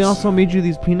 We It's- also made you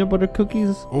these peanut butter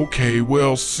cookies. Okay,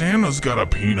 well, Santa's got a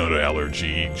peanut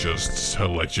allergy, just to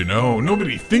let you know.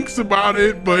 Nobody thinks about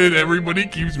it, but everybody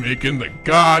keeps making the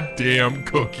goddamn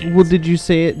cookies. Well, did you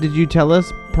say it? Did you tell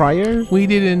us prior? We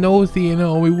didn't know,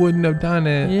 Santa. We wouldn't have done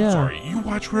it. Yeah. Sorry, you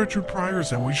watch Richard Pryor? Is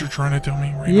that what you're trying to tell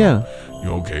me right Yeah. now? You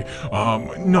okay?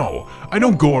 No, I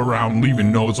don't go around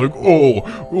leaving notes like, oh,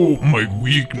 my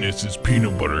weakness is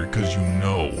peanut butter, because you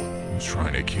know who's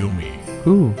trying to kill me.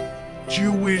 Who?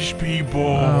 Jewish people.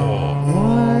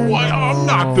 What? What? I'm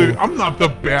not the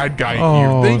bad guy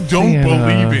Oh, here. They don't Santa.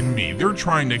 believe in me. They're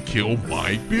trying to kill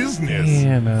my business.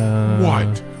 Santa.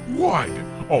 What?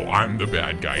 Oh, I'm the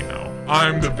bad guy now.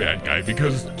 I'm the bad guy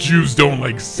because Jews don't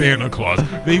like Santa Claus.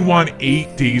 They want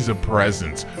 8 days of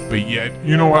presents. But yet,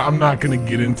 you know what? I'm not going to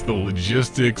get into the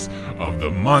logistics of the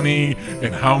money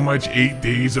and how much 8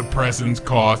 days of presents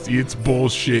cost. It's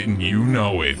bullshit and you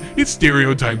know it. It's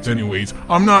stereotypes anyways.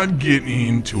 I'm not getting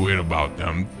into it about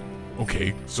them.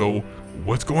 Okay, so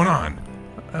what's going on?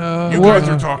 You guys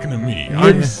are talking to me.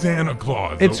 I'm Santa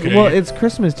Claus. It's okay? well, it's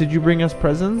Christmas. Did you bring us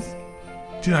presents?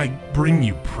 Did I bring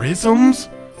you prisms?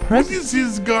 What is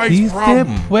his guy's He said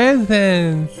problem?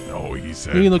 presents. No, he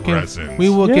said We looking. presents. We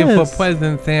looking Yes. for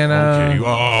presents, Santa. Okay,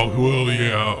 oh, well,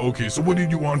 yeah. Okay, so what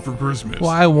did you want for Christmas? Well,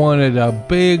 I wanted a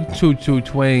big choo-choo You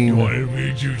train. wanted a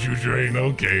big choo-choo train?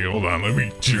 Okay, hold on. Let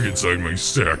me check inside my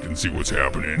sack and see what's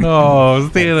happening. Oh,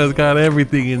 Santa's got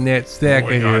everything in that sack Oh,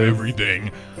 of I got his.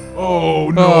 everything. Oh,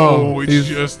 no, Oh, it's he's-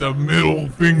 just a middle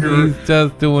finger. He's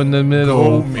just doing the Go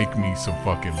middle. make me some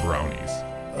fucking brownies.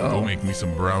 Go make me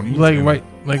some brownies. Like and-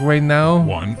 right now.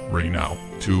 1, right now.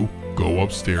 2, go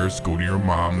upstairs, go to your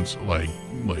mom's like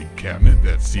cabinet,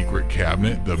 that secret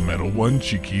cabinet, the metal one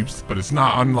she keeps, but it's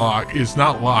not unlocked. It's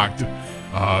not locked.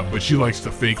 But she likes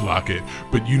to fake lock it.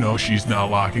 But you know she's not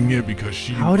locking it because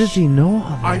she. How does he know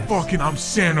all this? I'm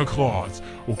Santa Claus.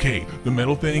 Okay, the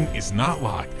metal thing is not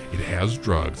locked. It has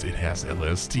drugs. It has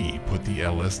LSD. Put the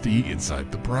LSD inside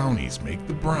the brownies. Make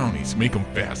the brownies. Make them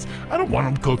fast. I don't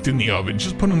want them cooked in the oven.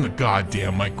 Just put them in the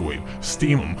goddamn microwave.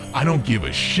 Steam them. I don't give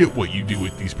a shit what you do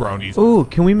with these brownies. Ooh,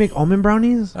 can we make almond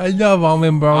brownies? I love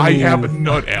almond I brownies. have a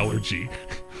nut allergy.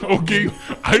 Okay,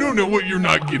 I don't know what you're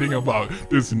not getting about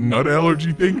this nut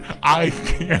allergy thing. I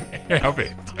can't have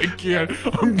it. I can't.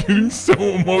 I'm getting so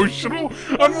emotional.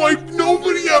 I'm like,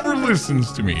 nobody ever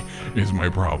listens to me, is my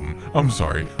problem. I'm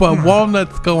sorry. But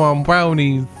walnuts go on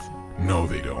brownies. No,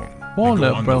 they don't. Walnut they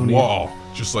go on brownies. the wall,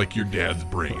 just like your dad's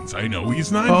brains. I know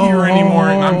he's not here anymore,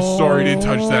 and I'm sorry to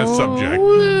touch that subject.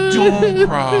 Don't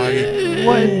cry.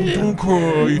 What? Don't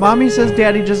cry. Mommy says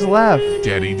Daddy just left.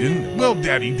 Daddy didn't. Well,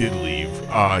 Daddy did leave.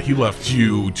 He left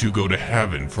you to go to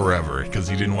heaven forever because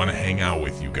he didn't want to hang out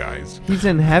with you guys. He's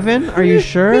in heaven? Are you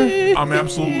sure? I'm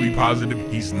absolutely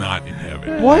positive he's not in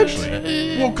heaven. What?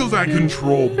 Actually. Well, because I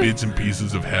control bits and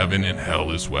pieces of heaven and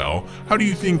hell as well. How do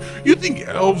you think? You think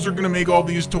elves are gonna make all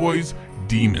these toys?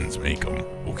 Demons make them.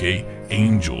 Okay?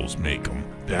 Angels make them.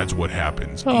 That's what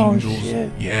happens. Oh, Angels, shit.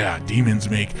 yeah, demons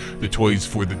make the toys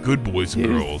for the good boys and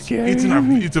You're girls. scaring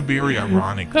It's a very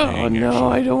ironic thing. Oh no,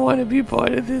 actually. I don't want to be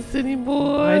part of this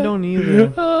anymore. I don't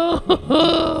either.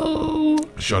 Oh.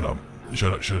 Shut up.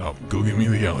 Shut up. Go get me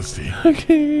the LSD.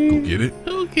 Okay. Go get it.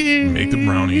 Okay. Make the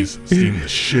brownies. Steam the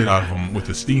shit out of them with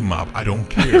the steam mop. I don't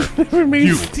care. Never made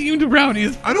You. steamed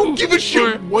brownies. I don't give a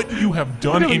shit what you have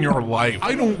done in your life.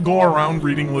 I don't go around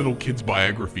reading little kids'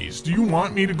 biographies. Do you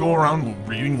want me to go around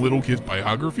reading little kids'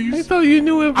 biographies? I thought you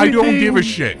knew everything. I don't give a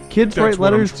shit. Kids That's write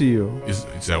what letters to you. Is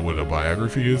that what a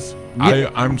biography is?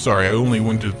 Yeah. I'm sorry. I only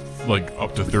went to like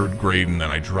up to 3rd grade and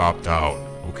then I dropped out.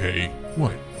 Okay.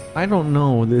 What? I don't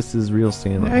know. This is real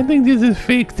Santa. I think this is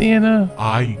fake Santa.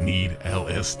 I need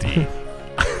LSD.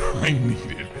 I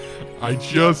need it. I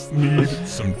just need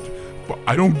some. But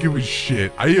I don't give a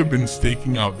shit. I have been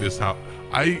staking out this house.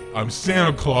 I'm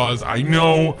Santa Claus. I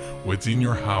know what's in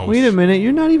your house. Wait a minute.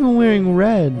 You're not even wearing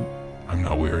red. I'm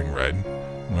not wearing red.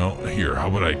 Well, here, how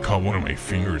about I cut one of my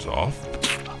fingers off?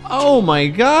 Oh my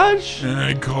gosh. And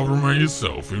I cover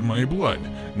myself in my blood.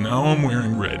 Now I'm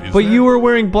wearing red. But you were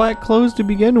wearing black clothes to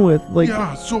begin with. Like,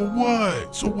 Yeah, so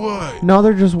what? So what? now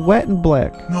they're just wet and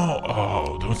black. No,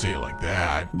 oh, don't say it like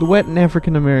that. The wet and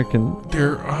African American.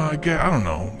 I don't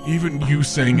know. Even you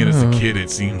saying it as a kid, it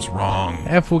seems wrong.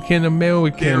 African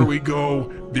American. There we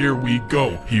go. There we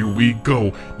go. Here we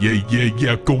go.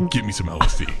 Yeah. Go get me some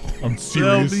LSD. I'm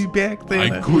serious. I'll be back there.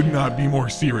 I could not be more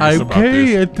serious about Okay,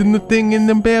 this. it's in the thing in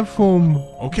the bathroom.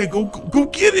 Okay, go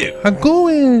get it. I'm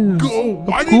going. Go.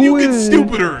 Why did you get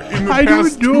stupider in the I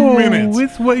past don't 2 know. minutes?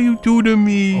 It's what you do to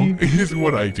me. It is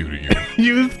what I do to you.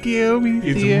 You scare me.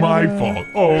 It's Santa. my fault.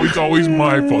 Oh, it's always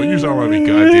my fault. You sound like a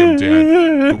goddamn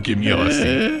dad. Go get me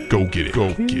LSD. Go get it.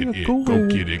 Go get it. Go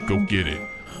get it. Go get it.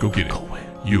 Go get it.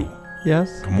 You.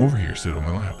 Yes. Come over here. Sit on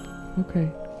my lap.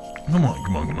 Okay. Come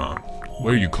on.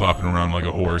 Why are you clopping around like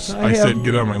a horse? I I said have-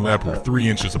 get on my lap. We're 3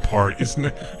 inches apart.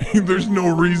 There's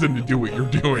no reason to do what you're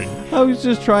doing. I was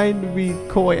just trying to be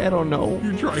coy. I don't know.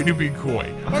 You're trying to be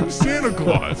coy. I'm Santa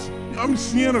Claus. I'm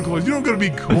Santa Claus. You don't gotta be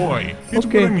coy. It's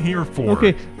Okay. what I'm here for.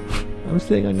 Okay. I'm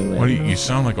sitting on your lap. Why do now. you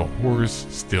sound like a horse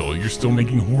still? You're still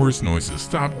making horse noises.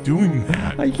 Stop doing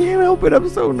that. I can't help it. I'm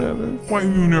so nervous. Why are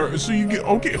you nervous? So you get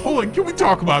okay. Hold on. Can we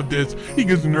talk about this? He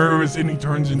gets nervous and he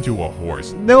turns into a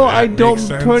horse. No, That I don't makes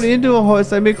sense? turn into a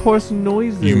horse. I make horse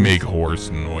noises. You make horse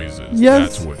noises.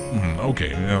 Yes. That's what.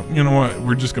 Okay. Now, you know what?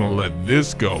 We're just gonna let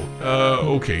this go.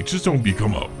 Okay. Just don't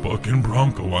become a bucking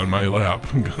bronco on my lap.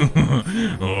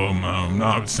 I'm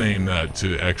not saying that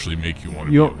to actually make you want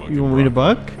to be a bucking You want me to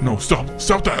buck? No, stop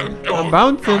that. Oh, I'm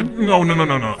bouncing. God,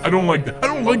 no. I don't like that. I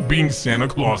don't like being Santa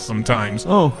Claus sometimes.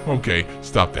 Oh. Okay,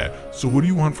 stop that. So what do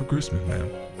you want for Christmas, man?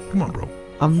 Come on, bro.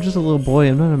 I'm just a little boy.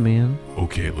 I'm not a man.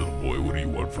 Okay, little boy, what do you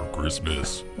want for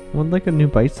Christmas? I want like a new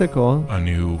bicycle. A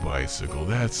new bicycle.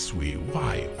 That's sweet.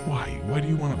 Why? Why do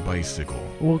you want a bicycle?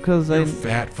 Well, cause Your I.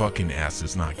 fat fucking ass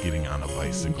is not getting on a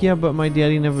bicycle. Yeah, but my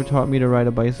daddy never taught me to ride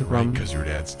a bicycle. Right, because your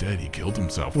dad's dead. He killed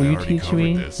himself. Will I you already teach covered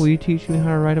me? this. Will you teach me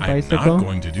how to ride a bicycle? I'm not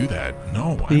going to do that.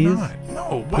 No, Please? I'm not.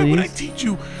 No, why would I Please? teach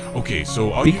you? Okay,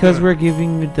 so all you Because gotta- we're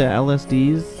giving you the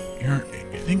LSDs.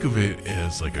 think of it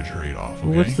as like a trade-off.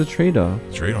 Okay? What's the trade-off?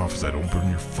 Trade-off is I don't burn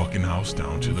your fucking house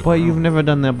down to the But you've ground. never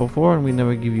done that before, and we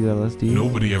never give you LSD.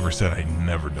 Nobody ever said I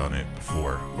never done it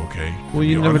before. Okay. Well,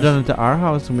 you've never done it to our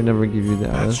house, and we never give you the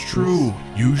That's LSD. true.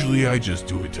 Usually I just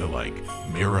do it to like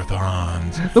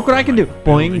marathons. Look what I can do.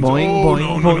 Boing, boing, Oh, boing, no,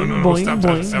 boing, no, no, no, boing, stop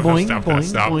that, boing, stop boing, that, boing,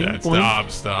 stop boing, that,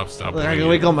 boing. stop. I can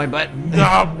wiggle my butt.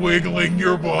 Stop wiggling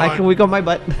your butt. I can wiggle my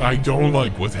butt. I don't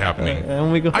like what's happening.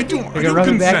 And wiggle. I don't can rub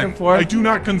it back and consent. forth. I do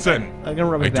not consent. I can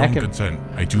rub I it back don't and. consent.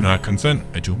 I do not consent.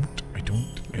 I don't.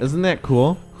 Isn't that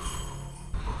cool?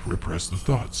 Repress the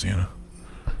thoughts, Santa.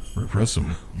 Repress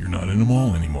them. You're not in the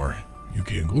mall anymore. You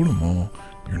can't go to the mall.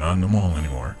 You're not in the mall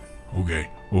anymore. Okay.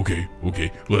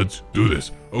 Let's do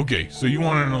this. Okay, so you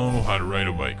want to know how to ride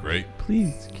a bike, right?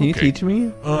 Please, can you Okay. teach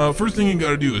me? First thing you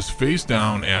gotta do is face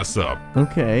down, ass up.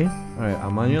 Okay. All right,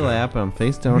 I'm on your lap. I'm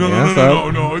face down, No, ass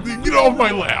up. no. Get off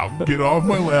my lap. Get off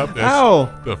my lap. That's Ow.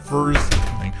 the first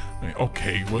thing.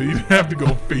 Okay, well, you have to go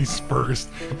face first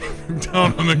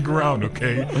down on the ground,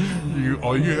 okay?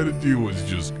 All you had to do was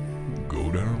just go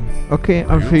down. Okay,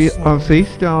 I'm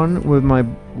face down with my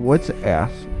what's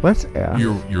ass? What's ass?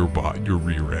 Your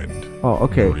rear end. Oh,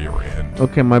 okay. Your rear end.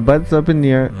 Okay, my butt's up in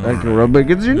the air. I can rub it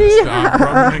against your knee. Stop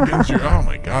rubbing against your. Oh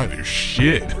my God, your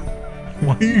shit.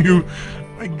 Why are you?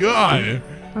 My God.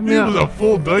 I mean, It was a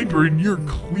full diaper, and you're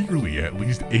clearly at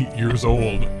least 8 years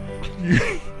old.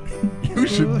 You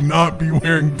should not be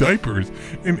wearing diapers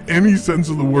in any sense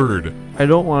of the word. I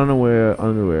don't want to wear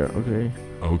underwear. Okay.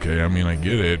 Okay, I mean, I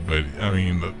get it, but I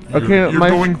mean, Okay, you're my-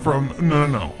 going from no,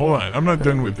 hold on, I'm not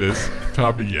done with this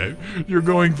topic yet. You're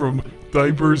going from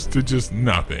diapers to just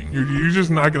nothing. You're just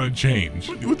not gonna change.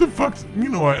 What the fuck's? You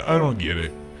know, I don't get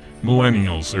it.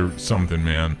 Millennials or something,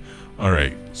 man. All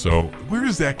right. So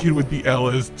where's that kid with the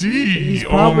LSD? He's Oh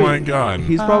probably- my God.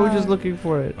 He's probably just looking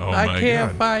for it. Oh I my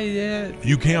can't God. find it.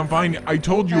 You can't find it. I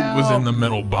told you it was in the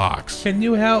metal box. Can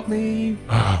you help me?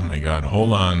 Oh my God.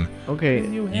 Hold on. Okay.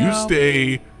 Can you You help?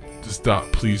 stay. Just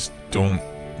stop. Please don't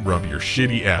rub your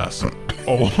shitty ass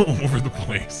all over the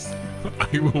place.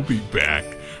 I will be back.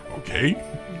 Okay?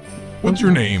 What's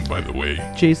your name, by the way?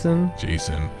 Jason,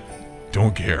 Jason.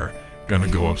 Don't care. Gonna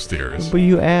go upstairs. but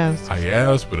you asked. I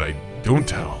asked, but I don't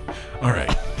tell. All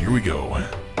right, here we go.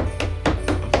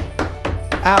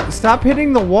 Ow, stop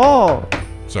hitting the wall.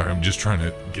 Sorry, I'm just trying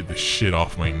to get the shit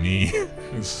off my knee.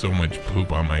 There's so much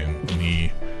poop on my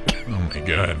knee. Oh my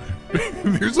God.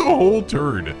 There's a whole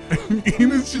turd. And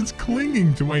it's just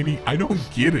clinging to my knee. I don't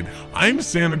get it. I'm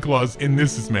Santa Claus and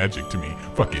this is magic to me.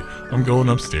 Fuck it. I'm going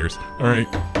upstairs. All right.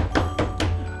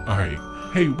 All right.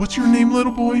 Hey, what's your name,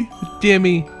 little boy?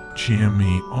 Jimmy.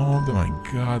 Jimmy. Oh my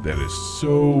God, that is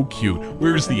so cute.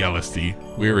 Where's the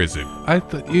LSD? Where is it? I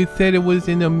thought you said it was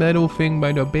in a metal thing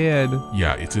by the bed.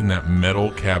 Yeah, it's in that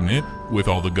metal cabinet with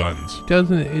all the guns.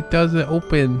 It doesn't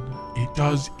open. It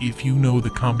does if you know the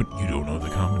you don't know the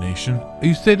combination.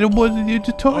 You said it wasn't. You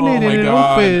just told Oh it my and it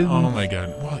God. opened. Oh my God.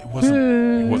 Well,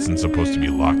 it wasn't supposed to be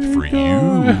locked for you.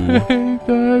 I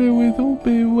thought it was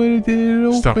open. When did it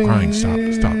open? Stop crying. Stop.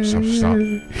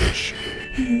 Shh.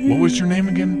 What was your name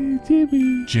again?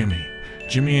 Jimmy.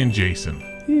 Jimmy and Jason.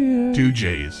 Yeah. 2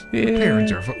 J's. Your Yeah.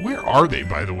 parents are. Where are they,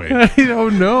 by the way? I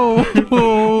don't know.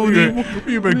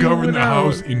 We've been covering went the out.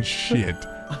 house in shit.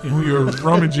 And we are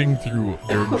rummaging through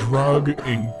their drug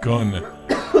and gun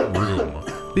room.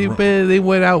 They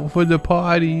went out for the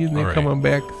party and they're All right. coming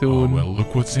back Oh, soon. well,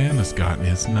 look what Santa's got in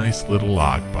his nice little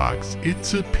lockbox.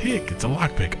 It's a pick. It's a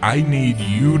lockpick. I need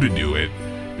you to do it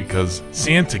because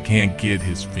Santa can't get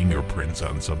his fingerprints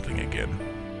on something again.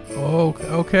 Oh,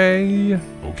 okay.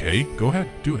 Okay, go ahead.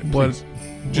 Do it, What- please.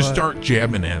 Just what? start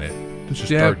jabbing at it. Just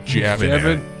jab- start jabbing jab at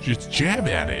it? it. Just jab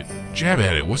at it. Jab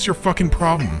at it. What's your fucking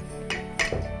problem?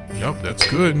 Yep, that's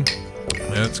good.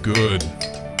 That's good.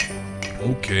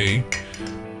 Okay.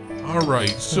 All right,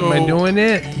 so... Am I doing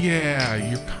it? Yeah,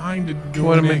 you're kind of doing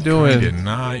What am I it, doing? Kind of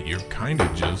not. You're kind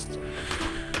of just...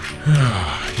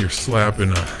 you're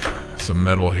slapping some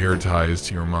metal hair ties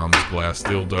to your mom's glass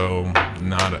dildo.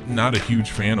 Not a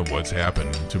huge fan of what's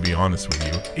happened, to be honest with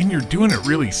you. And you're doing it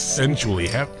really sensually.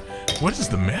 What is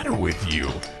the matter with you?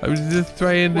 I was just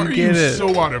trying Why to are get you it.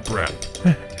 so out of breath?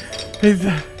 It's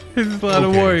a lot of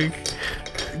Okay. work.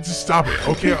 Just stop it.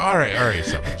 Okay, all right.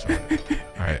 Stop.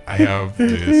 All right, I have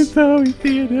this. It's always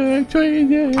theater. I'm trying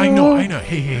to I know. help.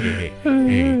 Hey.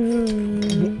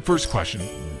 First question.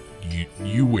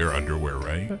 You wear underwear,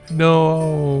 right?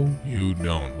 No. You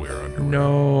don't wear underwear.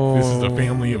 No. This is a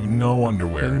family of no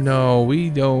underwear. No, we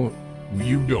don't.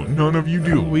 You don't. None of you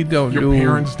do. We don't Your do.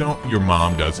 parents don't. Your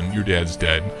mom doesn't. Your dad's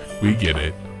dead. We get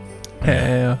it.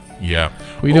 Yeah.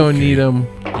 We don't Okay. need them.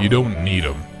 You don't need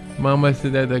them. Mama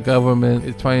said that the government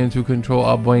is trying to control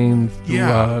our brains through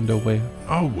Yeah. underwear.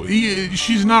 Oh,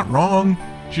 she's not wrong.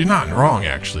 She's not wrong,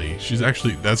 actually.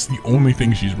 That's the only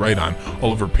thing she's right on.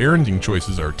 All of her parenting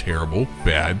choices are terrible,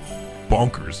 bad,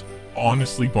 bonkers.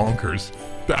 Honestly, bonkers.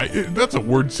 That's a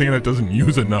word Santa doesn't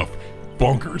use enough.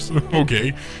 Bonkers.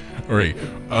 Okay. All right.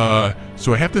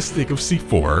 So I have this stick of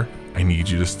C4. I need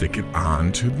you to stick it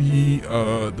onto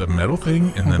the metal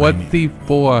thing, and then What's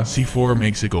C4? C4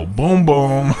 makes it go boom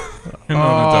boom. You know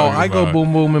what I'm Oh, talking I go about.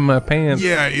 boom boom in my pants.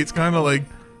 Yeah, it's kind of like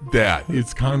that.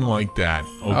 It's kind of like that.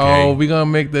 Okay. Oh, we gonna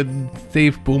make the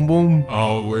safe boom boom.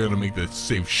 Oh, we're gonna make the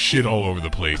safe shit all over the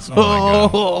place. Oh my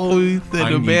god. Oh, you said I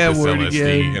a need bad this word LSD,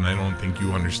 again. and I don't think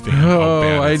you understand how Oh,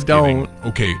 bad I it's getting. don't.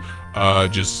 Okay.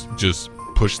 Just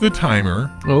push the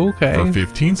timer Okay. for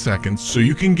 15 seconds so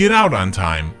you can get out on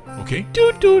time. Okay.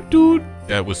 Doot doot doot.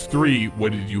 That was 3.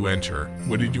 What did you enter?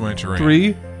 What did you enter in?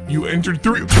 3. You entered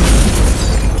 3.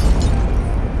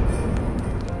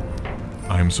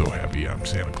 I'm so happy I'm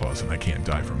Santa Claus and I can't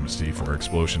die from a C4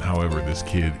 explosion. However, this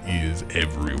kid is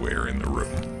everywhere in the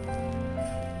room.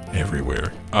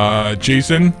 Everywhere.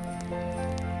 Jason?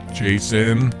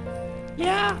 Jason?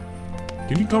 Yeah.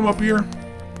 Can you come up here?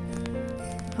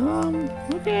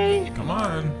 Okay. Come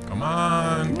on. Come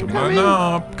on. Come on coming.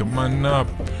 up. Come on up.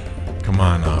 Come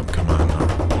on up. Come on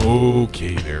up.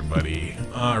 Okay there, buddy.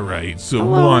 All right. So,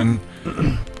 Hello. one,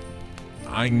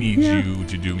 I need you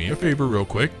to do me a favor real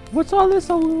quick. What's all this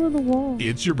all over the wall?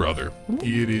 It's your brother.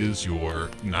 It is your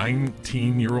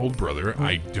 19-year-old brother.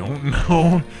 I don't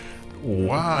know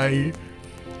why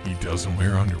he doesn't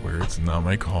wear underwear. It's not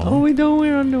my call. Oh, we don't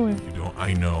wear underwear. You don't.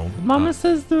 I know. Mama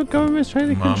says the government's trying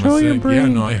to Mama control your said, brain. yeah,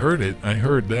 no, I heard it. I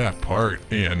heard that part,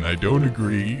 and I don't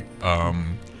agree.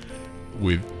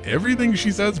 with everything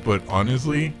she says, but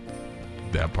honestly,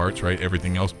 that part's right.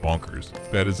 Everything else, bonkers.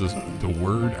 That is the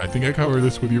word. I think I covered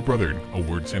this with your brother. A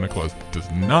word Santa Claus does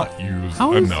not use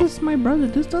How is enough. this my brother?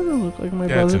 This doesn't look like my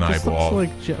That's brother. an This eyeball.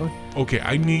 looks like jelly. Okay,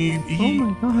 I need. Oh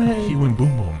my god. He went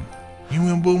boom boom. He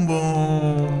went boom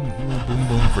boom. He went boom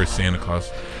boom for Santa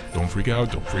Claus. Don't freak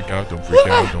out. Don't freak out. Don't freak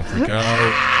out. Don't freak out.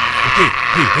 Okay,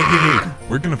 hey.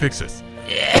 We're gonna fix this.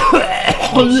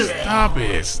 Stop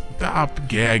it. Stop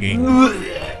gagging.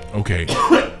 Okay.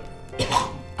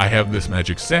 I have this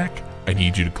magic sack. I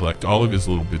need you to collect all of his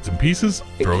little bits and pieces.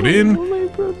 Throw it in. My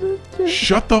brother.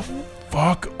 Shut the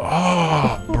fuck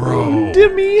up, bro.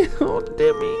 Dimmy. Oh,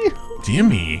 Dimmy.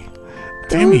 Dimmy.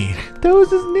 Dimmy. That was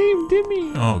his name,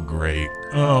 Dimmy. Oh, great.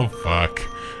 Oh, fuck.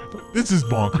 This is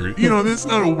bonkers. You know, that's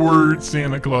not a word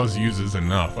Santa Claus uses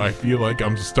enough. I feel like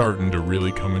I'm starting to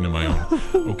really come into my own.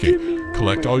 Okay,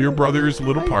 collect all your brother's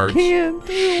little parts. can't.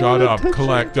 Shut up.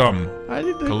 Collect them. I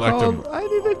need to Collect call. them. I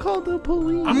need to call the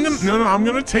police. I'm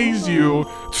gonna tase you.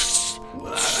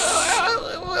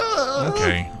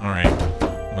 Okay, all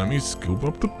right. Let me scoop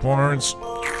up the parts.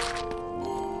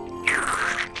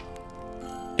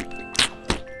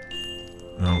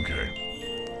 Okay.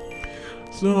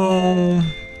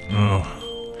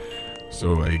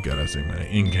 So I gotta say my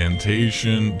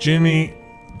incantation. Jimmy,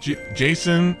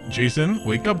 Jason,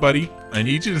 wake up, buddy. I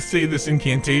need you to say this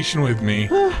incantation with me.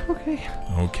 Okay.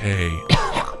 Okay.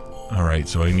 All right,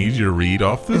 so I need you to read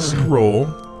off the scroll.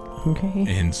 Okay.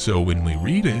 And so when we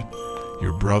read it,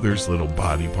 your brother's little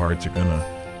body parts are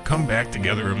gonna come back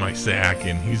together in my sack,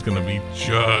 and he's gonna be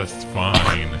just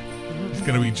fine. He's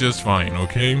gonna be just fine,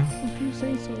 okay? If you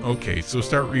say so. Okay, so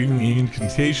start reading the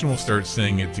incantation. We'll start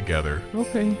saying it together.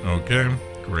 Okay. Okay?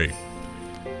 Great.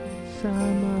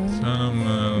 Sama.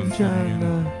 Sama.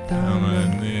 Jana.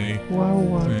 Dana. Samane.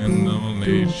 Wawa.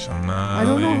 Sanone. I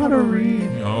don't know how to read.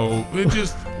 Oh, it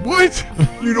just. What?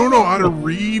 You don't know how to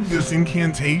read this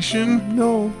incantation?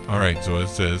 No. Alright, so it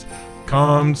says,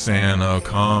 Come Santa,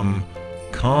 come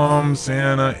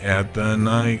Santa at the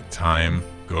night time.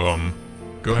 Go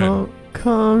ahead.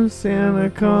 Come, Santa,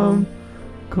 come.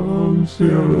 Come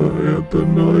Santa at the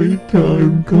night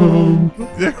time, come.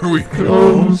 There we Come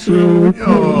go. Santa, come.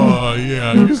 Oh,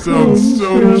 yeah, you sound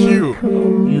so cute.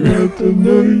 Come at the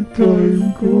night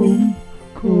time, come.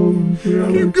 Come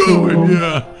Santa, Keep going, come.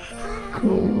 yeah.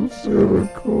 Come Santa,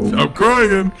 come. Stop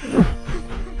crying.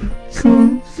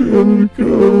 Come Santa,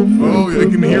 come. Oh, I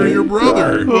can hear your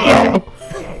brother.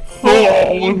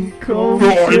 Oh, Come,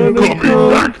 I'm Santa, coming come.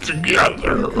 back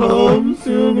together. Come,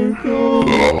 Santa, come.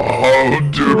 Oh,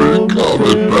 Jimmy,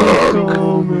 coming back.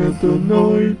 Come at the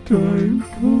night time,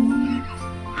 come.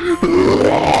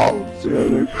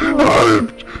 Santa, come.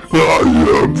 I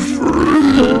am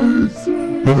free.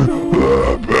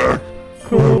 Come, Back.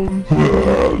 come,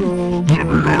 Let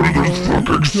me out of this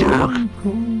fucking sack.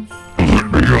 Let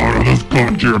me out of this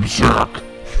goddamn sack.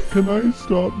 Can I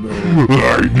stop now?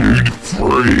 I need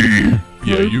free.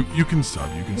 Yeah, you can stop.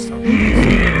 You can stop.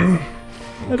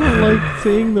 I don't like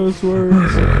saying those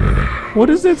words. What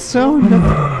does that sound?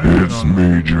 It's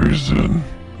me, Jason.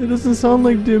 It doesn't sound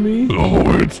like Dimmy.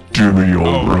 Oh, it's Jimmy,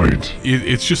 alright.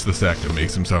 It's just the sack that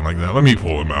makes him sound like that. Let me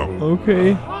pull him out.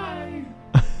 Okay.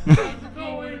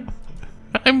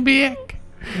 I'm back.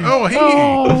 Oh, hey.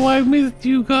 Oh, I missed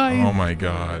you guys. Oh my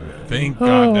god. Thank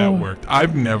God that worked.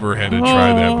 I've never had to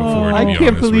try that before, to I be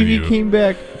can't honest believe with he you. came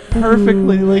back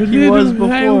perfectly like he was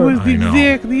before. I was I know.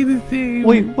 exactly the same.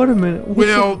 Wait, wait a minute.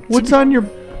 What's on your?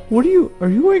 Are you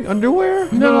wearing underwear?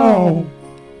 No.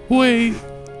 Wait.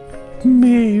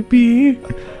 Maybe.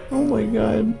 Oh my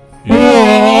god.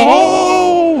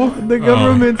 Oh! The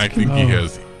government's. I think he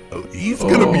has. He's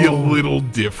gonna be a little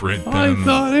different I than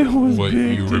thought it was what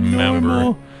big you to remember.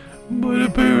 normal, but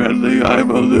apparently I'm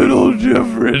a little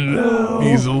different now.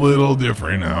 He's a little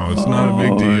different now. It's not a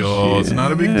big deal. It's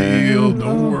not a big deal.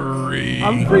 Don't worry.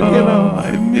 I'm freaking out.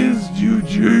 I missed you,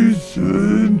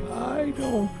 Jason. I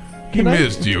don't. He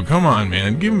missed you. Come on,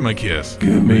 man. Give him a kiss.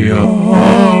 Give me a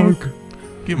hug.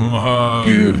 Give him a hug.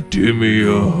 Give Timmy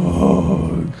a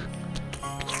hug.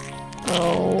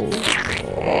 Oh.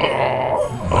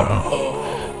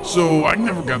 So I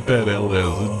never got that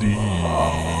LSD.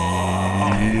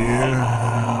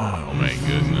 Oh my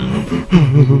goodness.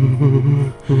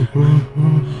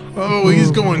 Oh,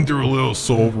 he's going through a little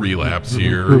soul relapse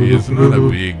here. It's not a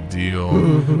big deal.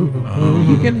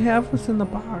 You can have what's in the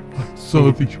box.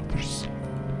 So the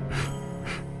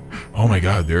Oh my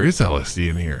god, there is LSD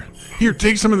in here. Here,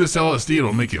 take some of this LSD.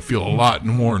 It'll make you feel a lot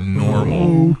more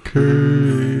normal.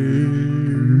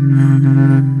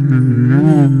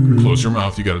 Close your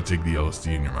mouth. You gotta take the LSD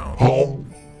in your mouth.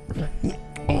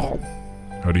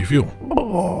 How do you feel?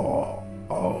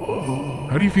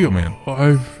 How do you feel, man?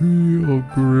 I feel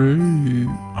great.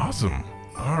 Awesome.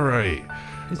 All right.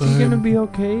 Is he gonna be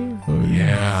okay?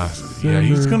 Yeah,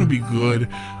 he's gonna be good.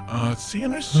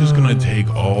 Santa's just gonna take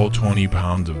all 20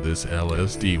 pounds of this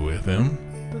LSD with him.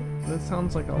 That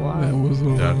sounds like a lot.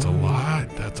 That's a lot.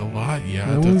 That's a lot.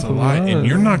 Yeah, that's a lot. And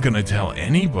you're not gonna tell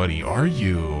anybody, are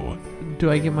you? Do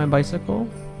I get my bicycle?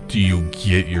 Do you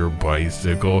get your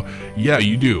bicycle? Yeah,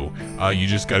 you do. You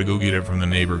just gotta go get it from the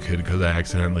neighbor kid because I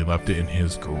accidentally left it in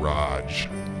his garage.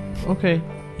 Okay.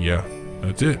 Yeah,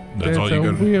 that's it. That's all you It's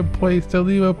a gotta. weird place to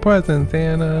leave a present,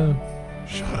 Santa.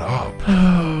 Shut up.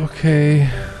 Okay.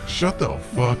 Shut the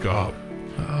fuck up.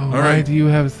 Why right. do you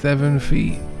have 7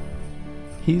 feet?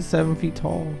 He's 7 feet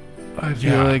tall. I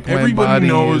feel Yeah, like my everybody body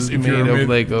knows is if made you're a of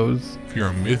Legos. If you're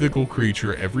a mythical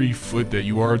creature, every foot that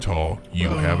you are tall, you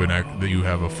have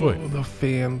a foot. Oh, the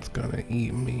fan's gonna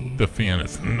eat me. The fan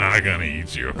is not gonna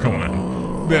eat you. Come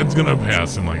on. That's gonna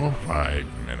pass in like 5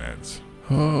 minutes.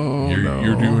 Oh,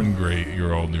 You're doing great.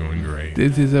 You're all doing great.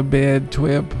 This is a bad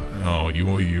trip. Oh, you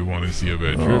want to see a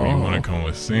bad trip? You want to come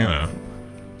with Santa,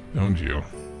 don't you?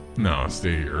 No,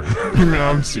 stay here.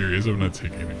 I'm serious. I'm not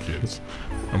taking the kids.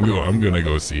 I'm gonna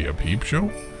go see a peep show.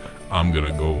 I'm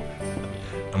gonna go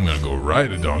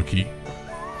ride a donkey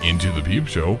into the peep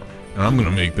show, and I'm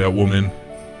gonna make that woman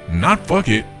not fuck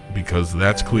it because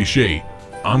that's cliche.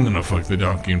 I'm gonna fuck the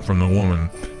donkey from the woman.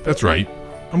 That's right.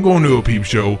 I'm going to a peep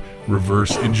show,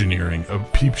 reverse engineering a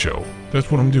peep show. That's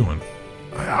what I'm doing.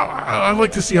 I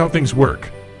like to see how things work,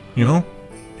 you know?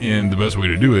 And the best way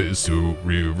to do it is to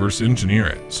reverse engineer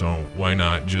it. So why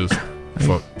not just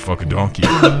fuck a donkey?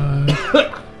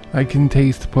 I can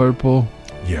taste purple.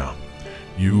 Yeah,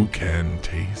 you can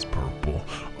taste purple.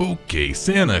 Okay,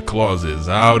 Santa Claus is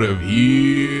out of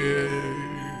here.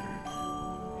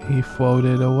 He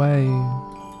floated away.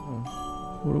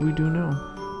 What do we do now?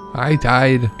 I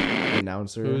died.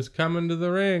 Announcer. Who's coming to the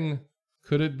ring?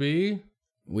 Could it be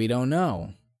We don't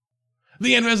know.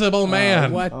 the Invisible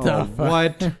Man? What Oh, the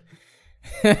fuck?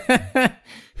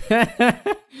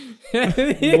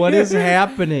 What? What is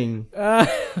happening?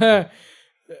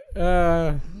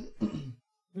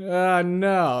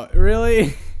 No,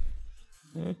 really?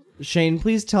 Shane,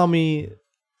 please tell me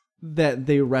that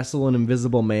they wrestle an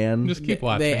invisible man. Just keep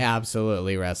watching. They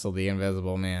absolutely wrestle the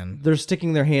Invisible Man. They're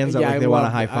sticking their hands out like they want a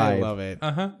high five. I love it.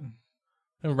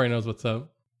 Everybody knows what's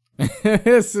up.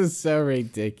 This is so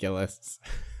ridiculous.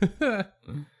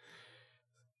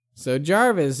 So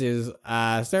Jarvis is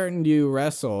starting to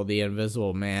wrestle the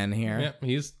Invisible Man here. Yep,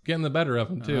 he's getting the better of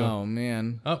him too. Oh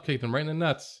man. Oh, kicked him right in the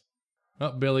nuts.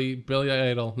 Oh, Billy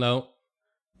Idol. No,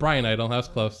 Brian Idol. That was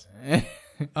close.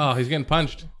 Oh, he's getting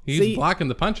punched. He's blocking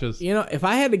the punches. You know, if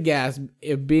I had to guess,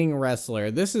 if being a wrestler,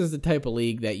 this is the type of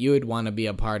league that you would want to be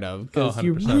a part of because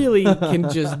you 100%. really can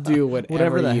just do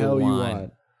whatever the you hell want. you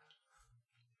want.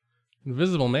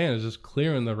 Invisible Man is just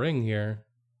clearing the ring here.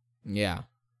 Yeah.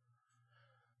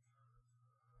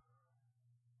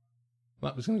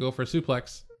 Well, he's gonna go for a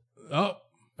suplex. Oh,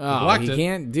 Oh, blocked he it.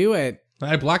 can't do it.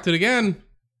 I blocked it again.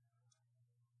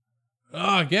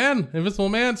 Oh, again. Invisible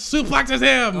Man suplexes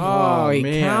him. Oh, he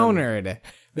man. countered.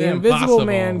 The Impossible. Invisible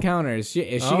Man counters.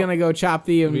 Is she Oh. gonna go chop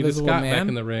the We just Invisible got Man? back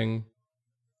in the ring.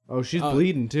 Oh, she's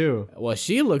bleeding too. Well,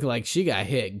 she looked like she got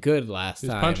hit good last She's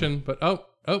time. punching, but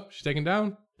she's taken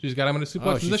down. She's got him in a suplex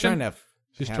Oh, she's position. trying to.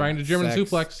 She's have trying to German sex.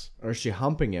 suplex. Or is she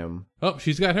humping him? Oh,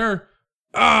 she's got her.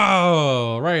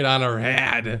 Oh, right on her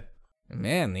head.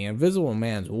 Man, the Invisible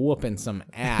Man's whooping some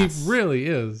ass. He really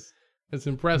is. It's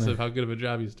impressive how good of a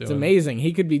job he's doing. It's amazing.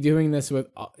 He could be doing this with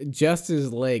just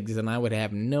his legs, and I would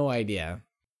have no idea.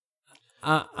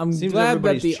 I'm Seems glad that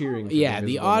everybody's cheering for the the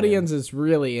Invisible audience is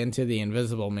really into the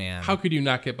Invisible Man. How could you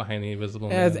not get behind the Invisible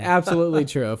That's Man? absolutely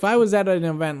true. If I was at an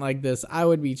event like this, I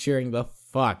would be cheering the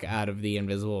fuck out of the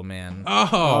Invisible Man.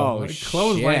 Oh, shit.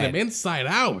 clothesline him inside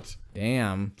out.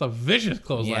 Damn. It's a vicious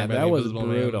clothesline Yeah, by that the was Invisible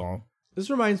brutal. Man. This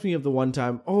reminds me of the one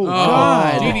time. Oh, Oh,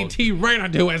 God. DDT right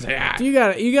onto his hat. You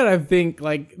gotta think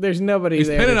like there's nobody He's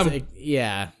there. pinning to him. take,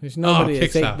 yeah, there's nobody to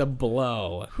kicks take out. the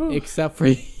blow except for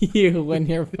you when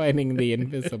you're fighting the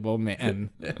Invisible Man.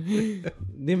 The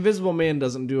Invisible Man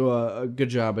doesn't do a good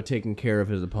job of taking care of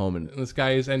his opponent. This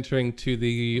guy is entering to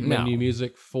the menu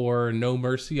music for No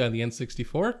Mercy on the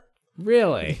N64.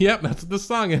 Really? Yep, that's what the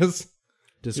song is.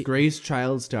 Disgraced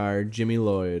child star Jimmy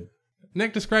Lloyd.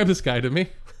 Nick, describe this guy to me.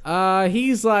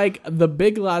 He's like the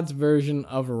Big Lots version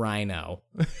of Rhino.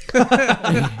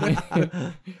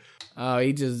 Oh,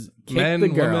 he just kicked Men, the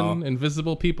girl. women,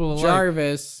 invisible people alike.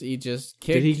 Jarvis, he just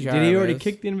kicked Did he already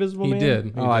kick the Invisible He Man? did.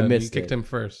 He Oh, I did. missed He kicked it. him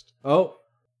first. Oh.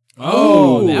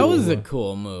 Oh, that was a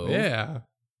cool move. Yeah.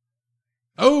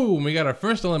 Oh, we got our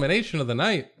first elimination of the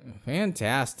night.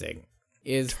 Fantastic.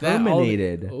 Is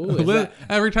Terminated. that all? Ooh, is that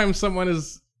Every time someone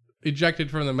is ejected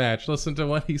from the match, listen to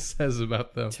what he says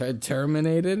about them.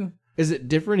 terminated? Is it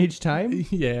different each time?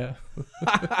 Yeah.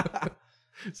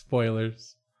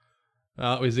 Spoilers.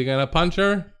 Is he gonna punch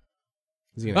her?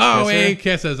 Is he gonna kiss her? He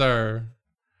kisses her.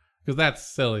 Because that's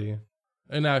silly.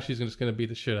 And now she's just gonna beat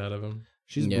the shit out of him.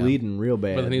 She's bleeding real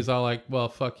bad. But then he's all like, well,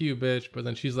 fuck you, bitch. But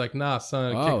then she's like, nah,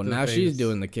 son. Oh, kick to the now face. she's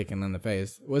doing the kicking in the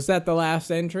face. Was that the last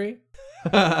entry?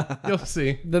 You'll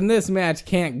see. Then this match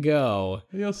can't go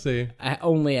You'll see.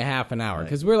 only a half an hour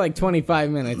because we're like 25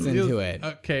 minutes into it.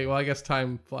 Okay, well, I guess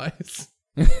time flies.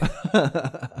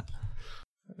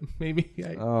 Maybe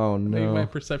oh maybe my no.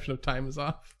 perception of time is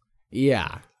off.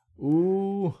 Yeah.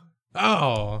 Ooh.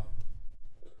 Oh.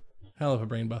 Hell of a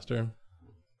brain buster.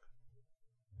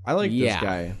 I like Yeah. this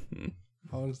guy.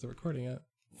 How long is the recording at?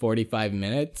 45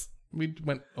 minutes? We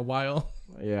went a while.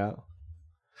 Yeah.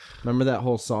 Remember that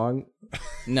whole song?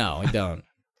 No, I don't.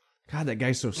 God, that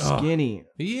guy's so skinny.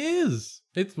 He is.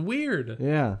 It's weird.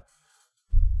 Yeah.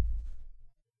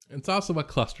 It's also a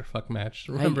clusterfuck match.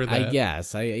 Remember that. I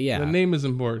guess. Yeah. The name is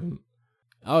important.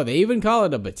 Oh, they even call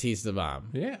it a Batista bomb.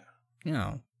 Yeah. You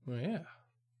know. Well, yeah.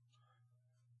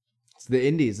 It's the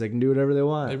indies. They can do whatever they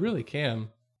want. They really can.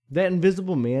 That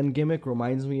Invisible Man gimmick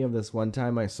reminds me of this one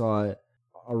time I saw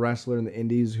a wrestler in the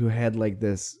indies who had like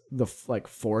the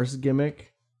force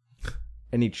gimmick,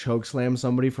 and he chokeslammed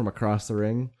somebody from across the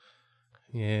ring.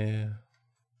 Yeah.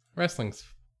 Wrestling's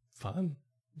fun.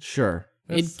 Sure.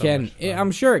 It's so much fun.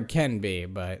 I'm sure it can be,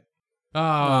 but he's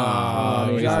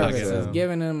Jarvis hugging is him.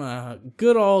 giving him a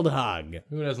good old hug.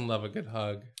 Who doesn't love a good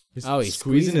hug? He's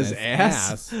squeezing his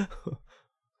ass.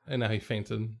 And now he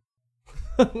fainted.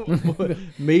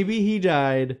 Maybe he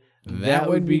died. That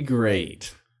would be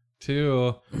great.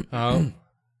 2. Oh,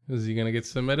 is he gonna get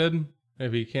submitted?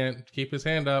 If he can't keep his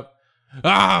hand up.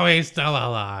 Oh, he's still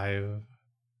alive.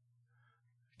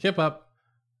 Kip up.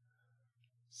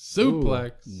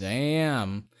 Suplex.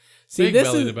 Damn. See, Big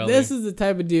belly to belly. this is the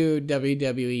type of dude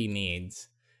WWE needs.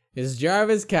 Is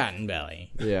Jarvis Cottonbelly.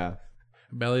 Yeah.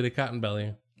 Belly to cotton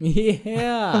belly.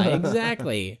 Yeah,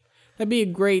 exactly. That'd be a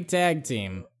great tag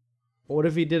team. What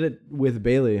if he did it with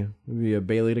Bailey? Would be a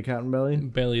Bailey to Cotton Belly?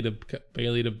 Belly to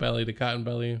belly to cotton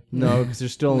belly. No, because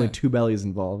there's still only two bellies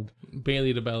involved.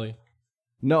 Bailey to belly.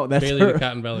 No, that's Bailey her. to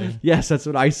cotton belly. Yes, that's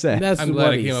what I said. That's I'm glad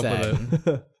what I he came up said. with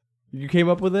it. You came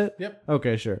up with it? Yep.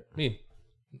 Okay, sure. Me.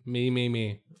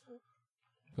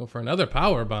 Go for another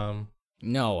power bomb.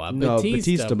 No, a No, Batista,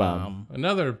 Batista bomb. bomb.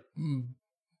 Another.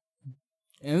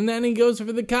 And then he goes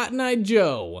for the Cotton Eye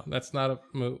Joe. That's not a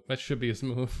move. That should be his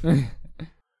move.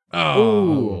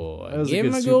 Oh, That was give a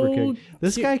him good a super gold. kick.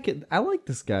 This guy, I like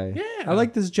this guy. Yeah. I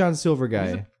like this John Silver He's guy.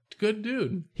 a good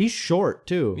dude. He's short,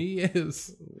 too, He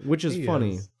is. which is He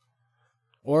funny. is.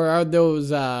 Or are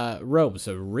those ropes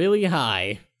really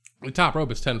high? The top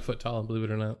rope is 10 foot tall, believe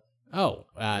it or not. Oh,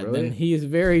 Really? then he's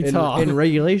very tall. In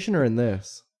regulation or in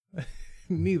this?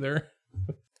 Neither.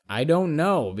 I don't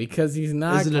know because he's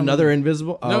not. Is it another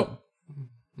invisible? Oh, Nope.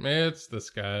 It's this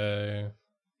guy.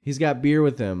 He's got beer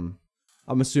with him.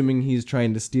 I'm assuming he's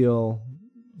trying to steal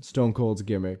Stone Cold's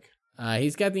gimmick.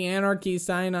 He's got the Anarchy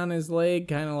sign on his leg,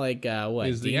 kind of like what?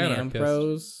 He's the Dean anarchist.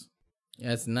 Ambrose.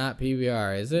 That's not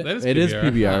PBR, is it? That is It is PBR.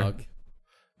 PBR. Oh, okay.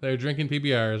 They're drinking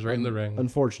PBRs right in the ring.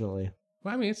 Unfortunately,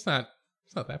 Well, I mean, it's not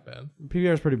that bad.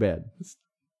 PBR is pretty bad.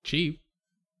 Cheap.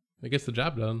 It gets the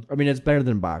job done. I mean, it's better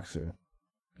than Boxer.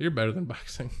 You're better than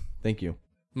boxing. Thank you.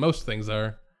 Most things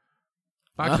are.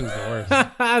 Boxing's the worst.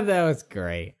 That was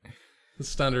great.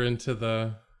 Stunner into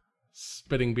the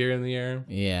spitting beer in the air.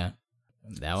 Yeah,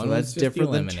 that So one. that's was just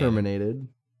different than eliminated. Terminated.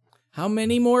 How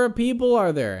many more people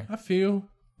are there? A few.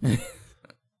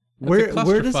 Where does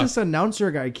clusterfuck. this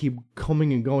announcer guy keep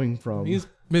coming and going from? He's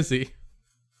busy.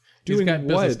 Doing He's got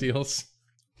business what? deals.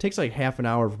 Takes like half an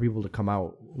hour for people to come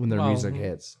out when their Well, music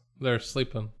hits. They're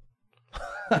sleeping.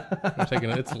 They're taking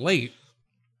it. It's late.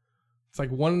 It's like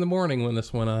 1 a.m. when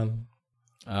this went on.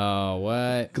 Oh,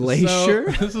 what?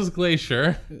 Glacier? So, this is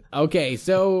Glacier. Okay,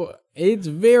 so it's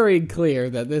very clear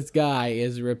that this guy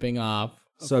is ripping off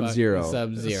Sub-Zero.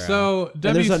 Sub-Zero. So And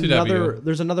there's WCW.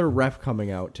 there's another ref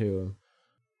coming out too.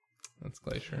 That's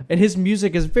Glacier. And his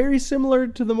music is very similar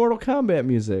to the Mortal Kombat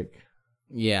music.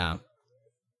 yeah.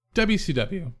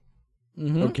 WCW.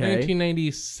 Mm-hmm. Okay.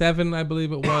 1997, I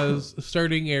believe it was,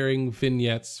 starting airing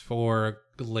vignettes for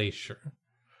Glacier.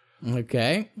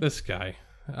 Okay. This guy.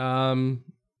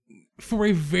 For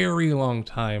a very long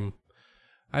time.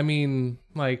 I mean,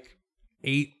 like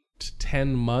 8 to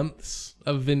 10 months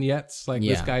of vignettes. Like,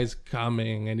 this Yeah. guy's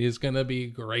coming and he's going to be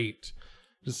great.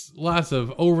 Just lots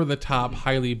of over-the-top,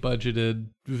 highly budgeted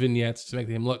vignettes to make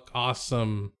him look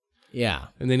awesome. Yeah.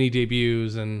 And then he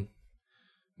debuts and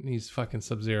he's fucking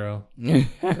Sub-Zero.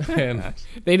 And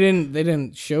They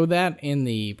didn't show that in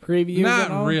the previews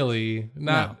at all? not really.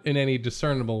 Not in any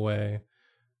discernible way.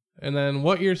 And then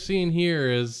what you're seeing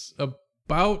here is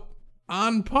about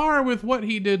on par with what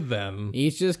he did then.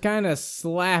 He's just kind of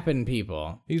slapping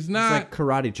people. He's It's not like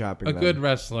karate chopping. a them. good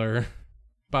wrestler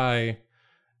by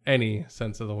any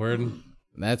sense of the word.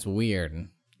 That's weird.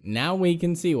 Now we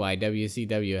can see why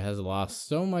WCW has lost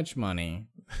so much money.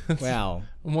 Well,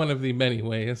 One of the many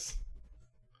ways.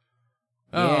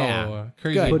 Yeah. Oh,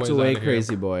 Crazy Good. Boy's Puts away outta here.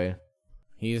 Crazy Boy.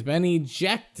 he's been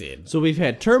ejected. So we've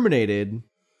had terminated,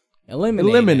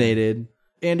 Eliminated.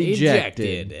 and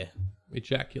ejected.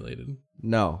 Ejaculated.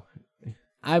 No.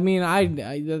 I mean,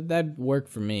 that worked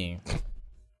for me.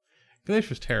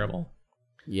 Glacier's terrible.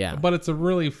 Yeah. But it's a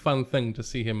really fun thing to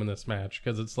see him in this match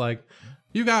because it's like,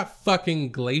 you got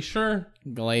fucking Glacier?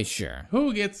 Glacier.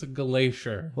 Who gets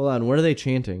Glacier? Hold on. What are they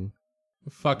chanting?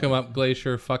 Fuck him up,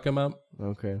 Glacier, fuck him up.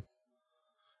 Okay.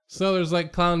 So there's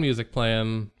like clown music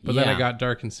playing, but then Yeah. it got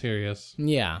dark and serious.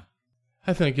 Yeah.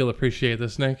 I think you'll appreciate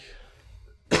this, Nick.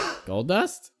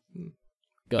 Goldust?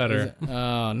 Better.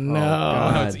 Oh,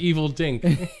 no. Oh, it's Evil Dink,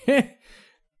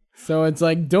 So it's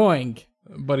like Doink,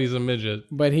 but he's a midget.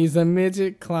 but he's a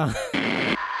midget clown.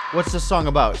 What's the song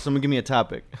about? Someone give me a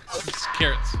topic. It's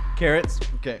carrots. Carrots?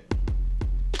 Okay.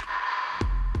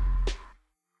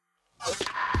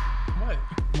 What?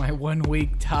 My 1 week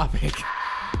topic.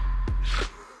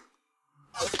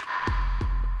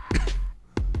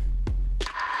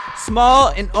 Small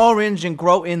and orange and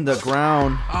grow in the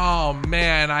ground. Oh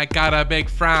man, I got a big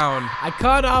frown. I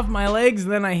cut off my legs,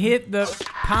 then I hit the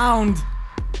pound.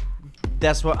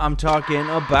 That's what I'm talking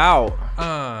about.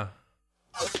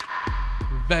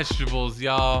 Vegetables,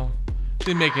 y'all.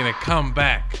 They're making a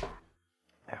comeback.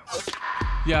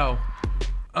 Yo.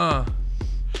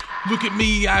 Look at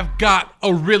me, I've got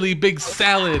a really big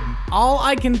salad. All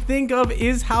I can think of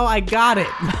is how I got it.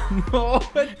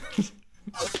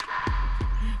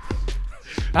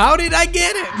 How did I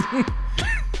get it?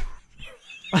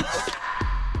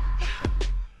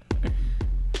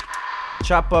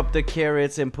 Chop up the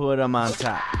carrots and put them on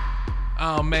top.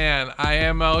 Oh man, I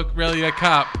am really a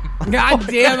cop. God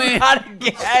damn it. Not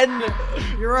again.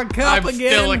 You're a cop I'm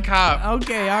again. still a cop.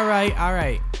 Okay, all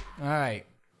right.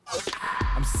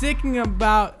 I'm sicking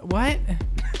about what?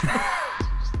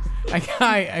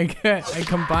 I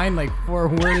combined like 4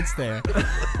 words there.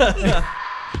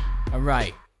 All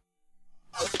right.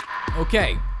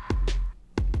 Okay.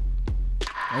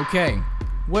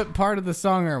 What part of the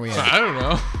song are we at? I don't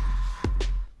know.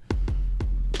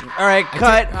 All right,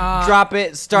 cut, drop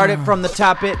it, start it from the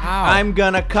top it. Ow. I'm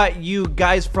gonna cut you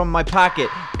guys from my pocket.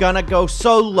 Gonna go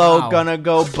solo, Ow. gonna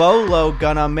go bolo,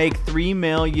 gonna make 3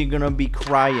 mil, you're gonna be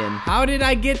crying. How did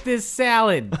I get this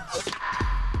salad?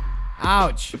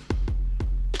 Ouch.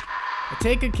 I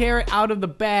take a carrot out of the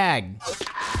bag.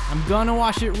 I'm gonna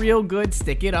wash it real good,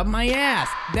 stick it up my ass.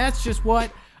 That's just what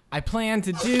I plan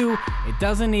to do. It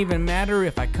doesn't even matter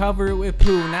if I cover it with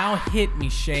poo. Now hit me,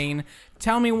 Shane.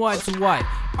 Tell me what's what.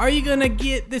 Are you gonna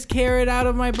get this carrot out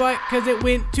of my butt? Cause it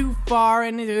went too far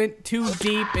and it went too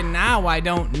deep and now I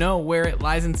don't know where it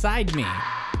lies inside me.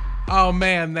 Oh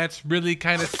man, that's really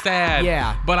kind of sad.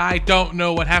 Yeah. But I don't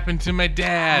know what happened to my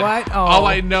dad. What? Oh. All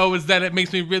I know is that it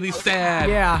makes me really sad.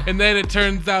 Yeah. And then it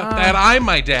turns out that I'm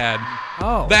my dad.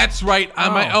 Oh. That's right,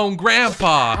 I'm my own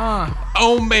grandpa.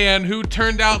 Oh man, who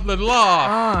turned out the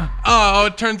law? Oh,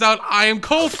 it turns out I am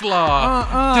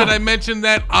coleslaw. Did I mention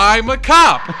that I'm a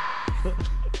cop?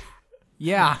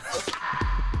 Yeah.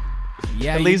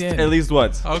 Yeah, At you least, did. at least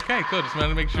once. Okay, good. Just wanted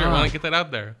to make sure. I want to get that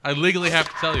out there. I legally have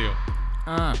to tell you.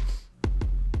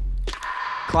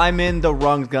 Climb in the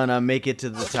rungs, gonna make it to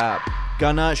the top.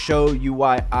 Gonna show you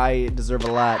why I deserve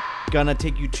a lot. Gonna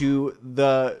take you to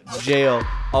the jail.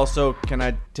 Also, can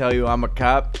I tell you I'm a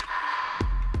cop?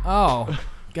 Oh,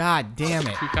 god damn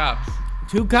it. 2 cops.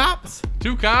 2 cops?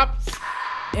 2 cops?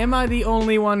 Am I the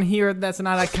only one here that's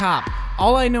not a cop?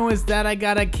 All I know is that I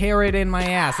got a carrot in my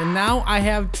ass, and now I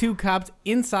have 2 cops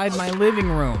inside my living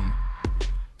room.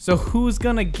 So who's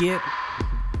gonna get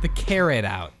the carrot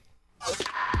out?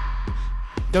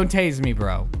 Don't tase me,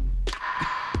 bro.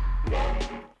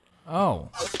 Oh.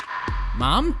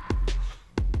 Mom?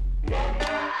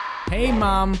 Hey,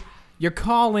 Mom. You're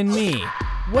calling me.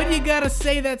 What do you gotta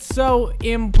say that's so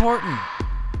important?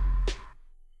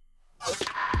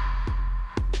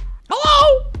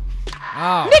 Hello?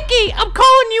 Oh. Nikki, I'm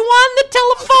calling you on the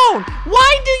telephone.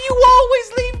 Why do you always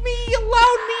leave me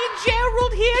alone? Me and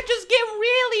Gerald here just get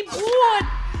really bored.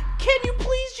 Can you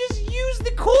please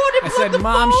said,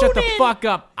 Mom, shut the fuck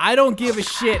up. I don't give a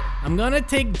shit. I'm gonna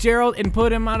take Gerald and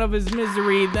put him out of his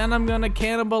misery. Then I'm gonna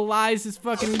cannibalize his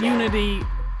fucking unity.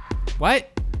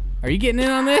 What? Are you getting in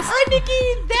on this?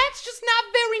 Nikki, that's just not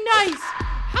very nice.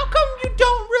 How come you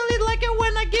don't really like it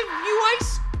when I give you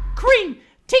ice cream?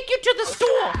 Take you to the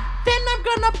store. Then I'm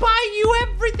gonna buy you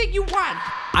everything you want.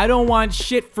 I don't want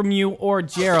shit from you or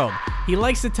Gerald. He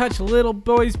likes to touch little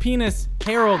boy's penis.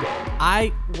 Harold,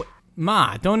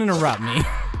 Ma, don't interrupt me.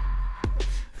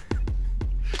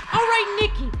 All right,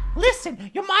 Nikki, listen,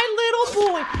 you're my little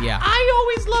boy. Yeah. I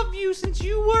always loved you since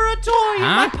you were a toy in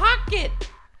my pocket.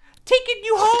 Taking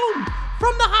you home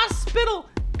from the hospital.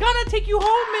 Gonna take you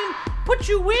home and put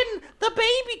you in the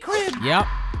baby crib. Yep.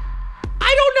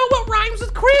 I don't know what rhymes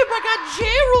with crib. I got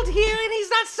Gerald here and he's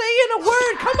not saying a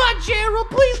word. Come on, Gerald,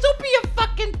 please don't be a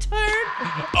fucking turd.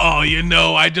 Oh, you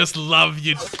know, I just love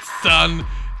you, son.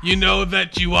 You know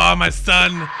that you are my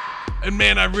son. And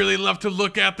man, I really love to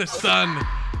look at the sun.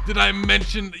 Did I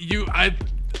mention you? I'm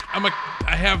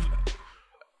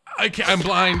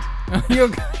blind.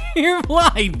 You're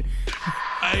blind.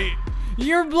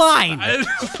 You're blind. I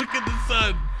look at the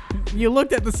sun. You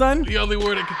looked at the sun? The only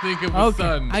word I could think of was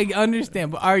sun. I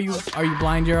understand, but are you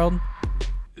blind, Gerald?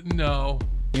 No.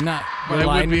 You're not. But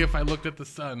I would be if I looked at the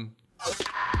sun.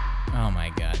 Oh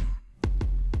my god.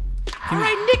 All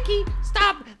right, Nikki,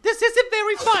 stop. This isn't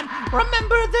very fun.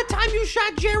 Remember the time you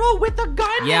shot Gerald with a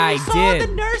gun? Yeah, and you I saw did.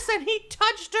 the nurse and he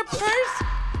touched her purse?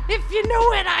 If you know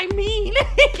what I mean.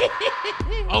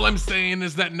 All I'm saying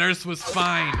is that nurse was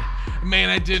fine. Man,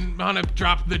 I didn't want to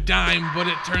drop the dime, but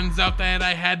it turns out that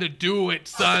I had to do it,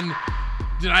 son.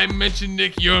 Did I mention,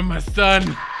 Nick, you're my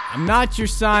son? I'm not your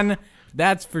son,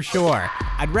 that's for sure.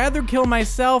 I'd rather kill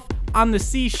myself on the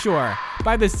seashore,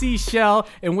 by the seashell,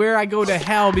 and where I go to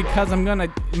hell because I'm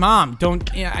gonna... Mom,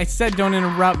 I said don't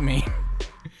interrupt me.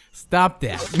 Stop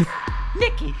that.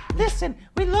 Nikki, listen,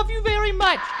 we love you very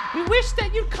much. We wish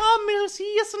that you'd come and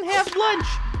see us and have lunch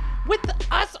with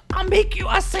us. I'll make you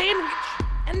a sandwich,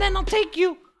 and then I'll take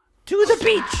you to the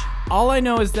beach. All I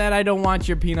know is that I don't want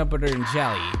your peanut butter and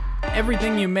jelly.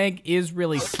 Everything you make is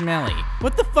really smelly.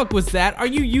 What the fuck was that? Are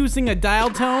you using a dial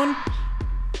tone?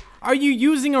 Are you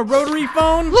using a rotary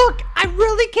phone? Look, I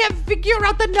really can't figure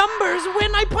out the numbers.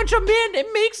 When I punch them in,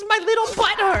 it makes my little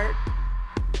butt hurt.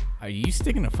 Are you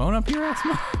sticking a phone up your ass,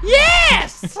 Mom?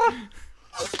 Yes!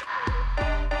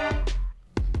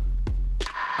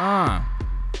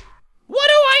 What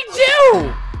do I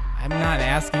do? I'm not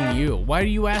asking you. Why are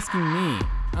you asking me?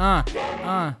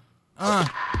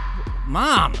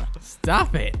 Mom,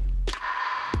 stop it.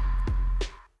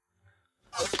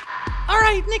 All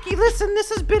right, Nikki, listen, this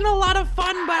has been a lot of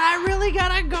fun, but I really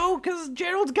gotta go because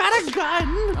Gerald's got a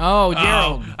gun. Oh,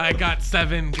 Gerald. Oh, I got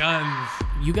 7 guns.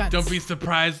 You got... Don't be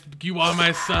surprised. You are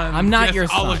my son. I'm not yes, your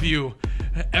son. all of you.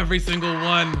 Every single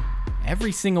one.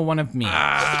 Every single one of me.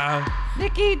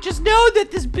 Nikki, just know that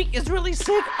this beat is really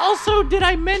sick. Also, did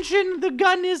I mention the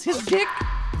gun is his dick?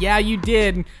 Yeah, you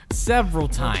did several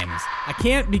times. I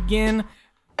can't begin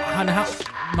on how...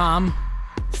 Mom,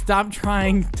 stop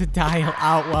trying to dial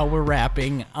out while we're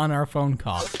rapping on our phone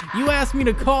call. You asked me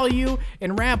to call you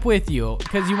and rap with you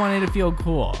because you wanted to feel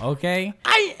cool, okay?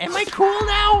 Am I cool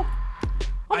now?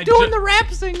 I'm doing the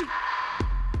rap sing.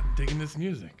 I'm digging this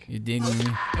music. You digging me?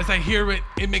 As I hear it,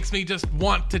 it makes me just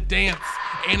want to dance.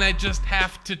 And I just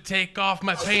have to take off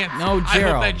my pants. No, I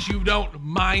Gerald. hope that you don't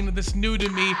mind this new to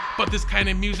me, but this kind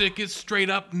of music is straight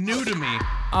up new to me.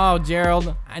 Oh,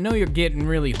 Gerald, I know you're getting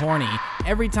really horny.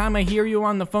 Every time I hear you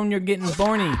on the phone, you're getting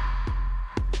borny.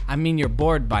 I mean, you're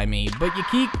bored by me, but you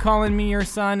keep calling me your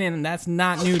son, and that's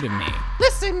not new to me.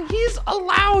 Listen, he's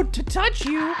allowed to touch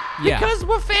you Yeah. because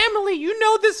we're family. You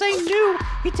know this ain't new.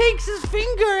 He takes his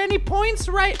finger and he points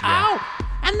right out.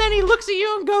 And then he looks at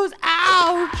you and goes,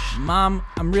 ouch. Mom,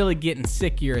 I'm really getting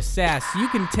sick of your sass. You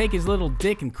can take his little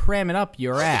dick and cram it up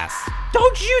your ass.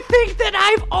 Don't you think that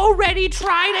I've already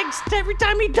tried? Every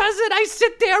time he does it, I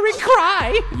sit there and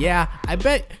cry. Yeah, I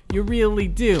bet you really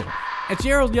do. And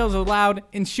Gerald yells aloud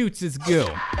and shoots his goo.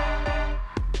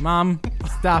 Mom,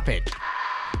 stop it.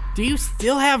 Do you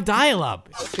still have dial-up?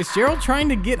 Is Gerald trying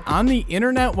to get on the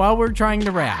internet while we're trying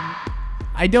to rap?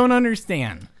 I don't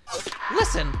understand.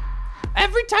 Listen,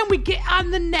 every time we get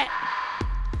on the net,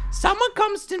 someone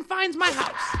comes and finds my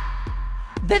house.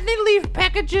 Then they leave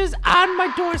packages on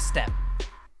my doorstep.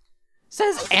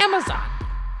 Says Amazon.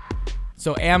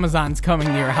 So Amazon's coming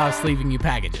to your house leaving you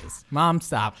packages. Mom,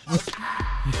 stop.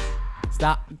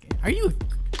 Stop. Are you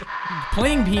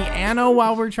playing piano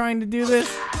while we're trying to do this?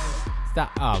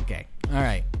 Stop. Oh, okay. All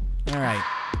right.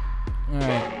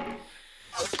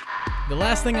 The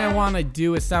last thing I want to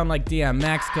do is sound like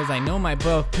DMX because I know my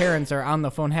both parents are on the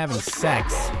phone having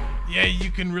sex. Yeah, you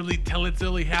can really tell it's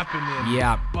really happening.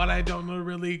 Yeah. But I don't know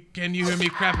really. Can you hear me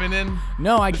crapping in?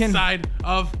 No, I the can. Side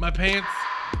of my pants.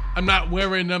 I'm not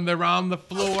wearing them. They're on the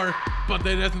floor. But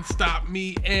that doesn't stop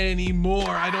me anymore.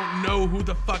 I don't know who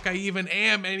the fuck I even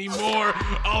am anymore.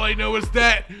 All I know is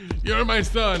that you're my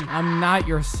son. I'm not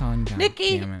your son, God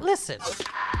Nikki, damn it. listen.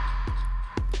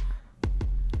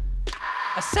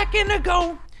 A second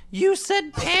ago, you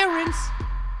said parents.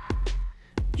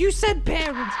 You said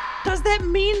parents. Does that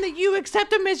mean that you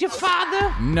accept him as your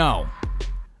father? No.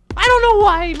 I don't know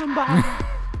why I even bothered.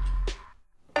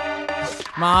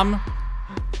 Mom,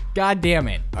 God damn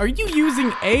it. Are you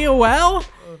using AOL?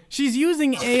 She's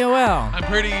using AOL. I'm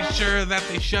pretty sure that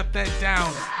they shut that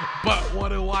down. But what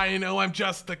do I know? I'm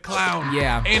just a clown.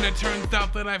 Yeah. And it turns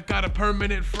out that I've got a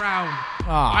permanent frown.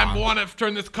 Aw. I want to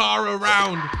turn this car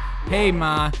around. Hey,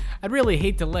 Ma, I'd really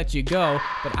hate to let you go,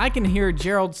 but I can hear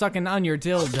Gerald sucking on your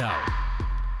dildo.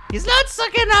 He's not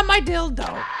sucking on my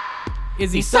dildo.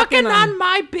 Is he He's sucking sucking on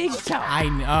my big toe. I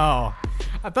know.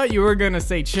 I thought you were gonna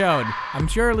say chode. I'm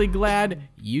surely glad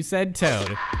you said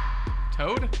toad.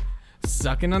 Toad?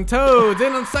 Sucking on toads,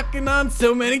 and I'm sucking on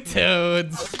so many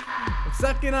toads. I'm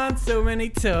sucking on so many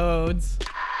toads.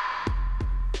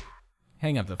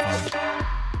 Hang up the phone.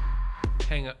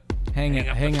 Hang up. Hang up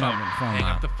the phone. Hang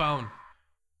Ma. up the phone.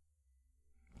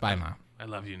 Bye, Ma. I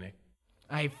love you, Nick.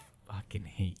 I fucking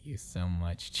hate you so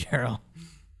much, Gerald.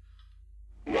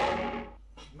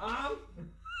 Mom?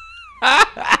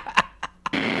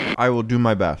 I will do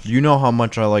my best. You know how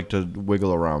much I like to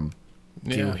wiggle around.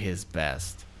 Do his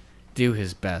best. Do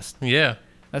his best. Yeah.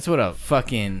 That's what a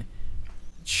fucking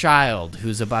child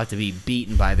who's about to be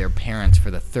beaten by their parents for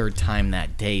the third time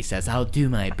that day says. I'll do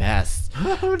my best.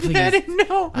 Oh, Please. Daddy,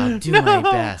 no. I'll do my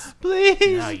best.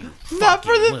 Please. No, you Not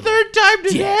for the fucking third time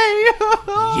today.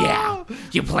 Yeah,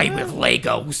 you play with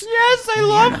Legos. Yes, I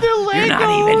love the Legos. You're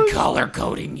not even color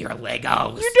coding your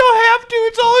Legos. You don't have to.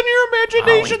 It's all in your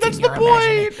imagination. Oh, it's That's in the your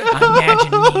point.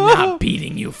 Imagine me not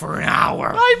beating you for an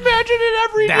hour. I imagine it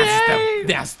every day.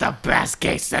 That's the best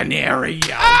case scenario.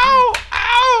 Ow!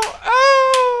 Ow!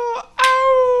 Ow!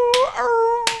 Ow!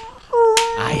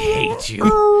 Ow! I hate you.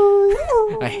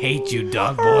 I hate you,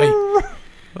 dog boy.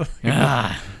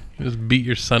 Ah, Just beat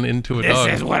your son into a this dog.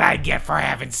 is what I get for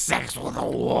having sex with a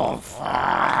wolf.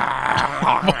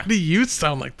 Why do you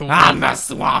sound like the wolf? I'm the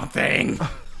Swamp Thing.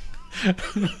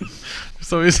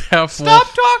 So he's half Stop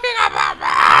wolf. talking about me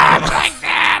like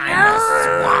that. I'm the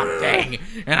Swamp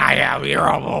Thing, and I have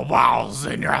irritable bowel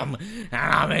syndrome, and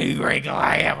I'm angry because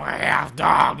I am a half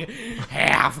dog,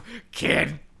 half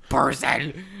kid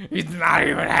person. He's not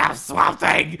even half Swamp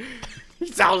Thing.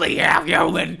 He's only half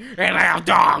human and half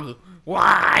dog.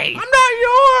 Why? I'm not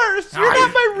yours. You're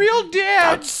not my real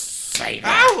dad. Don't say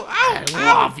that. Ow! Ow! I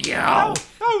ow, love you. Ow!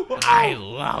 Ow! I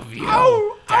love you.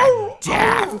 Ow! Ow! To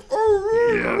death.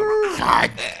 You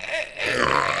cunt.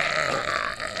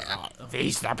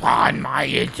 Feast upon my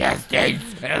intestines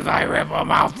as I rip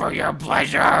them out for your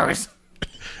pleasures.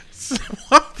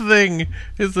 Swamp Thing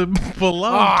is a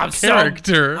beloved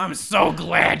character. I'm so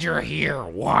glad you're here,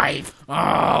 wife.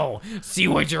 Oh, see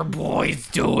what your boy's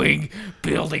doing?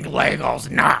 Building Legos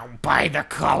now by the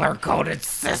color-coded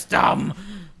system.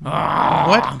 Oh,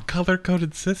 What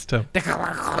color-coded system? the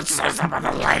color-coded system of the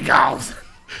Legos.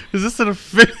 Is this an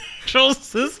official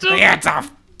system? It's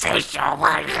official.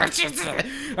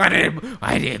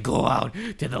 I didn't go out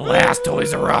to the last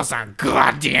Toys R Us on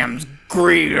goddamn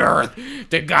Green Earth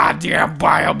to goddamn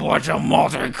buy a bunch of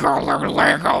multicolored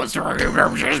Legos for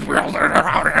them just building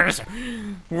houses.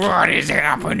 What is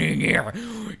happening here?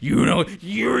 You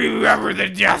remember the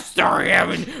Death Star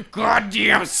having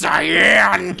goddamn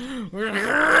cyan?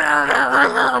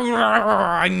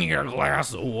 I need a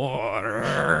glass of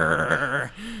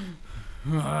water.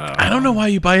 I don't know why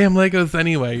you buy him Legos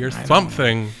anyway. You're Swamp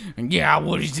Thing. Yeah,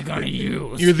 what is he gonna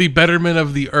use? You're the betterment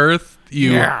of the earth.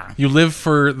 You live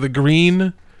for the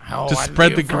green. Oh, to I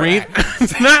spread the live for green. that.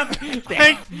 It's not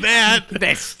like that.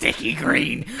 That sticky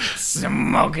green,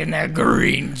 smoking that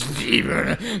green,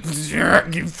 even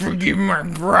forgive my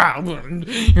problem.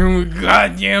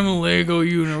 Goddamn Lego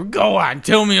universe. Go on,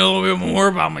 tell me a little bit more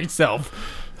about myself.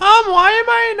 Why am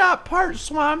I not part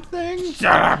Swamp Thing?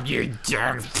 Shut up, you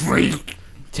damn freak.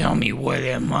 Tell me, what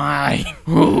am I?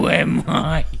 Who am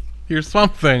I? You're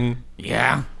Swamp Thing.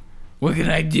 Yeah? What can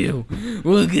I do?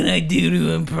 What can I do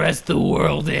to impress the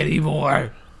world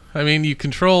anymore? I mean, you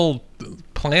control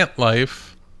plant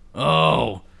life.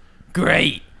 Oh,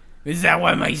 great. Is that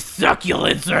why my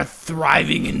succulents are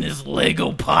thriving in this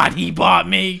Lego pot he bought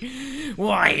me?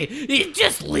 Why? It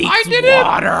just leaks I didn't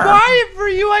water. buy it for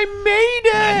you. I made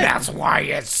it. And that's why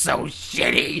it's so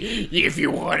shitty. If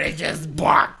you would have just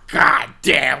bought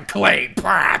goddamn clay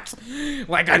pots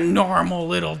like a normal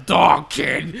little dog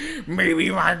kid, maybe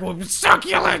my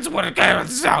succulents would have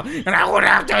come out, and I would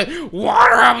have to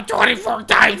water them 24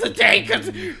 times a day because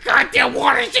goddamn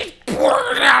water's just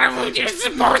pouring out of it. You're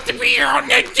supposed to be here on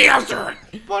the desert.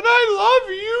 But I love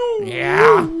you.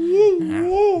 Yeah.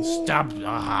 Stop the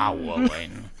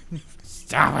howling.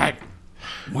 Stop it.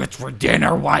 What's for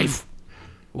dinner, wife?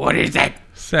 What is it?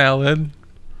 Salad.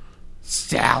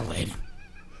 Salad.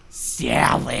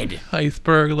 Salad.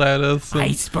 Iceberg lettuce. And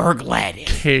Iceberg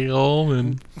lettuce. kale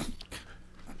and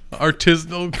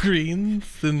artisanal greens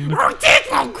and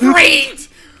Artisanal greens!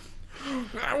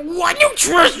 What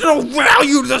nutritional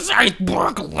value does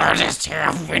iceberg lettuce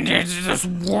have in this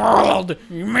world?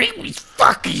 You make me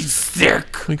fucking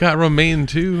sick. we got romaine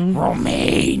too.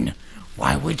 Romaine.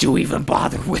 Why would you even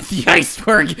bother with the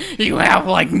iceberg? You have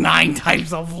like 9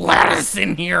 types of lettuce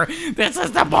in here. This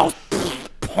is the most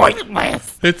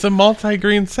pointless. It's a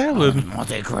multi-grain salad.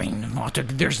 Multi-grain.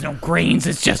 There's no grains.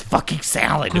 It's just fucking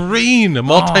salad. Green,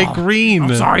 multi-green.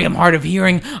 I'm sorry, I'm hard of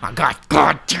hearing. I got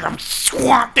goddamn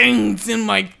swamp things in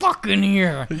my fucking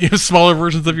ear. You have smaller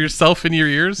versions of yourself in your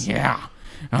ears? Yeah.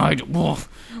 Well,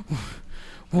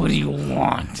 what do you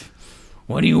want?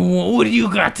 What do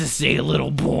you got to say,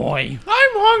 little boy? I'm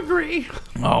hungry.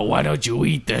 Oh, why don't you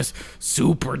eat this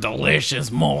super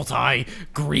delicious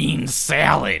multi-green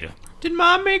salad? Did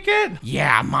Mom make it?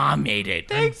 Yeah, Mom made it.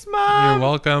 Thanks, Mom. You're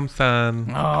welcome,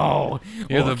 son. Oh,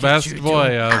 You're the look at best you boy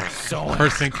two. a So-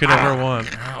 person could ever want.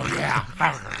 Oh, yeah.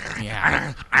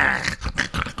 Yeah.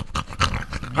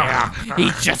 Yeah,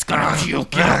 he's just gonna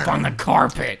puke it up on the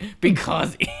carpet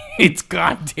because it's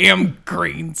goddamn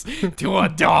greens to a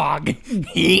dog.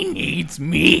 He needs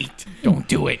meat. Don't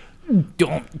do it.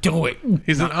 Don't do it.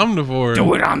 He's an omnivore.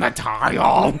 Do it on the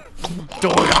tile. Do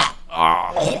it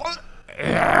on...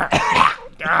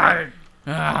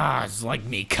 it's like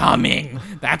me coming.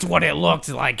 That's what it looks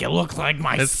like. It looks like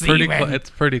my It's semen.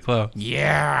 pretty close.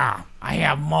 Yeah, I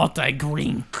have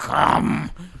multi-green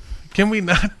cum. Can we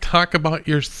not talk about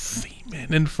your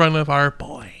semen in front of our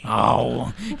boy?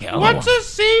 Oh, What's a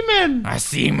semen? A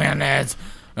semen is,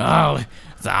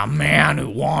 it's a man who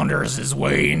wanders his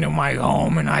way into my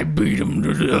home and I beat him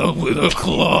to death with a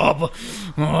club.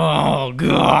 Oh,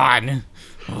 God.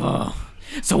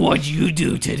 So what'd you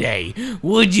do today?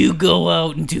 What'd you go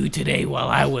out and do today while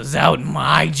I was out in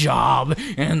my job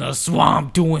in the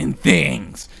swamp doing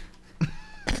things?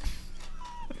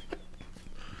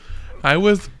 I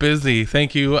was busy.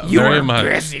 Thank you You very were much.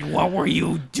 busy. What were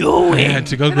you doing? I had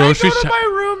to go Can I grocery go to shop. my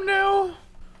room now?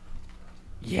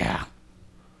 Yeah.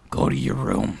 Go to your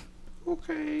room.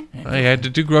 Okay. I had to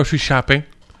do grocery shopping. Do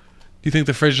you think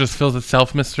the fridge just fills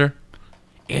itself, mister?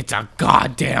 It's a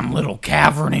goddamn little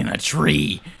cavern in a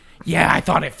tree. Yeah, I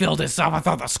thought it filled itself. I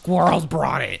thought the squirrels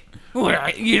brought it.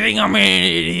 What, you think I'm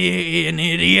an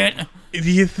idiot? Do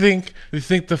you think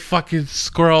the fucking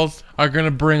squirrels are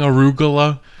gonna bring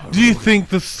arugula? Do you think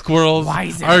the squirrels Why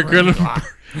is it are gonna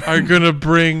arugula? are gonna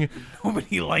bring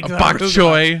Nobody likes bok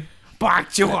choy? Bok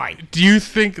choy. Do you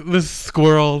think the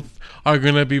squirrels are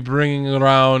gonna be bringing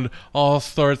around all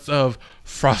sorts of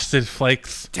frosted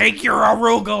flakes? Take your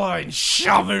arugula and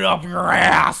shove it up your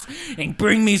ass and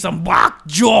bring me some bok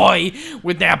choy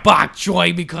with that bok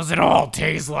choy because it all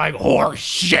tastes like horse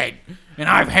shit. And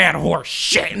I've had horse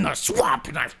shit in the swamp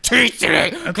and I've tasted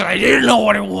it because I didn't know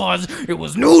what it was. It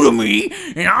was new to me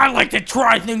and I like to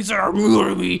try things that are new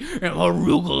to me and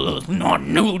arugula is not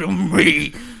new to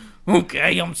me.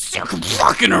 Okay, I'm sick of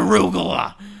fucking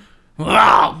arugula.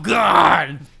 Oh,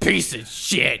 God. Piece of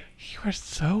shit. You are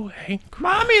so angry.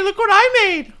 Mommy, look what I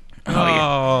made. Oh, yeah.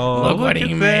 Oh, Look what at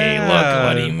he made. Look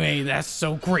what he that. made. That's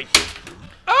so great.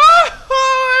 Oh,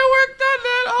 I worked on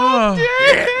that all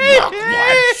It day. looked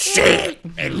like shit.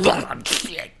 It looked like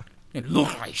shit. It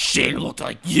looked like shit. It looked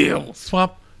like you.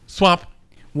 Swamp.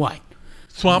 What?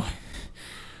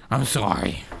 I'm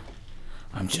sorry.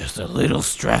 I'm just a little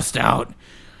stressed out.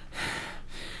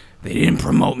 They didn't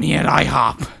promote me at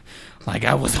IHOP like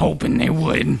I was hoping they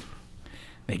would.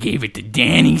 They gave it to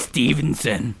Danny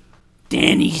Stevenson.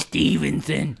 Danny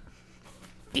Stevenson.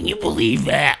 Can you believe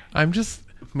that? I'm just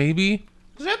maybe.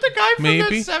 Is that the guy from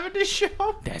Maybe. the 70s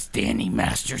show? That's Danny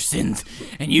Mastersons,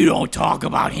 and you don't talk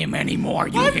about him anymore.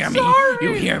 You I'm hear sorry. me?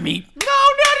 You hear me? No,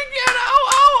 not again.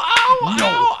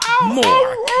 Ow, No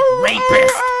more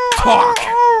rapist talk.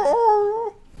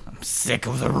 I'm sick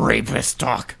of the rapist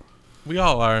talk. We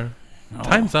all are.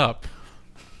 Time's up.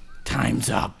 Time's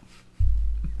up.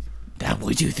 That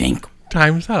what you think?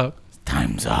 Time's up.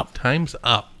 Time's up. Time's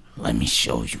up. Let me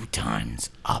show you time's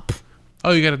up.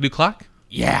 Oh, you got a new clock?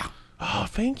 Yeah. Oh,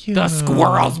 thank you. The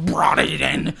squirrels brought it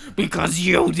in because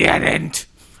you didn't.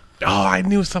 Oh, I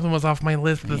knew something was off my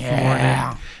list this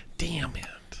morning. Damn it.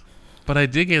 But I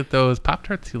did get those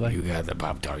Pop-Tarts you like. You got the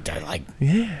Pop-Tart I like.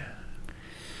 Yeah.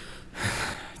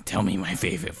 Tell me my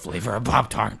favorite flavor of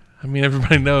Pop-Tart. I mean,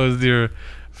 everybody knows your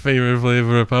favorite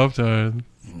flavor of Pop-Tart.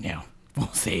 Yeah.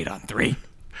 We'll say it on 3.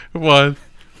 1,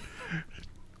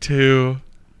 2,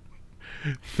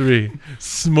 3.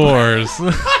 S'mores.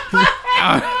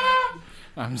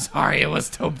 I'm sorry, it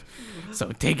was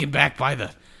so taken back by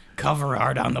the cover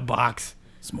art on the box.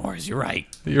 S'mores, you're right.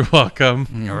 You're welcome.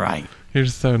 You're right. You're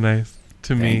so nice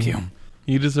to me. Thank you.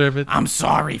 You deserve it. I'm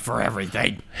sorry for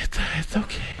everything. It's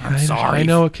okay. I'm sorry. I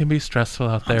know it can be stressful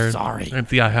out there. I'm sorry. At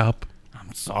the IHOP.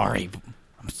 I'm sorry.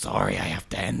 I'm sorry I have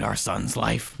to end our son's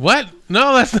life. What?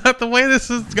 No, that's not the way this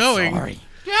is going. Sorry.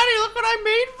 Daddy, look what I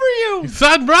made for you.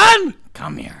 Son, run!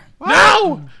 Come here.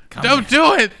 No! Come Don't here.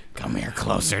 do it! Come here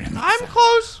closer to me. I'm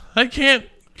close. I can't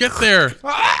get there.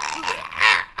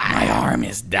 My arm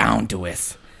is down to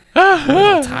his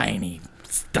little tiny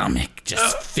stomach,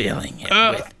 just filling it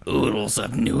with oodles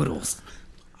of noodles.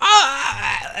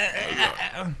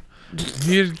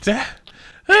 You're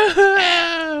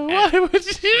why would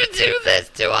you do this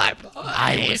to him?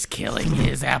 I was killing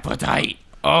his appetite.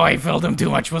 Oh, I filled him too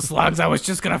much with slugs. I was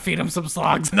just gonna feed him some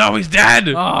slugs. No, he's dead.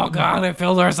 Oh, God, I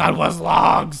filled our son with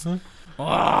slugs.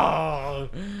 Oh,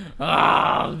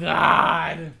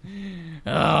 God.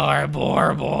 Oh, our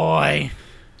poor boy.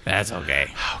 That's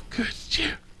okay. How could you?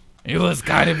 It was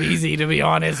kind of easy, to be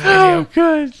honest with How you.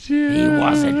 could you? He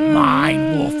wasn't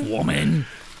mine, wolf woman.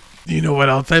 You know what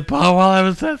else I bought while I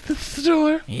was at the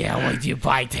store? Yeah, what'd you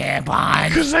buy, tampons?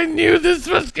 Because I knew this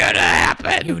was gonna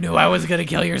happen. You knew I was gonna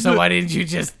kill you, so why didn't you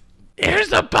just...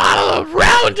 Here's a bottle of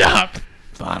Roundup.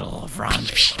 Bottle of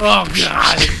Roundup. Oh,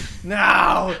 God.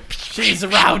 No. She's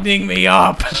rounding me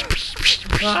up.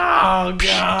 Oh,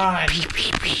 God.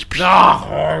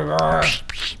 Oh,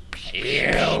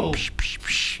 ew.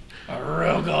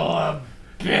 Arugula,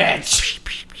 bitch.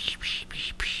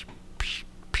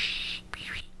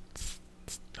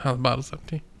 Oh, the bottle's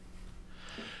empty.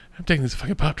 I'm taking these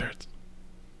fucking Pop-Tarts.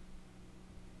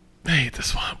 I hate the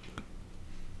swamp.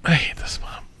 I hate the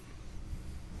swamp.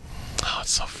 Oh, it's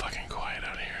so fucking quiet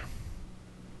out here.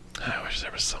 I wish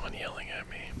there was someone yelling at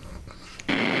me.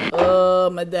 Oh,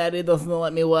 my daddy doesn't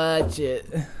let me watch it.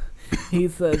 He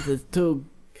says it's two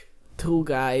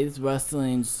guys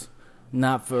wrestling's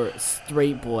not for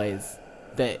straight boys.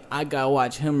 That I gotta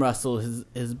watch him wrestle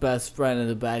his best friend in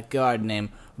the backyard named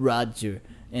Roger.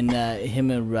 And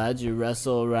him and Roger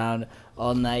wrestle around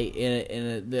all night,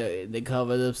 and they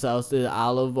cover themselves in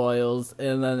olive oils,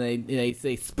 and then they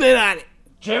say, "Spit on it,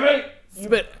 Jimmy.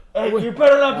 spit." Hey, you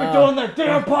better not be doing that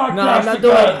damn podcast. No,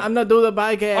 I'm not doing the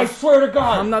podcast. I swear to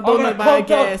God, I'm not doing the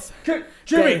podcast.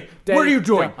 Jimmy, Daddy, what are you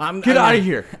doing? Get out of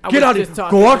here. I Get was out of just here.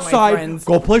 talking Go to my outside. friends.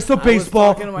 Go play some I was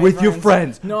baseball talking to my with your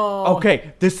friends. friends. No.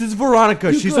 Okay, this is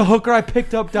Veronica. She's a hooker I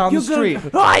picked up down the street.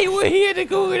 I were here to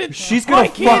go to. She's gonna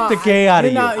fuck the gay out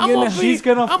of you. She's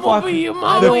gonna fuck the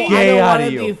gay out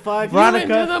of you.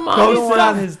 Veronica, go sit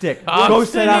on his dick. Go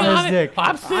sit on his dick.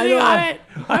 I'm sitting on it.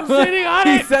 I'm sitting on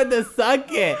it. He said to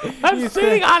suck it. I'm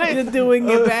sitting on it. You're doing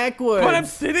it backwards. But I'm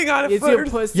sitting on it Is first. your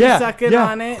pussy sucking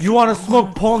on it? You want to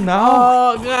smoke pole now?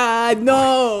 Oh, God,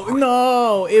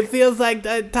 no. It feels like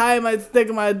that time I stick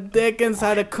my dick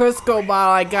inside a Crisco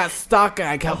bottle. I got stuck and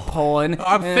I kept pulling.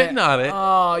 I'm sitting on it.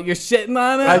 Oh, you're shitting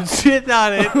on it? I'm shitting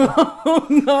on it. Oh,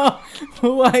 no.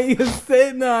 Why are you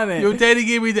sitting on it? Your daddy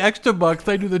gave me the extra bucks.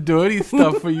 I do the dirty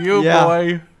stuff for you, Yeah.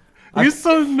 boy. You're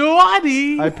so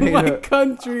naughty. I paid What her.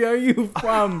 country are you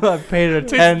from? I paid her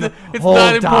 $10 It's whole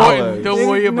not important. dollars. Don't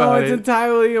worry No, about it's it.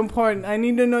 entirely important. I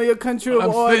need to know your country of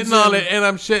I'm origin. sitting on it and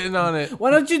I'm shitting on it. Why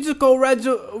don't you just go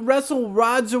wrestle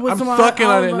Roger with I'm some sucking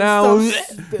on it now.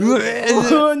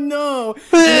 Oh, no.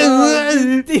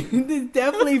 This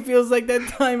definitely feels like that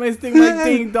time I stick my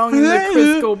ding dong in the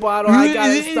Crisco bottle. I got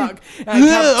it stuck. And I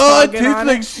kept Oh, it tugging tastes on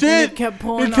like And shit. it kept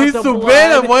pulling It out tastes the so blood,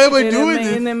 bad. Why am I and doing it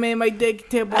this? And it made my dick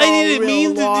tip all I didn't real mean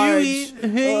to do large.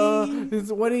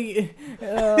 it. What do you...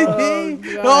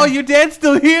 Oh, your dad's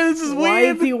still here. This is Why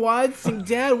weird. is he watching?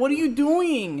 Dad, what are you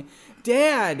doing?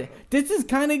 Dad, this is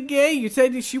kind of gay. You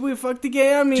said she would fuck the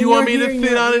gay on me. Do you want me to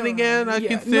sit on it again? I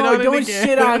can sit on it again. No, don't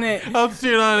shit on it. I'll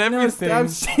sit on No, everything.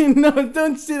 stop shit. No,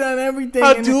 don't shit on everything.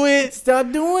 I'll do it.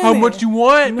 Stop doing it. How much you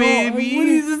want, No, baby? What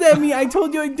does that mean? I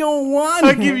told you I don't want it.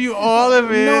 I'll give you all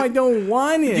of it. No, I don't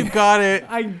want it. You got it.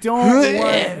 I don't want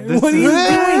it. What are you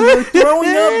doing? You're throwing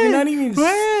up. You're not even...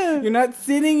 You're not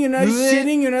sitting, you're not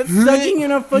shitting, you're not sucking, you're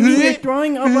not fucking, you're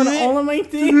throwing up on all of my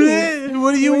things.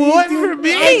 What do you want from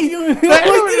me? I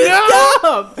want you to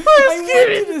stop. I want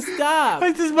you to stop.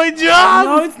 This is my job.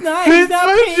 No, it's not. He's not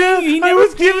paying you. He I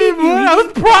was given money. I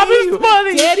was promised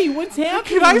money. Daddy, what's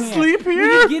happening? Can I sleep here?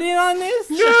 Will you get in on this?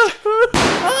 No.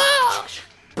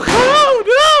 Oh,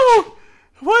 no.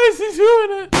 Why is he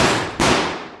doing it?